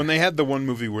there. When they had the one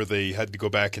movie where they had to go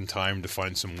back in time to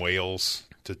find some whales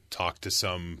to talk to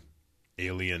some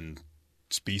alien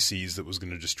species that was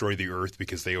going to destroy the Earth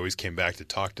because they always came back to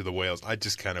talk to the whales, I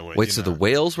just kind of went... Wait, so the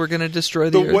whales were going to destroy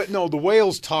the Earth? No, the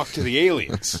whales talk to the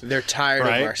aliens. They're tired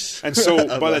of us. And so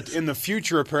in the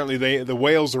future, apparently, the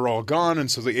whales are all gone,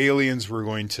 and so the aliens were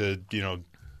going to,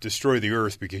 destroy the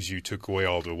Earth because you took away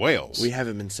all the whales. We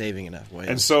haven't been saving enough whales.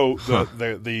 And so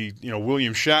the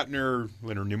William Shatner,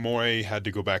 Leonard Nimoy had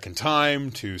to go back in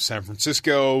time to San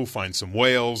Francisco, find some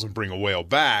whales, and bring a whale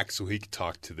back so he could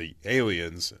talk to the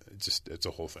aliens. It's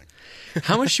a whole thing.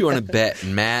 How much you want to bet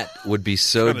Matt would be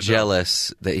so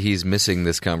jealous that he's missing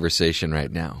this conversation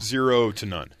right now? 0 to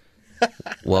none.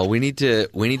 Well, we need to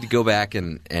go back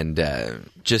and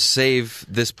just save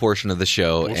this portion of the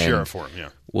show. We'll share it for him, yeah.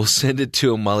 We'll send it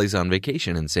to him while he's on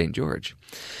vacation in St. George.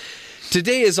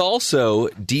 Today is also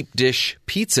Deep Dish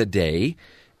Pizza Day,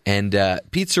 and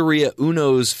Pizzeria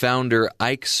Uno's founder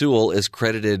Ike Sewell is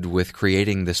credited with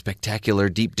creating the spectacular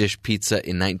deep dish pizza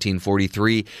in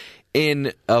 1943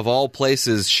 in, of all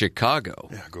places, Chicago.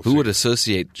 Yeah, Who would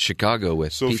associate Chicago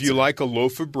with So pizza? if you like a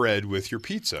loaf of bread with your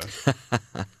pizza,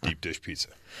 deep dish pizza.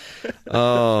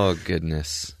 Oh,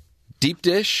 goodness. Deep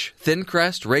dish, thin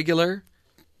crust, regular?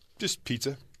 Just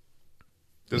pizza.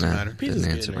 Doesn't matter.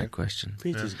 Doesn't answer my question.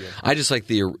 Pizza's good. I just like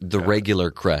the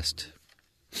regular crust.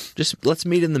 Just let's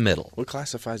meet in the middle. What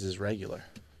classifies as regular?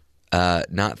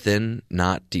 Not thin,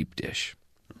 not deep dish.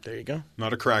 There you go.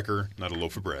 Not a cracker, not a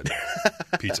loaf of bread.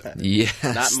 Pizza. Yes.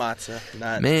 Not matzah.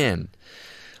 Not Man.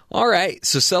 All right.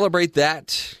 So celebrate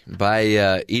that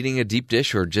by eating a deep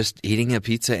dish or just eating a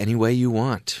pizza any way you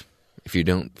want. If you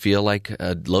don't feel like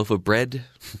a loaf of bread,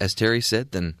 as Terry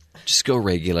said, then just go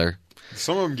regular.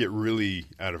 Some of them get really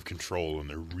out of control and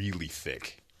they're really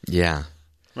thick. Yeah.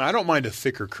 I don't mind a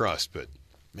thicker crust, but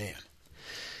man.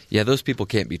 Yeah, those people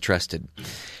can't be trusted.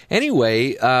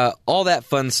 Anyway, all that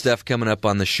fun stuff coming up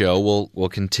on the show. We'll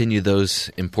continue those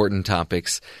important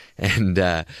topics, and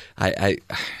I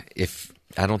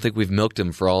don't think we've milked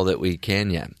them for all that we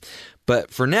can yet.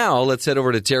 But for now, let's head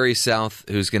over to Terry South,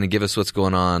 who's going to give us what's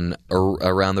going on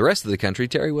around the rest of the country.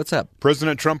 Terry, what's up?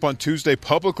 President Trump on Tuesday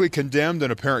publicly condemned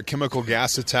an apparent chemical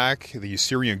gas attack the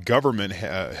Syrian government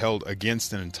held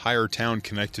against an entire town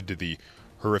connected to the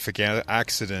horrific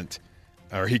accident.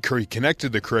 He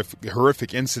connected the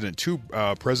horrific incident to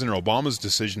President Obama's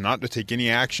decision not to take any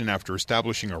action after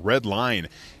establishing a red line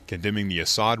condemning the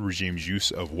Assad regime's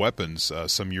use of weapons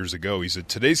some years ago. He said,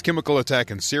 today's chemical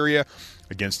attack in Syria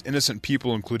against innocent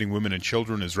people, including women and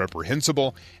children, is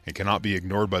reprehensible and cannot be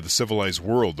ignored by the civilized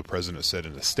world, the president said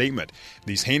in a statement.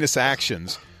 These heinous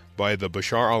actions by the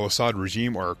Bashar al-Assad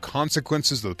regime are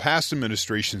consequences of the past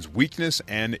administration's weakness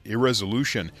and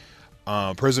irresolution.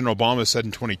 President Obama said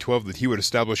in 2012 that he would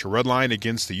establish a red line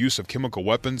against the use of chemical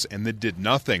weapons and then did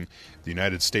nothing. The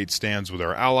United States stands with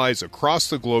our allies across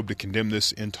the globe to condemn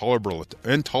this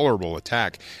intolerable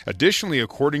attack. Additionally,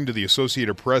 according to the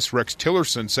Associated Press, Rex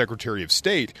Tillerson, Secretary of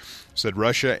State, said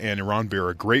Russia and Iran bear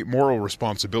a great moral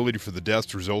responsibility for the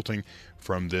deaths resulting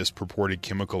from this purported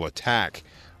chemical attack.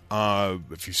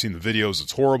 If you've seen the videos,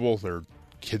 it's horrible. They're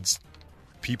kids,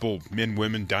 people, men,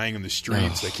 women dying in the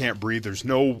streets. They can't breathe. There's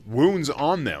no wounds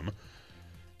on them,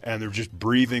 and they're just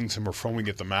breathing. Some are foaming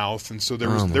at the mouth. And so there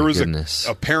was a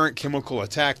apparent chemical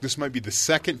attack. This might be the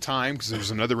second time, because there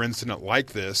was another incident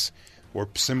like this where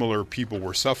similar people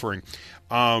were suffering.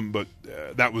 But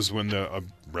that was when the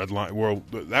red line, well,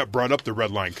 that brought up the red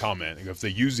line comment, if they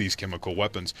use these chemical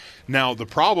weapons. Now, the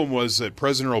problem was that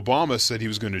President Obama said he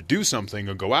was going to do something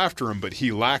and go after him, but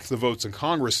he lacked the votes in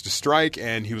Congress to strike,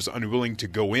 and he was unwilling to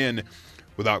go in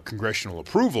without congressional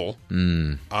approval.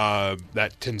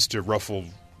 That tends to ruffle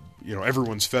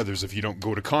everyone's feathers. If you don't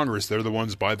go to Congress, they're the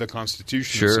ones by the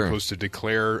Constitution are supposed to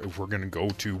declare if we're going to go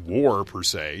to war, per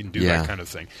se, and do that kind of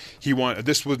thing.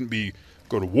 This wouldn't be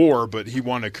go to war, but he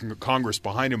wanted Congress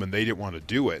behind him, and they didn't want to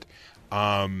do it.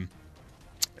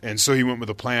 And so he went with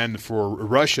a plan for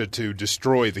Russia to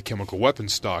destroy the chemical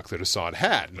weapons stock that Assad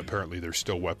had, and apparently there's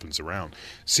still weapons around.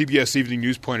 CBS Evening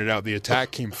News pointed out the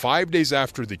attack came 5 days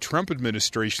after the Trump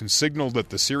administration signaled that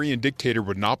the Syrian dictator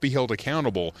would not be held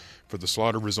accountable for the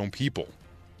slaughter of his own people.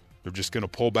 They're just going to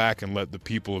pull back and let the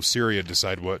people of Syria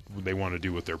decide what they want to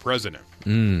do with their president.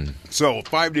 So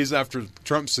 5 days after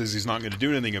Trump says he's not going to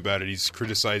do anything about it, he's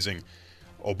criticizing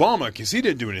Obama because he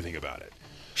didn't do anything about it.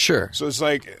 Sure. So it's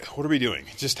like, what are we doing?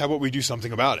 Just how about we do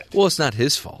something about it? Well, it's not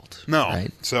his fault. No.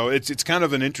 Right? So it's kind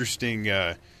of an interesting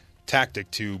tactic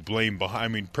to blame behind. I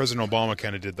mean, President Obama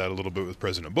kind of did that a little bit with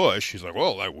President Bush. He's like,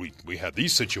 well, we had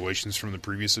these situations from the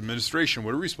previous administration.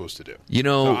 What are we supposed to do?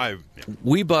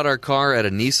 We bought our car at a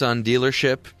Nissan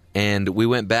dealership, and we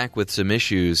went back with some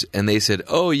issues, and they said,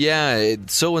 oh, yeah,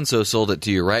 so-and-so sold it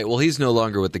to you, right? Well, he's no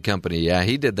longer with the company. Yeah,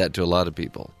 he did that to a lot of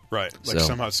people. Right. Like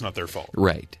somehow it's not their fault.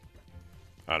 Right.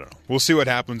 I don't know. We'll see what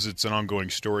happens. It's an ongoing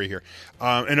story here.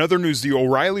 In other news, the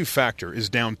O'Reilly factor is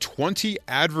down 20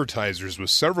 advertisers, with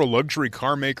several luxury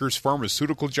car makers,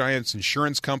 pharmaceutical giants,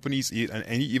 insurance companies,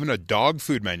 and even a dog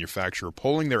food manufacturer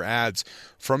pulling their ads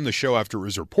from the show after it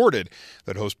was reported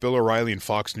that host Bill O'Reilly and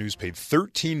Fox News paid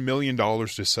 $13 million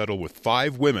to settle with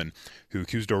 5 women who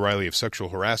accused O'Reilly of sexual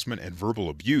harassment and verbal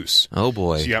abuse. Oh,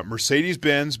 boy. So you got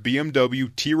Mercedes-Benz,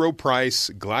 BMW, T. Rowe Price,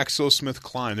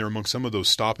 GlaxoSmithKline. They're among some of those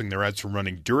stopping their ads from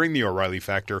running during the O'Reilly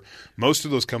factor. Most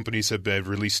of those companies have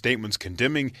released statements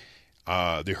condemning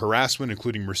the harassment,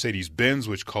 including Mercedes-Benz,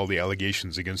 which called the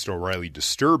allegations against O'Reilly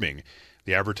disturbing.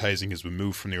 The advertising has been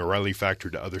moved from the O'Reilly factor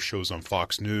to other shows on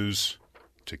Fox News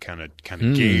to kind of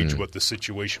gauge what the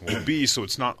situation will be. So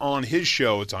it's not on his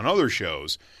show, it's on other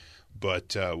shows.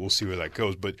 But we'll see where that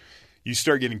goes. But you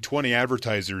start getting 20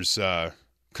 advertisers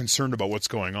concerned about what's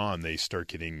going on. They start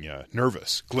getting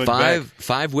nervous.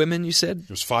 Five women, you said?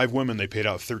 There's 5 women. They paid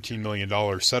out $13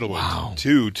 million settlement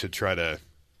to try to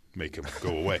make them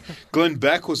go away. Glenn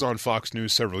Beck was on Fox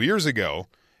News several years ago,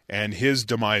 and his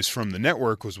demise from the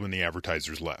network was when the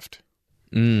advertisers left.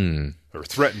 Or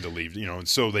threatened to leave, and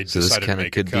so they decided to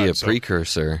make a cut. So this kind of could be a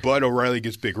precursor. But O'Reilly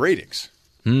gets big ratings.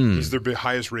 He's their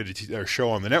highest rated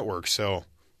show on the network, so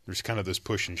there's kind of this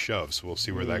push and shove, so we'll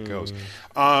see where that goes.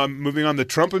 Moving on, the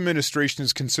Trump administration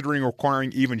is considering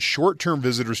requiring even short-term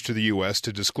visitors to the U.S.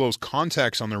 to disclose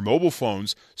contacts on their mobile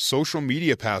phones, social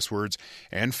media passwords,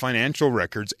 and financial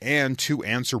records, and to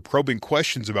answer probing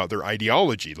questions about their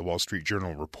ideology, the Wall Street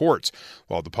Journal reports.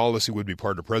 While the policy would be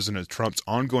part of President Trump's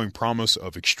ongoing promise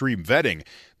of extreme vetting,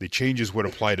 the changes would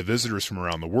apply to visitors from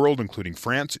around the world, including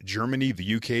France, Germany,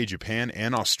 the UK, Japan,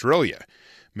 and Australia.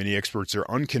 Many experts are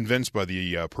unconvinced by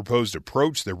the proposed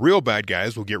approach. The real bad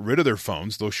guys will get rid of their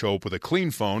phones. They'll show up with a clean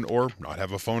phone or not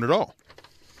have a phone at all.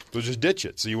 They'll just ditch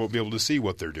it, so you won't be able to see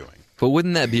what they're doing. But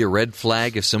wouldn't that be a red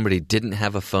flag if somebody didn't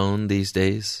have a phone these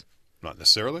days? Not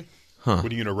necessarily. Huh. What,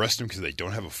 are you going to arrest them because they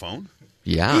don't have a phone?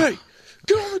 Yeah. Hey,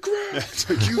 get on the ground. It's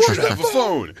like, you should have a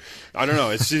phone. I don't know.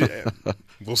 It's just,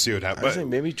 we'll see what happens. I think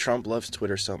maybe Trump loves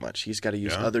Twitter so much he's got to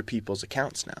use other people's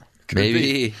accounts now.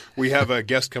 Maybe. We have a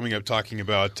guest coming up talking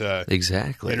about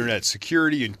exactly internet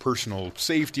security and personal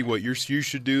safety, what you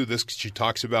should do. She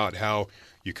talks about how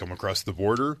you come across the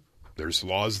border. There's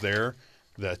laws there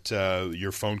that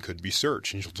your phone could be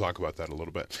searched, and she'll talk about that a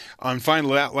little bit.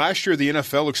 Finally, last year the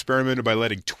NFL experimented by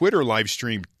letting Twitter live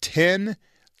stream 10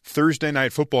 Thursday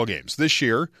night football games. This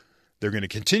year, they're going to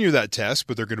continue that test,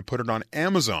 but they're going to put it on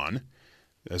Amazon,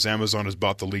 as Amazon has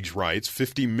bought the league's rights,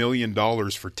 $50 million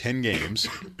for 10 games,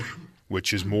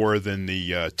 which is more than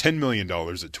the $10 million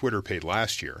that Twitter paid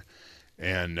last year.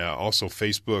 And also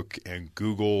Facebook and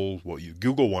Google. Well,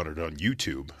 Google wanted it on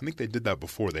YouTube. I think they did that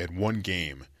before. They had one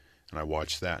game, and I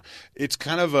watched that. It's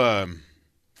kind of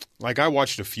like I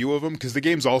watched a few of them because the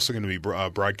game's also going to be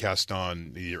broadcast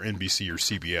on either NBC or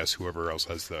CBS, whoever else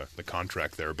has the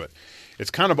contract there. But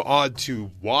it's kind of odd to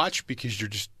watch because you're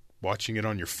just watching it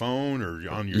on your phone or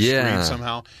on your screen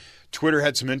somehow. Twitter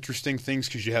had some interesting things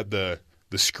because you had the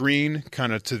screen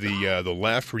kind of to the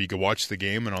left where you could watch the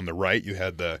game, and on the right you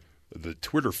had the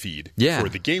Twitter feed for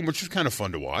the game, which was kind of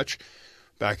fun to watch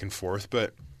back and forth.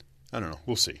 But I don't know.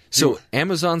 We'll see. So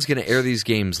Amazon's going to air these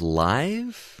games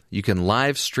live? You can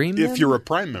live stream them? If you're a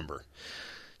Prime member.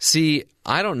 See,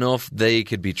 I don't know if they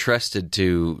could be trusted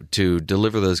to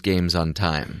deliver those games on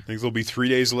time. Think they'll be 3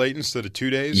 days late instead of 2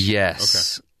 days?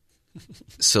 Yes. Okay.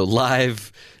 So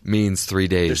live means 3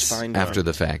 days after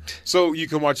the fact. So you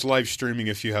can watch live streaming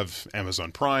if you have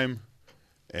Amazon Prime,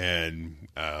 and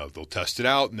they'll test it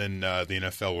out, and then the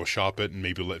NFL will shop it and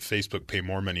maybe let Facebook pay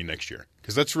more money next year.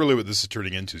 Because that's really what this is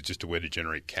turning into, is just a way to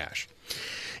generate cash.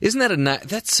 Isn't that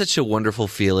that's such a wonderful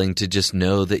feeling to just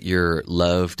know that you're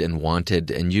loved and wanted,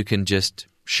 and you can just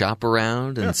shop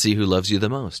around and see who loves you the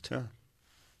most.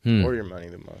 Yeah. Or your money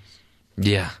the most.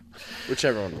 Yeah.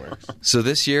 Whichever one works. So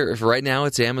this year, right now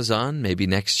it's Amazon. Maybe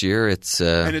next year it's...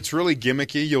 And it's really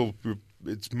gimmicky.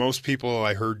 It's most people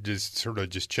I heard just sort of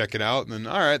just check it out, and then,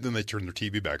 all right, then they turn their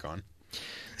TV back on.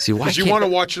 See, why? Because you want to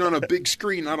watch it on a big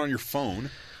screen, not on your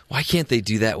phone. Why can't they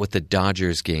do that with the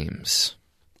Dodgers games?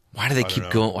 Why do they keep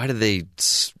going? Why do they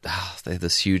have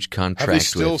this huge contract? Have they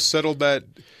still settled that?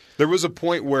 There was a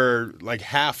point where like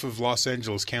half of Los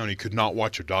Angeles County could not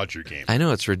watch a Dodger game. I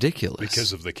know, it's ridiculous.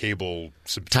 Because of the cable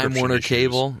subscription Time Warner issues.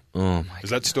 Cable? Oh, my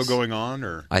Is that still going on?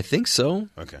 Or I think so.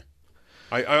 Okay.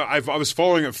 I was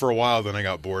following it for a while, then I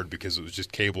got bored because it was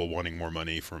just cable wanting more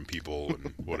money from people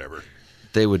and whatever.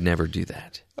 They would never do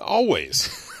that. Always.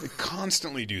 They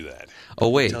constantly do that. Oh,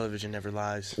 wait. Television never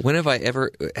lies. When have I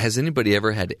ever... Has anybody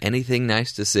ever had anything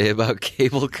nice to say about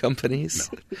cable companies?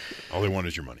 No. All they want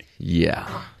is your money.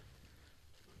 Yeah.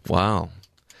 Wow.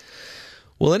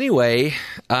 Well, anyway,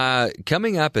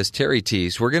 coming up as Terry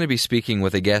teased, we're going to be speaking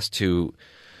with a guest who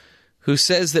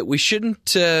says that we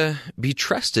shouldn't be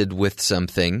trusted with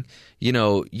something. You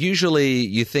know, usually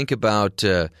you think about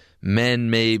men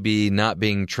maybe not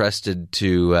being trusted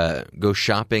to go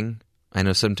shopping. I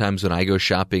know sometimes when I go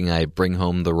shopping, I bring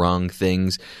home the wrong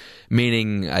things,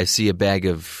 meaning I see a bag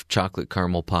of chocolate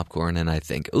caramel popcorn and I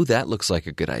think, oh, that looks like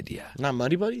a good idea. Not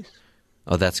Muddy Buddies?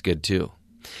 Oh, that's good too.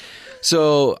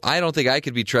 So I don't think I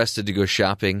could be trusted to go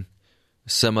shopping.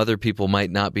 Some other people might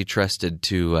not be trusted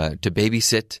to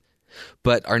babysit.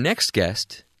 But our next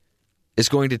guest is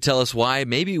going to tell us why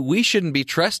maybe we shouldn't be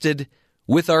trusted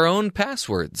with our own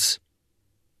passwords.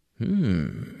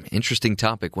 Interesting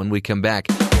topic when we come back.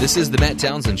 This is the Matt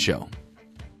Townsend Show.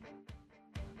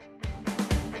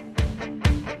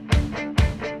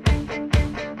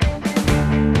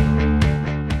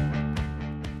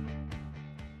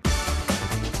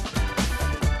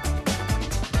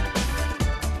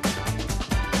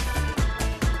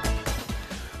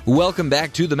 Welcome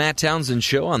back to the Matt Townsend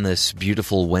Show on this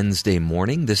beautiful Wednesday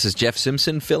morning. This is Jeff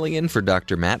Simpson filling in for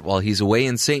Dr. Matt while he's away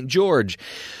in St. George.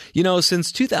 You know,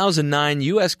 since 2009,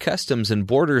 U.S. Customs and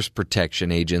Borders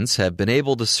Protection agents have been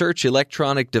able to search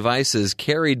electronic devices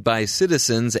carried by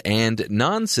citizens and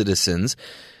non-citizens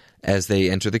as they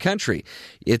enter the country.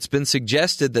 It's been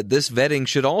suggested that this vetting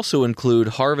should also include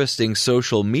harvesting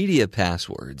social media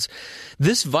passwords.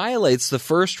 This violates the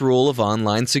first rule of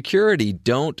online security: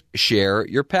 don't share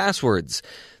your passwords.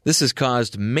 This has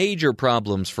caused major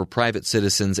problems for private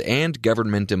citizens and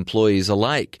government employees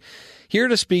alike. Here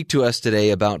to speak to us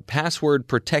today about password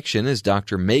protection is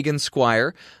Dr. Megan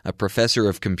Squire, a professor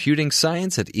of computing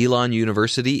science at Elon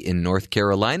University in North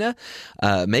Carolina.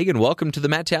 Megan, welcome to the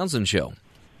Matt Townsend Show.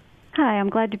 Hi, I'm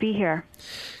glad to be here.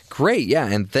 Great, yeah,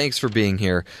 and thanks for being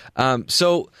here.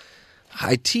 So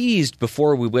I teased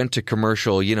before we went to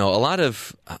commercial, you know, a lot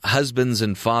of husbands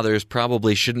and fathers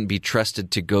probably shouldn't be trusted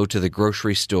to go to the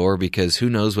grocery store because who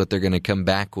knows what they're going to come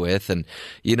back with. And,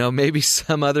 you know, maybe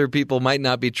some other people might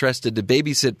not be trusted to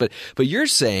babysit. But you're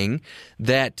saying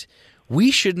that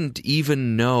we shouldn't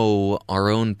even know our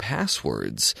own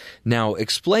passwords. Now,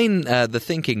 explain the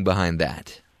thinking behind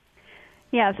that.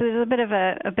 Yeah, so there's a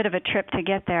bit of a trip to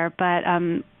get there, but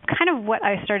kind of what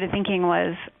I started thinking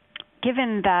was,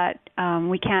 given that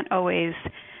we can't always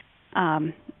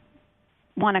want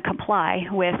to comply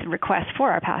with requests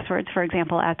for our passwords, for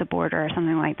example, at the border or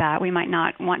something like that, we might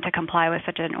not want to comply with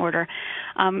such an order.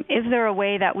 Is there a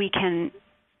way that we can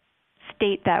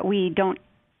state that we don't,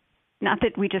 not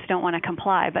that we just don't want to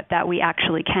comply, but that we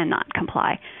actually cannot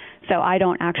comply? So I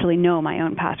don't actually know my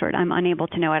own password. I'm unable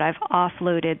to know it. I've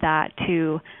offloaded that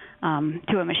to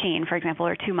a machine, for example,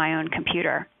 or to my own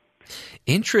computer.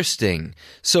 Interesting.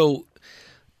 So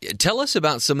tell us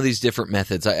about some of these different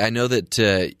methods. I know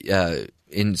that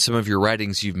in some of your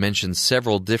writings you've mentioned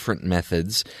several different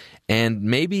methods, and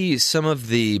maybe some of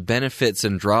the benefits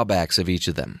and drawbacks of each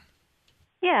of them.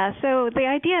 Yeah, so the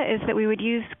idea is that we would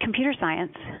use computer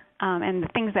science and the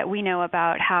things that we know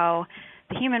about how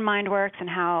the human mind works and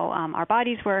how our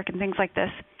bodies work and things like this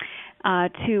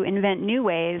to invent new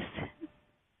ways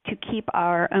to keep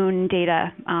our own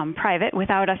data private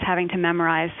without us having to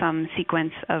memorize some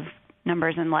sequence of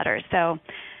numbers and letters. So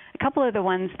a couple of the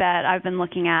ones that I've been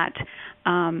looking at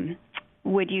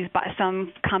would use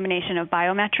some combination of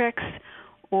biometrics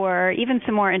or even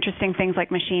some more interesting things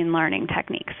like machine learning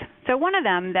techniques. So one of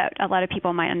them that a lot of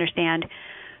people might understand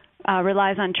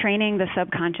relies on training the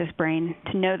subconscious brain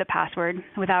to know the password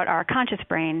without our conscious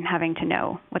brain having to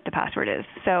know what the password is.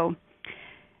 So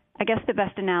I guess the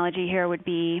best analogy here would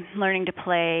be learning to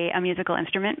play a musical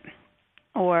instrument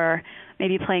or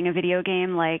maybe playing a video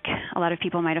game like a lot of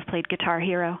people might have played Guitar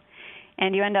Hero.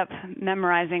 And you end up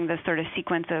memorizing this sort of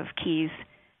sequence of keys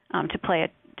to play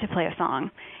a song.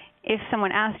 If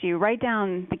someone asked you, write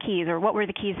down the keys or what were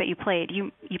the keys that you played,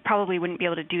 you probably wouldn't be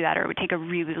able to do that, or it would take a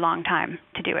really long time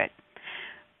to do it.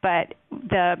 But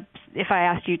if I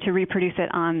asked you to reproduce it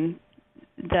on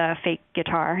the fake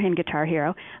guitar in Guitar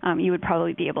Hero, you would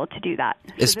probably be able to do that.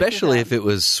 So especially if it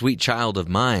was Sweet Child of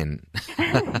Mine.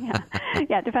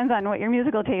 Yeah, it depends on what your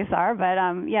musical tastes are. But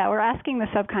we're asking the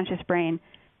subconscious brain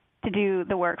to do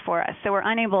the work for us. So we're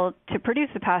unable to produce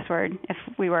the password if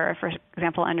we were, for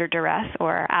example, under duress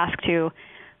or asked to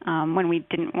when we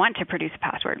didn't want to produce a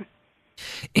password.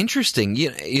 Interesting.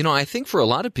 You know, I think for a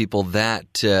lot of people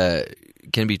that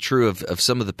can be true of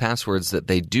some of the passwords that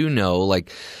they do know. Like,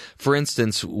 for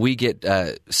instance, we get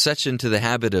such into the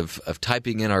habit of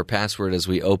typing in our password as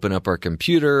we open up our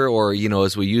computer or, you know,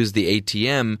 as we use the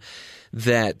ATM,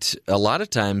 that a lot of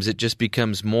times it just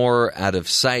becomes more out of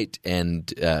sight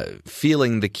and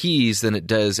feeling the keys than it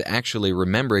does actually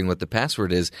remembering what the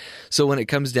password is. So when it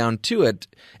comes down to it,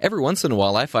 every once in a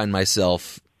while I find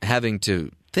myself having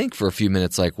to think for a few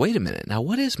minutes like, wait a minute, now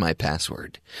what is my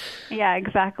password? Yeah,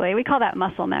 exactly. We call that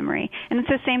muscle memory. And it's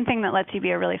the same thing that lets you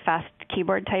be a really fast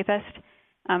keyboard typist.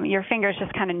 Your fingers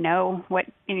just kind of know what,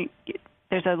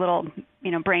 there's a little,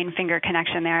 brain-finger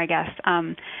connection there, I guess.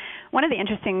 One of the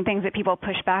interesting things that people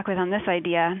push back with on this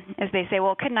idea is they say,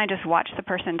 well, couldn't I just watch the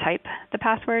person type the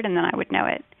password and then I would know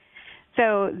it?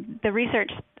 So the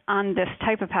research on this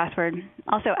type of password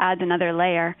also adds another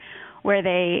layer where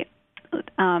they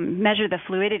measure the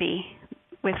fluidity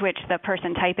with which the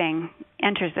person typing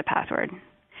enters the password.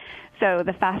 So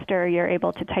the faster you're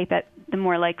able to type it, the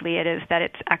more likely it is that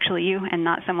it's actually you and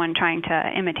not someone trying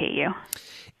to imitate you.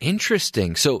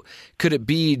 Interesting. So could it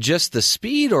be just the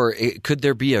speed, or could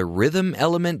there be a rhythm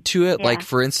element to it? Yeah. Like,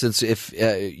 for instance, if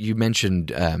you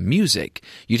mentioned music,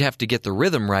 you'd have to get the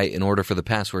rhythm right in order for the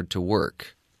password to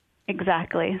work.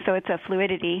 Exactly. So it's a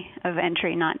fluidity of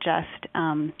entry, not just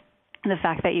the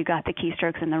fact that you got the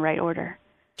keystrokes in the right order.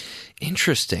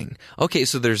 Interesting. Okay,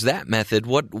 so there's that method.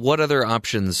 What other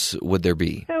options would there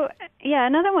be? So, yeah,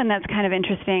 another one that's kind of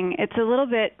interesting. It's a little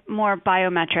bit more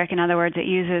biometric. In other words, it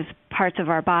uses parts of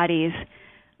our bodies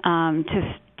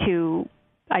to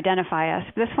identify us.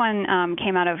 This one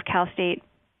came out of Cal State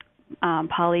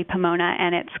Poly Pomona,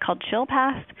 and it's called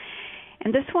ChillPass.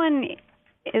 And this one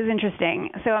is interesting.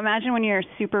 So imagine when you're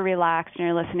super relaxed and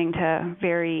you're listening to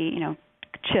very,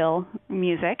 chill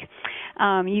music.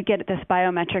 You get this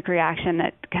biometric reaction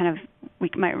that kind of, we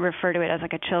might refer to it as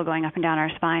like a chill going up and down our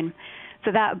spine.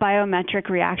 So that biometric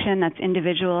reaction that's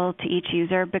individual to each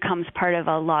user becomes part of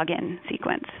a login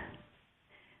sequence.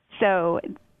 So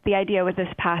the idea with this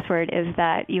password is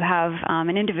that you have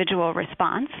an individual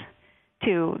response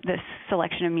to this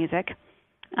selection of music,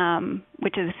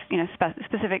 which is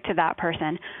specific to that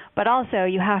person. But also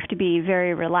you have to be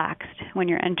very relaxed when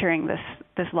you're entering this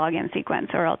login sequence,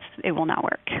 or else it will not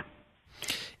work.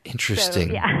 Interesting.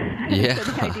 So, yeah.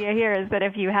 So the idea here is that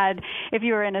if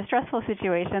you were in a stressful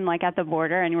situation, like at the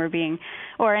border, and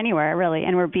or anywhere really,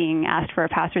 and were being asked for a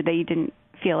password that you didn't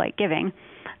feel like giving,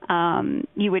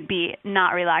 you would be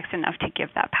not relaxed enough to give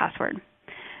that password.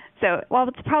 So while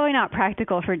it's probably not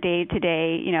practical for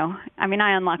day-to-day,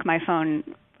 I unlock my phone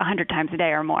 100 times a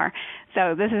day or more.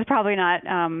 So this is probably not,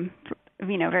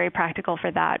 very practical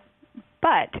for that.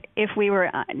 But if we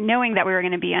were knowing that we were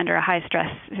going to be under a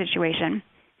high-stress situation,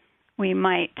 we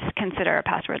might consider a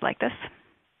password like this.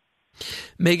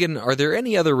 Megan, are there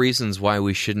any other reasons why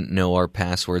we shouldn't know our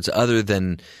passwords other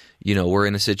than, we're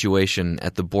in a situation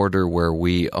at the border where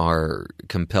we are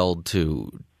compelled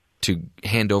to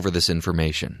hand over this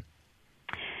information?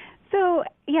 So,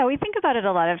 yeah, we think about it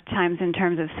a lot of times in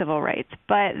terms of civil rights,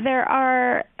 but there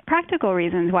are practical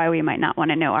reasons why we might not want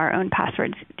to know our own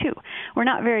passwords, too. We're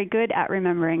not very good at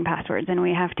remembering passwords, and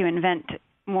we have to invent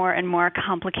more and more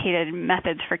complicated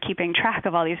methods for keeping track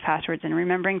of all these passwords and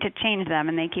remembering to change them,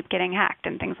 and they keep getting hacked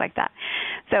and things like that.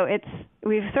 So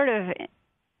we've sort of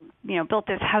built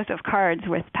this house of cards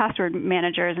with password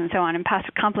managers and so on, and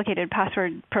complicated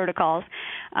password protocols.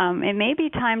 It may be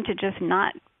time to just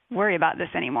not worry about this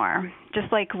anymore.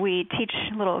 Just like we teach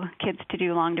little kids to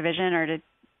do long division or to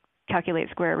calculate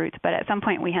square roots, but at some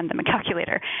point we hand them a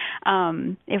calculator,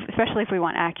 especially if we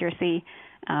want accuracy,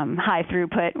 high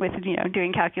throughput with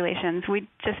doing calculations. We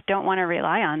just don't want to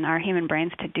rely on our human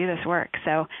brains to do this work.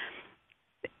 So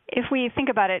if we think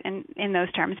about it in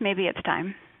those terms, maybe it's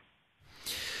time.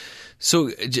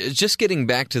 So just getting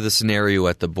back to the scenario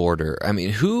at the border,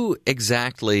 who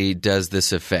exactly does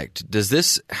this affect?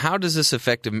 How does this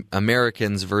affect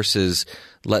Americans versus,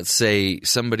 let's say,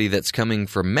 somebody that's coming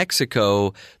from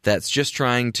Mexico that's just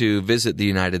trying to visit the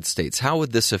United States? How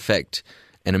would this affect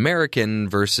an American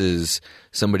versus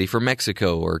somebody from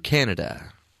Mexico or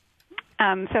Canada?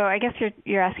 So I guess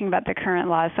you're asking about the current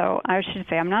law. So I should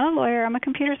say I'm not a lawyer. I'm a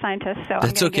computer scientist. So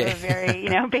That's I'm going to okay. give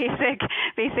a very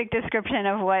basic description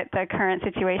of what the current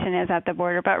situation is at the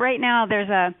border. But right now there's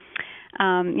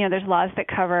there's laws that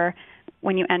cover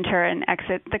when you enter and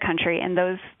exit the country, and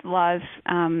those laws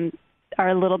are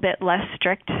a little bit less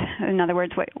strict. In other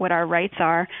words, what our rights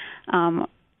are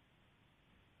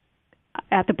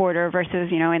at the border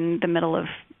versus in the middle of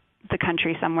the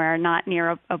country somewhere, not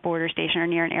near a border station or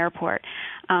near an airport.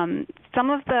 Some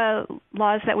of the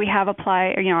laws that we have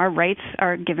apply, our rights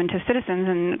are given to citizens,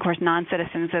 and of course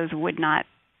non-citizens those would not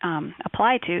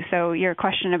apply to. So your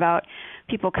question about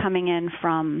people coming in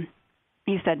from,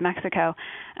 you said Mexico,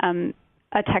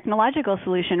 a technological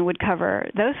solution would cover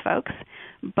those folks,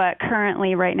 but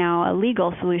currently right now a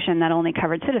legal solution that only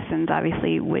covered citizens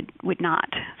obviously would not.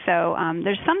 So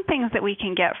there's some things that we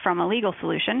can get from a legal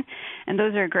solution, and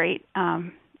those are great,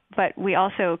 but we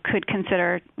also could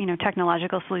consider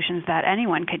technological solutions that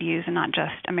anyone could use and not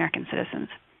just American citizens.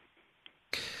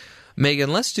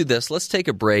 Megan, let's do this. Let's take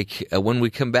a break. When we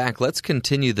come back, let's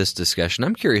continue this discussion.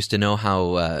 I'm curious to know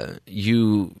how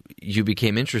you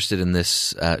became interested in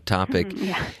this topic.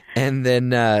 Yeah. And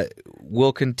then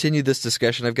we'll continue this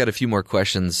discussion. I've got a few more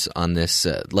questions on this.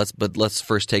 Let's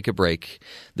first take a break.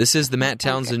 This is the Matt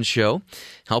Townsend Show,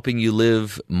 helping you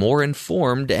live more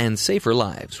informed and safer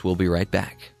lives. We'll be right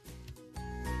back.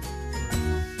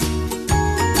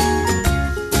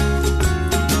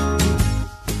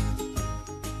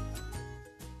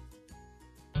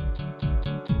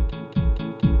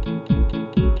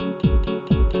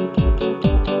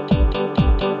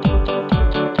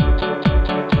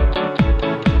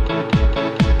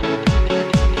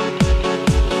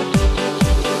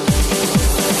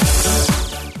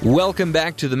 Welcome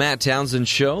back to the Matt Townsend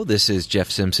Show. This is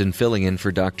Jeff Simpson filling in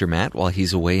for Dr. Matt while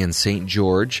he's away in St.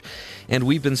 George. And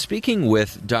we've been speaking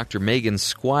with Dr. Megan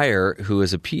Squire, who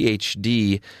is a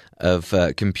PhD of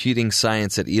computing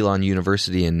science at Elon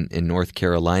University in North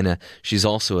Carolina. She's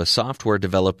also a software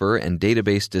developer and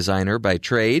database designer by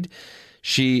trade.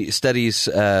 She studies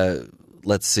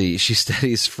she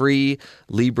studies free,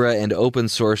 Libra, and open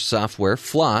source software,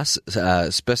 FLOSS,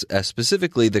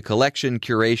 specifically the collection,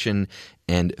 curation,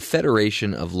 and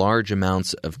federation of large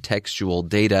amounts of textual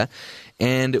data.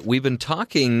 And we've been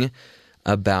talking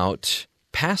about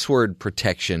password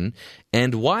protection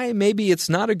and why maybe it's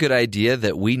not a good idea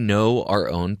that we know our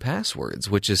own passwords,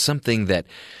 which is something that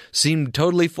seemed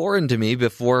totally foreign to me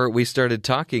before we started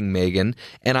talking, Megan.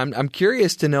 And I'm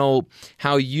curious to know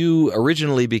how you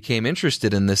originally became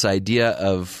interested in this idea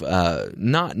of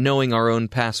not knowing our own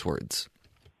passwords.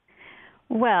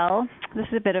 Well, this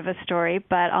is a bit of a story,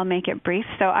 but I'll make it brief.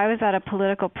 So I was at a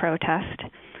political protest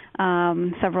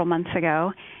several months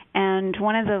ago, and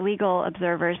one of the legal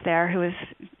observers there, who was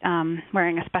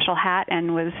wearing a special hat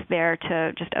and was there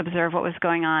to just observe what was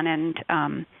going on and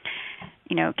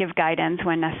give guidance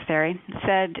when necessary,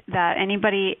 said that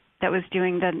anybody that was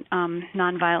doing the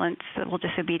nonviolent civil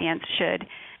disobedience should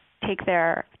take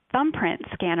their thumbprint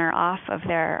scanner off of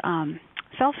their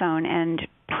cell phone and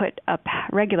put a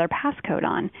regular passcode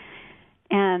on.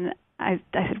 And I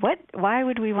said, what? Why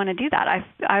would we want to do that?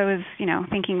 I was,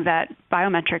 thinking that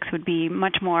biometrics would be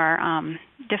much more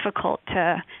difficult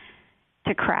to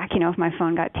crack, if my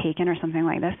phone got taken or something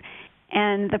like this.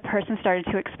 And the person started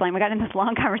to explain. We got into this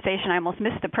long conversation. I almost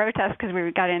missed the protest because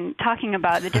we got in talking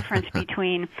about the difference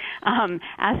between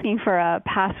asking for a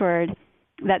password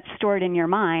that's stored in your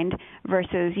mind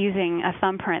versus using a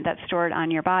thumbprint that's stored on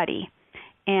your body.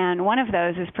 And one of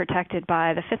those is protected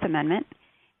by the Fifth Amendment,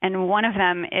 and one of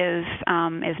them is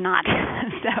not.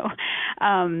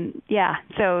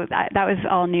 So that was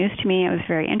all news to me. It was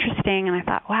very interesting, and I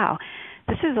thought, wow,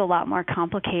 this is a lot more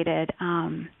complicated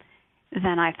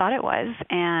than I thought it was.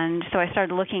 And so I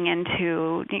started looking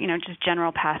into, just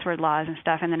general password laws and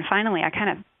stuff, and then finally I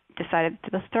kind of decided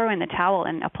to let's throw in the towel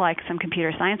and apply some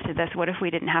computer science to this. What if we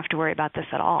didn't have to worry about this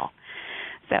at all?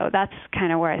 So that's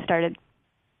kind of where I started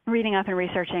reading up and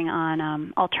researching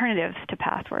on alternatives to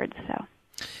passwords. So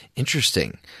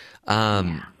interesting.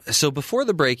 So before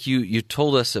the break, you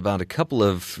told us about a couple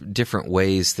of different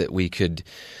ways that we could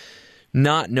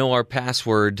not know our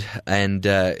password, and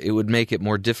it would make it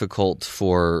more difficult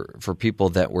for people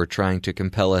that were trying to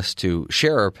compel us to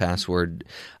share our password.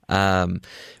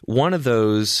 One of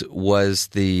those was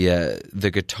the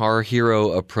Guitar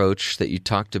Hero approach that you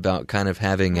talked about, kind of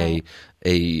having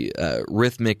a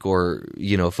rhythmic or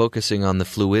focusing on the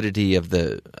fluidity of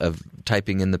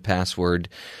typing in the password.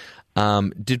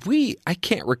 I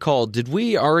can't recall. Did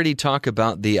we already talk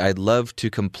about the "I'd love to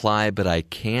comply but I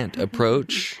can't"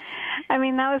 approach? I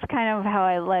mean, that was kind of how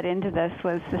I led into this.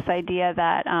 Was this idea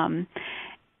that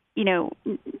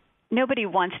nobody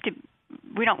wants to.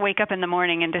 We don't wake up in the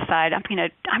morning and decide I'm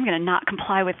gonna not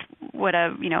comply with what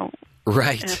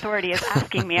right. an authority is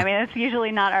asking me. I mean, that's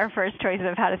usually not our first choice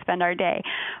of how to spend our day.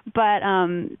 But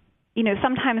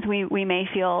sometimes we may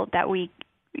feel that we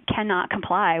cannot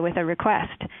comply with a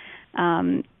request.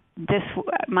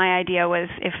 My idea was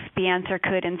if the answer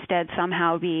could instead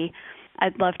somehow be,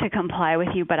 I'd love to comply with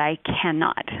you, but I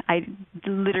cannot. I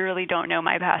literally don't know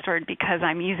my password because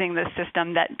I'm using this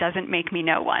system that doesn't make me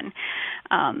know one,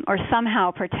 or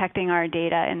somehow protecting our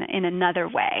data in another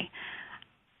way.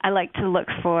 I like to look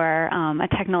for a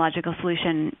technological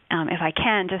solution if I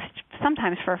can, just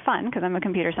sometimes for fun because I'm a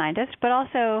computer scientist, but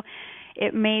also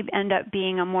it may end up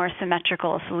being a more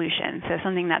symmetrical solution, so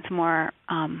something that's more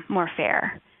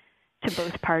fair to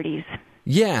both parties.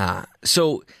 Yeah.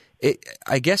 So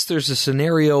I guess there's a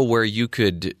scenario where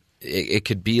it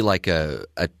could be like a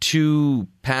two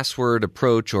password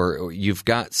approach, or you've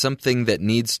got something that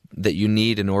you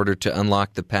need in order to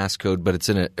unlock the passcode, but it's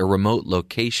in a remote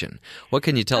location. What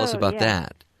can you tell us about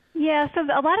that? Yeah, so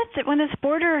a lot of when this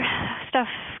border stuff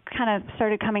kind of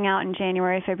started coming out in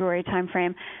January, February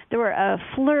timeframe, there were a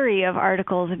flurry of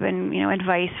articles and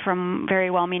advice from very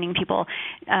well-meaning people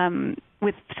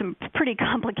with some pretty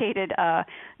complicated,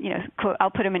 quote,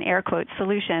 I'll put them in air quotes,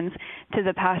 solutions to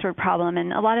the password problem,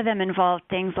 and a lot of them involved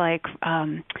things like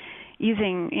turning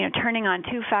on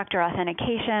two-factor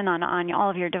authentication on all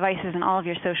of your devices and all of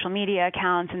your social media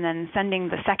accounts, and then sending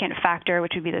the second factor,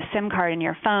 which would be the SIM card in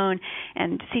your phone,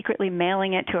 and secretly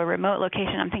mailing it to a remote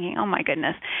location. I'm thinking, oh my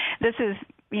goodness, this is,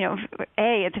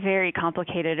 A, it's very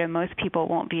complicated, and most people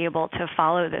won't be able to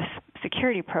follow this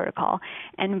security protocol,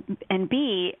 and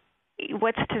B,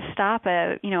 what's to stop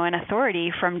an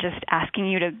authority from just asking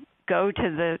you to go to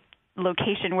the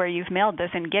location where you've mailed this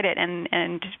and get it,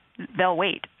 and they'll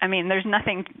wait. I mean, there's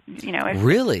nothing, if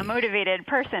Really? a motivated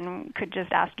person could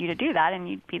just ask you to do that, and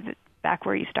you'd be back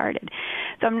where you started.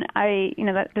 So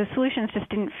the solutions just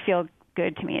didn't feel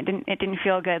good to me. It didn't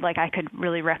feel good like I could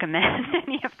really recommend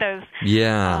any of those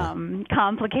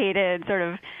complicated sort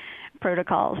of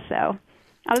protocols. So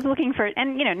I was looking for,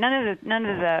 and none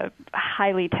of the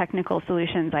highly technical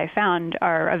solutions I found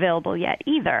are available yet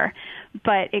either.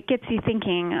 But it gets you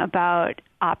thinking about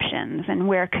options and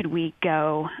where could we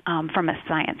go from a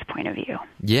science point of view.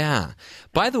 Yeah.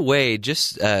 By the way,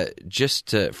 just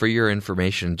for your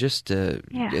information, just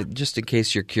in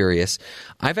case you're curious,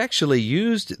 I've actually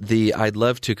used the "I'd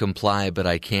love to comply but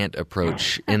I can't"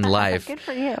 approach in life. Good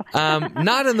for you.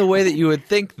 Not in the way that you would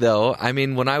think, though. I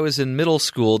mean, when I was in middle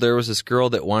school, there was this girl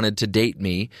that wanted to date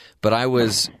me, but I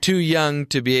was too young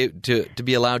to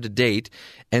be allowed to date.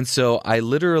 And so I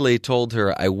literally told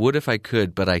her I would if I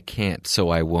could, but I can't, so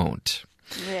I won't.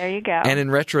 There you go. And in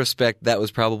retrospect, that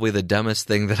was probably the dumbest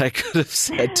thing that I could have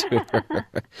said to her.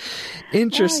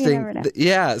 Interesting. Well, you never know.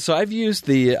 Yeah, so I've used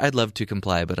the "I'd love to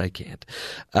comply, but I can't."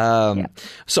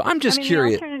 So I'm just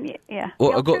curious. The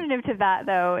alternative to that,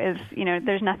 though, is,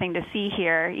 there's nothing to see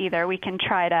here either. We can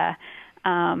try to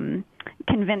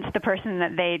convince the person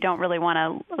that they don't really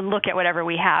want to look at whatever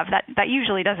we have. That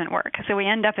usually doesn't work. So we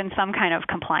end up in some kind of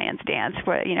compliance dance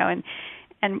where,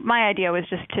 and my idea was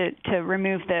just to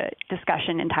remove the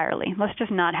discussion entirely. Let's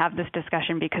just not have this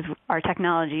discussion because our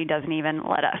technology doesn't even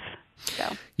let us.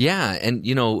 So. Yeah, and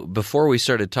before we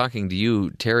started talking to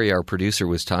you, Terry, our producer,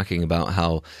 was talking about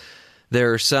how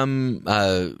there are some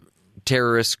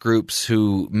terrorist groups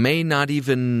who may not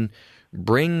even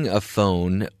bring a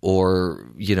phone or,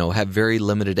 have very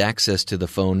limited access to the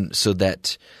phone so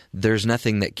that there's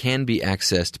nothing that can be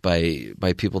accessed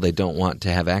by people they don't want to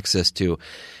have access to.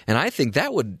 And I think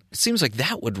seems like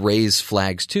that would raise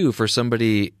flags too for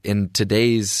somebody in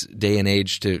today's day and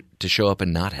age to show up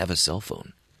and not have a cell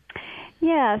phone.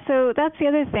 Yeah, so that's the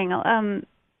other thing.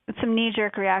 Some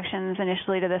knee-jerk reactions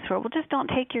initially to this were, well, just don't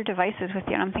take your devices with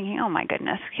you. And I'm thinking, oh, my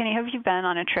goodness, have you been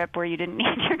on a trip where you didn't need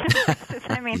your devices?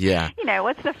 I mean,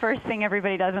 what's the first thing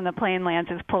everybody does when the plane lands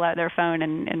is pull out their phone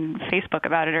and Facebook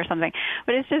about it or something.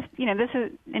 But it's just, this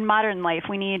is, in modern life,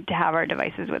 we need to have our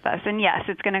devices with us. And, yes,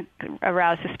 it's going to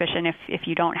arouse suspicion if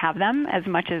you don't have them as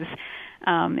much as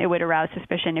it would arouse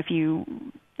suspicion if you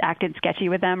acted sketchy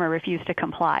with them or refused to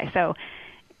comply. So,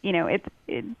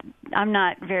 I'm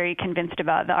not very convinced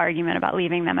about the argument about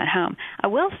leaving them at home. I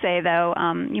will say, though,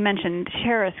 you mentioned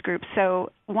terrorist groups.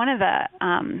 So one of the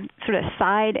sort of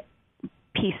side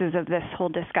pieces of this whole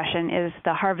discussion is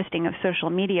the harvesting of social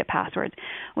media passwords,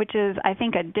 which is, I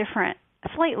think, a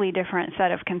slightly different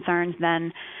set of concerns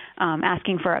than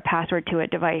asking for a password to a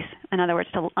device. In other words,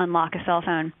 to unlock a cell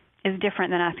phone is different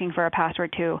than asking for a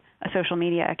password to a social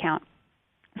media account.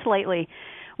 Slightly.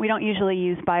 We don't usually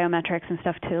use biometrics and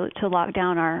stuff to lock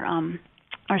down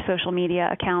our social media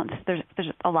accounts. There's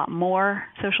a lot more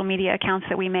social media accounts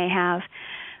that we may have.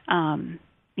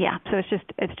 So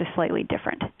it's just slightly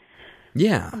different.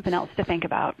 Yeah. Something else to think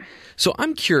about. So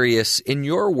I'm curious, in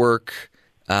your work,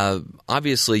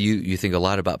 obviously you think a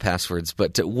lot about passwords,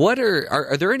 but what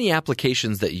are there any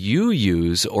applications that you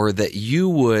use or that you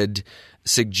would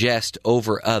suggest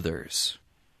over others?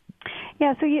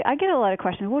 Yeah, so I get a lot of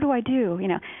questions. What do I do?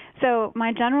 So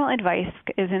my general advice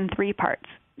is in 3 parts.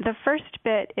 The first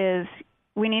bit is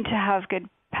we need to have good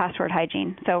password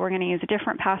hygiene. So we're going to use a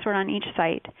different password on each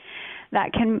site.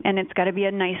 And it's got to be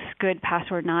a nice, good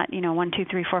password, not 1, 2,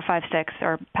 3, 4, 5, 6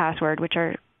 or password, which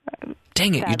are.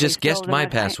 Dang it! You just guessed my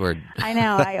password. I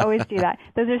know. I always do that.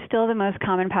 Those are still the most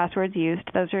common passwords used.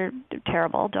 Those are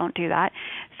terrible. Don't do that.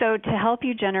 So to help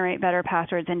you generate better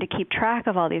passwords and to keep track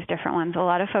of all these different ones, a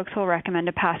lot of folks will recommend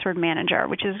a password manager,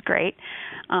 which is great.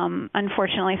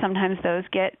 Unfortunately, sometimes those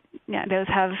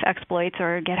have exploits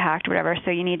or get hacked, or whatever.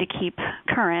 So you need to keep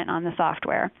current on the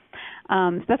software.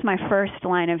 So that's my first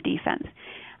line of defense.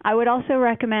 I would also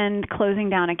recommend closing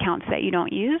down accounts that you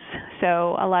don't use.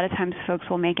 So a lot of times folks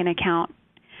will make an account,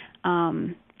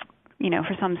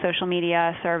 for some social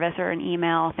media service or an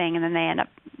email thing, and then they end up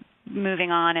moving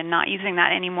on and not using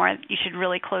that anymore. You should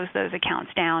really close those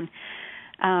accounts down.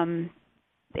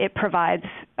 It provides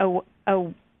a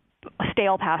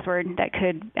stale password that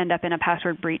could end up in a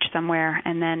password breach somewhere,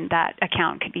 and then that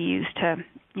account could be used to,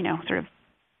 sort of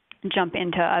jump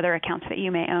into other accounts that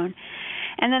you may own.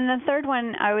 And then the third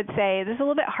one, I would say, this is a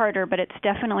little bit harder, but it's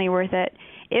definitely worth it.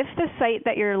 If the site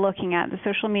that you're looking at, the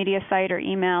social media site or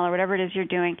email or whatever it is you're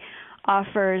doing,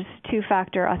 offers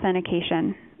 2-factor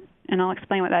authentication, and I'll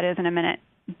explain what that is in a minute,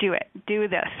 do it. Do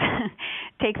this.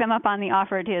 Take them up on the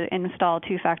offer to install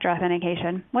two-factor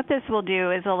authentication. What this will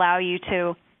do is allow you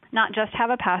to not just have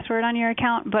a password on your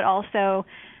account, but also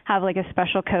have like a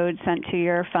special code sent to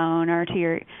your phone or to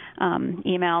your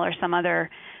email or some other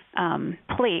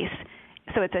place.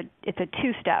 So it's a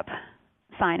two-step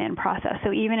sign-in process.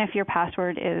 So even if your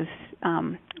password is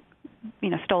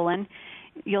stolen,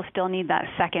 you'll still need that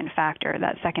second factor,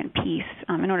 that second piece,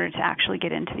 in order to actually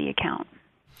get into the account.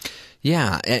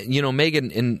 Yeah,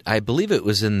 Megan, I believe it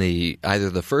was in either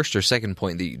the first or second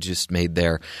point that you just made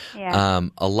there. Yeah.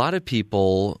 A lot of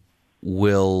people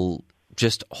will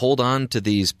just hold on to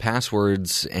these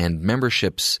passwords and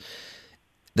memberships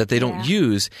that they don't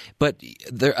use. But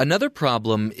another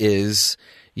problem is,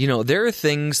 there are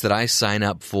things that I sign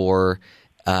up for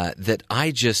that I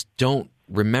just don't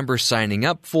remember signing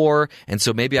up for, and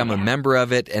so maybe I'm a member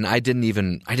of it and I didn't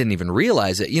even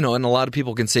realize it. And a lot of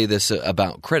people can say this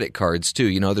about credit cards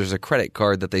too. There's a credit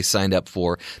card that they signed up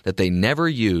for that they never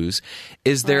use.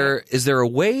 Is there a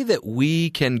way that we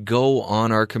can go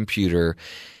on our computer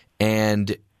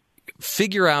and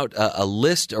figure out a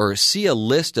list or see a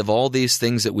list of all these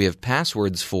things that we have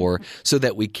passwords for so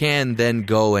that we can then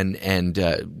go and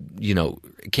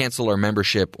cancel our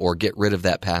membership or get rid of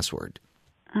that password?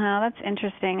 That's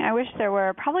interesting. I wish there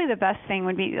were. Probably the best thing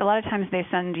would be, a lot of times they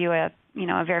send you a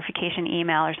verification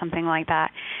email or something like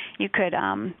that. You could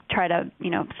try to,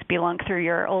 spelunk through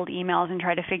your old emails and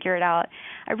try to figure it out.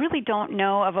 I really don't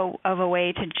know of a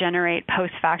way to generate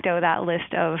post facto that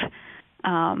list of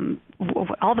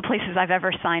all the places I've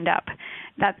ever signed up.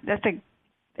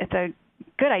 It's a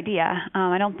good idea.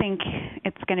 I don't think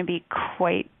it's going to be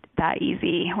quite that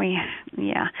easy.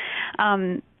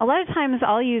 A lot of times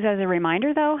I'll use as a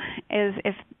reminder, though, is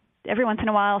if every once in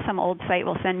a while some old site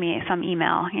will send me some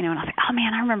email, and I'll say, oh,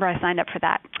 man, I remember I signed up for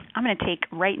that. I'm going to take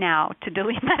right now to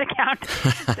delete that account.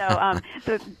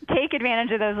 So take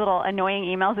advantage of those little annoying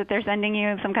emails that they're sending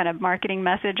you, some kind of marketing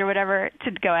message or whatever,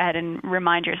 to go ahead and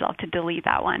remind yourself to delete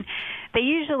that one. They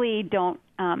usually don't,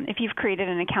 if you've created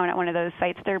an account at one of those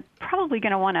sites, they're probably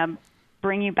going to want to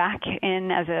bring you back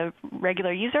in as a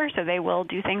regular user, so they will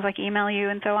do things like email you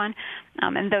and so on.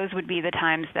 And those would be the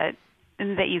times that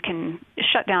you can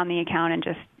shut down the account and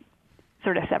just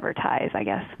sort of sever ties, I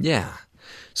guess. Yeah.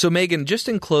 So, Megan, just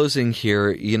in closing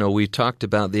here, we talked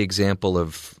about the example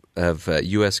of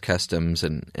U.S. Customs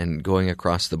and going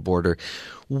across the border.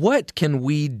 What can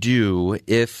we do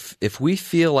if we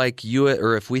feel like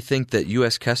if we think that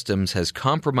U.S. Customs has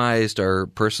compromised our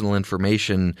personal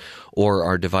information or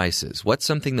our devices? What's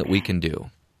something that we can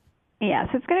do? Yeah,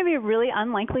 so it's going to be really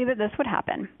unlikely that this would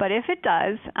happen. But if it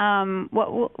does,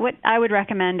 what I would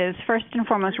recommend is first and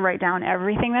foremost write down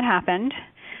everything that happened,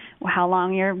 how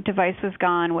long your device was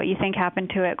gone, what you think happened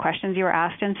to it, questions you were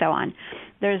asked, and so on.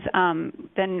 There's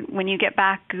then when you get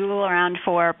back, Google around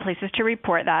for places to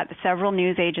report that. Several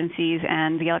news agencies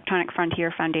and the Electronic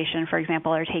Frontier Foundation, for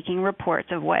example, are taking reports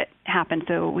of what happened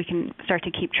so we can start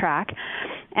to keep track.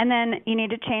 And then you need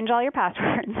to change all your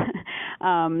passwords.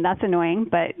 That's annoying,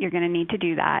 but you're going to need to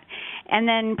do that. And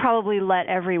then probably let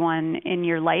everyone in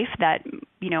your life that,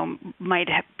 might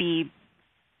be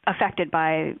affected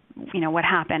by, what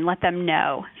happened, let them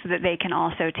know so that they can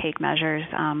also take measures.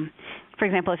 For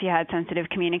example, if you had sensitive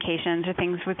communications or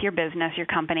things with your business, your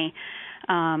company,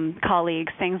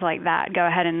 colleagues, things like that, go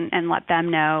ahead and let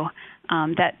them know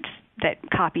that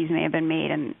copies may have been made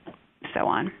and so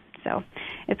on. So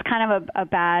it's kind of a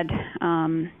bad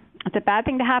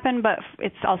thing to happen, but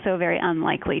it's also very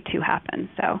unlikely to happen.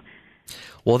 So.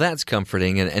 Well, that's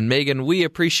comforting. And Megan, we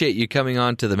appreciate you coming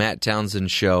on to the Matt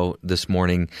Townsend Show this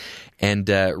morning and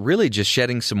really just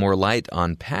shedding some more light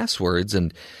on passwords.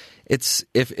 And it's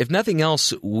if nothing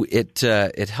else,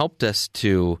 it helped us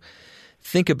to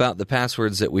think about the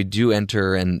passwords that we do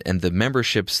enter and the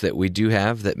memberships that we do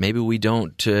have that maybe we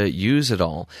don't use at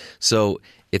all. So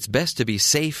it's best to be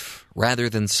safe rather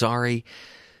than sorry.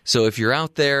 So if you're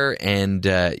out there and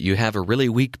you have a really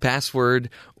weak password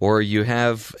or you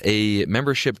have a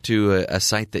membership to a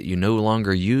site that you no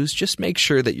longer use, just make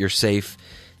sure that you're safe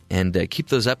and keep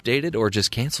those updated or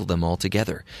just cancel them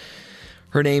altogether.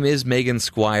 Her name is Megan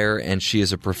Squire, and she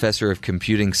is a professor of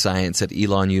computing science at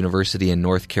Elon University in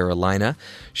North Carolina.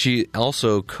 She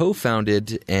also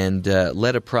co-founded and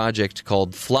led a project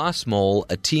called FlossMole,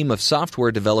 a team of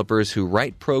software developers who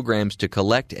write programs to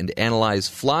collect and analyze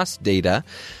floss data,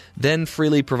 then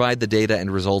freely provide the data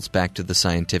and results back to the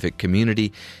scientific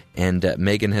community. And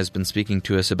Megan has been speaking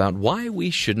to us about why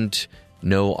we shouldn't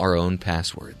know our own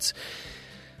passwords.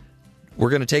 We're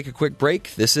going to take a quick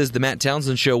break. This is the Matt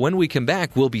Townsend Show. When we come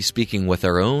back, we'll be speaking with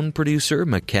our own producer,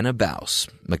 McKenna Bouse.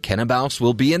 McKenna Bouse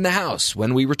will be in the house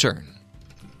when we return.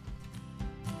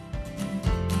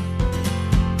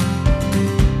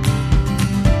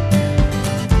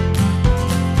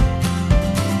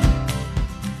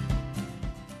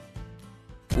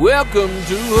 Welcome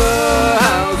to her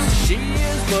house. She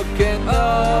is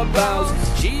McKenna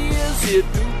Bouse. She is here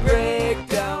to break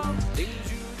down things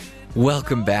you did.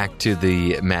 Welcome back to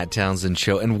the Matt Townsend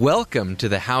Show, and welcome to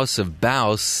the House of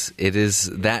Bouse. It is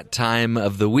that time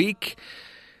of the week.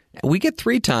 We get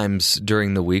 3 times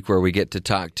during the week where we get to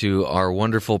talk to our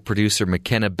wonderful producer,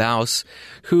 McKenna Bouse,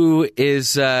 who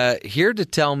is here to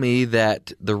tell me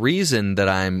that the reason that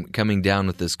I'm coming down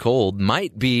with this cold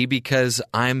might be because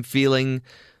I'm feeling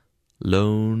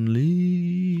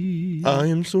lonely. I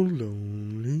am so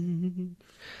lonely.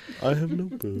 I have no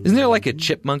bird. Isn't there like a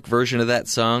chipmunk version of that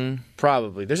song?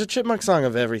 Probably. There's a chipmunk song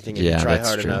of everything if you try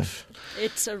hard enough.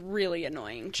 It's a really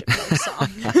annoying chipmunk song.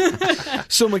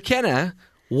 So McKenna,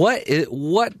 what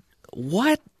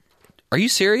are you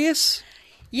serious?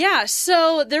 Yeah,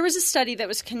 so there was a study that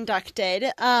was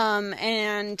conducted,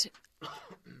 and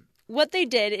what they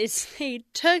did is they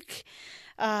took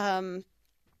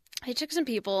some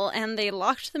people and they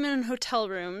locked them in hotel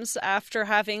rooms after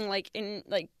having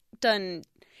done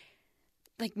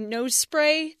nose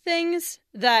spray things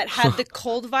that had the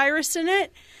cold virus in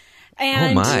it.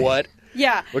 And oh my. What?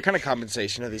 Yeah. What kind of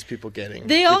compensation are these people getting?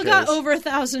 They all got over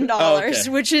 $1,000,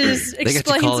 which is they get to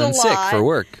explains call in a lot. sick for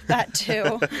work. That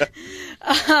too.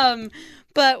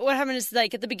 But what happened is,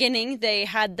 at the beginning, they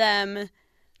had them,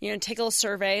 take a little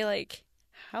survey, like,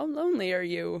 how lonely are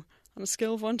you on a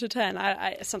scale of 1 to 10?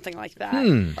 Something like that.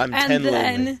 I'm 10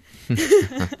 lonely.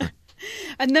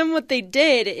 And then what they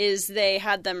did is they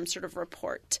had them sort of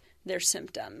report their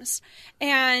symptoms,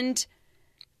 and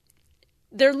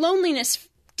their loneliness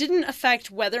didn't affect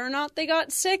whether or not they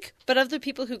got sick, but of the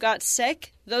people who got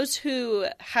sick, those who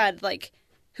had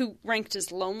who ranked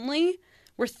as lonely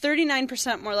were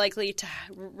 39% more likely to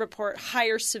report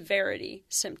higher severity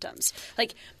symptoms.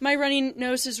 Like, my runny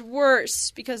nose is worse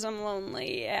because I'm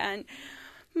lonely, and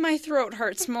my throat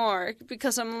hurts more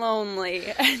because I'm lonely,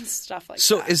 and stuff like that.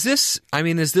 So is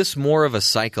this more of a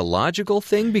psychological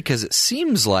thing? Because it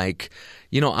seems like,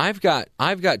 I've got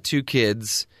 2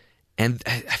 kids, and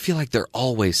I feel like they're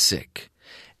always sick.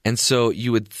 And so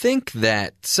you would think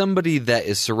that somebody that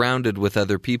is surrounded with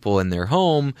other people in their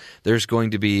home, there's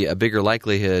going to be a bigger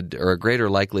likelihood or a greater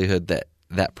likelihood that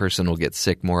that person will get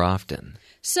sick more often.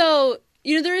 So,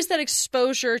 there is that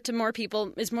exposure to more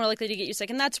people is more likely to get you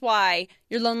sick. And that's why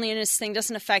your loneliness thing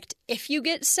doesn't affect if you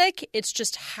get sick. It's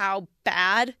just how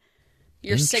bad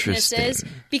your sickness is.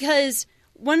 Because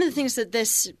one of the things that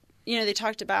this, they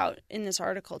talked about in this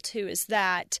article too, is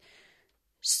that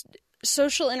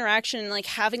social interaction, like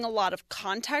having a lot of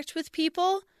contact with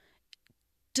people,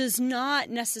 does not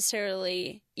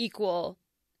necessarily equal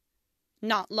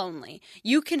not lonely.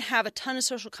 You can have a ton of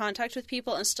social contact with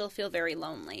people and still feel very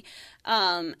lonely.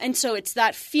 And so it's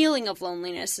that feeling of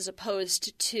loneliness as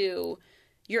opposed to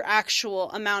your actual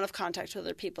amount of contact with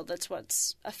other people that's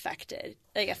what's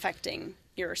affecting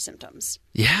your symptoms.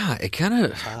 Yeah, it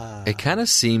kind of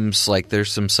seems like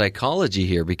there's some psychology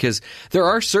here, because there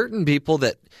are certain people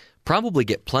that probably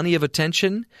get plenty of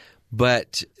attention,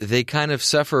 but they kind of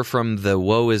suffer from the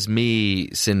woe is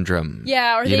me syndrome.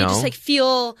 Yeah, or they just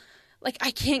feel like,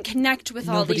 I can't connect with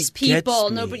all these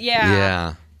people. Nobody,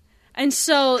 yeah. And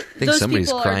so I think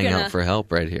somebody's crying out for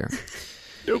help right here.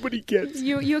 Nobody gets me.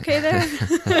 You okay there?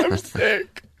 I'm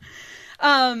sick.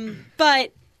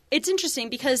 But it's interesting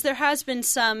because there has been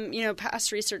some,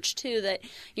 past research too that,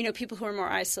 people who are more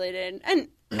isolated, and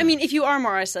I mean, if you are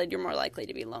more isolated, you're more likely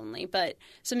to be lonely. But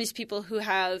some of these people who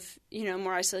have,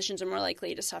 more isolations are more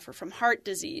likely to suffer from heart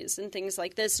disease and things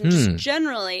like this. And just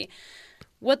generally,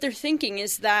 what they're thinking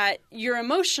is that your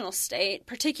emotional state,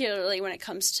 particularly when it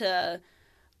comes to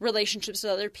relationships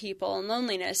with other people and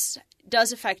loneliness,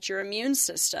 does affect your immune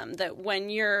system. That when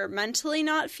you're mentally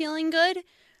not feeling good,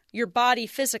 your body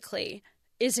physically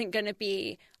isn't going to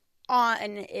be on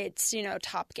its,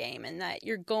 top game, and that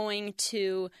you're going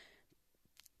to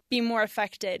be more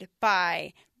affected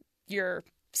by your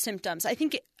symptoms. I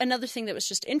think another thing that was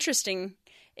just interesting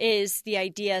is the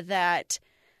idea that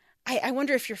I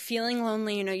wonder if you're feeling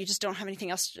lonely, you just don't have anything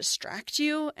else to distract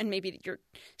you, and maybe your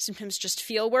symptoms just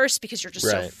feel worse because you're just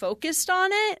so focused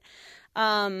on it.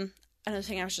 Another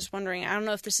thing I was just wondering, I don't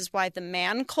know if this is why the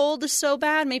man cold is so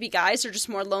bad. Maybe guys are just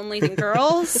more lonely than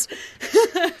girls.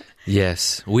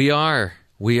 Yes, we are.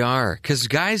 We are. Because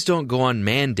guys don't go on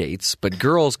man dates, but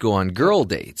girls go on girl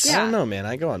dates. Yeah. I don't know, man.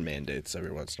 I go on man dates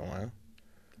every once in a while.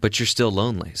 But you're still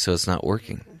lonely, so it's not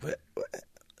working.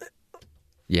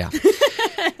 Yeah.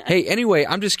 Hey, anyway,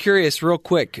 I'm just curious real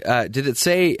quick. Did it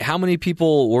say how many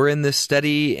people were in this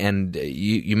study? And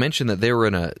you mentioned that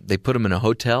they put them in a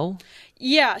hotel?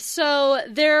 Yeah, so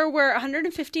there were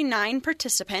 159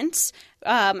 participants,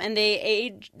 and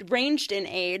they ranged in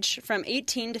age from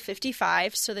 18 to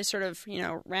 55, so they sort of,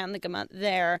 ran the gamut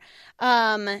there.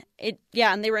 And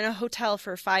they were in a hotel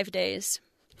for 5 days.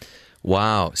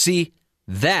 Wow. See,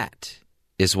 that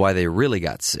is why they really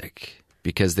got sick,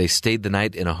 because they stayed the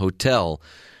night in a hotel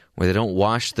where they don't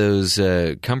wash those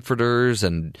comforters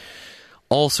and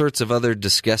all sorts of other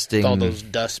disgusting... all those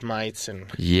dust mites and...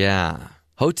 Yeah.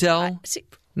 Hotel,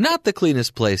 not the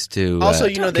cleanest place to also,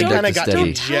 they kind of got study.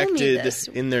 injected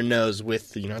in their nose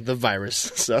with, the virus.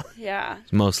 So yeah,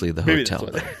 mostly the hotel.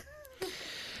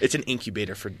 It's an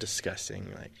incubator for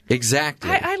disgusting. Exactly.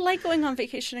 I like going on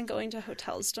vacation and going to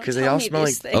hotels. Don't tell they all me smell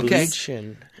these like things. bleach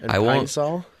and pine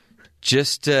sol.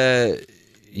 Just there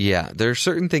are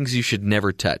certain things you should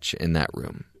never touch in that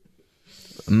room.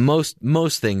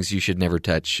 Most things you should never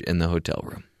touch in the hotel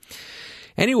room.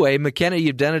 Anyway, McKenna,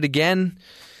 you've done it again.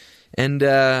 And,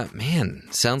 man,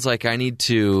 sounds like I need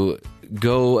to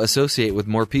go associate with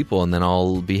more people, and then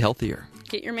I'll be healthier.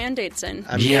 Get your mandates in.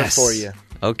 I'm here for you.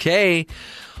 Okay.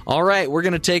 All right, we're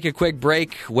going to take a quick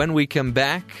break. When we come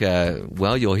back,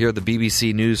 you'll hear the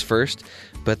BBC News first.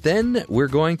 But then we're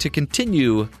going to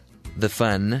continue the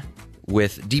fun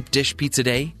with Deep Dish Pizza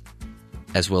Day,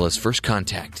 as well as First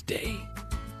Contact Day.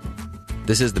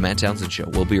 This is the Matt Townsend Show.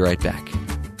 We'll be right back.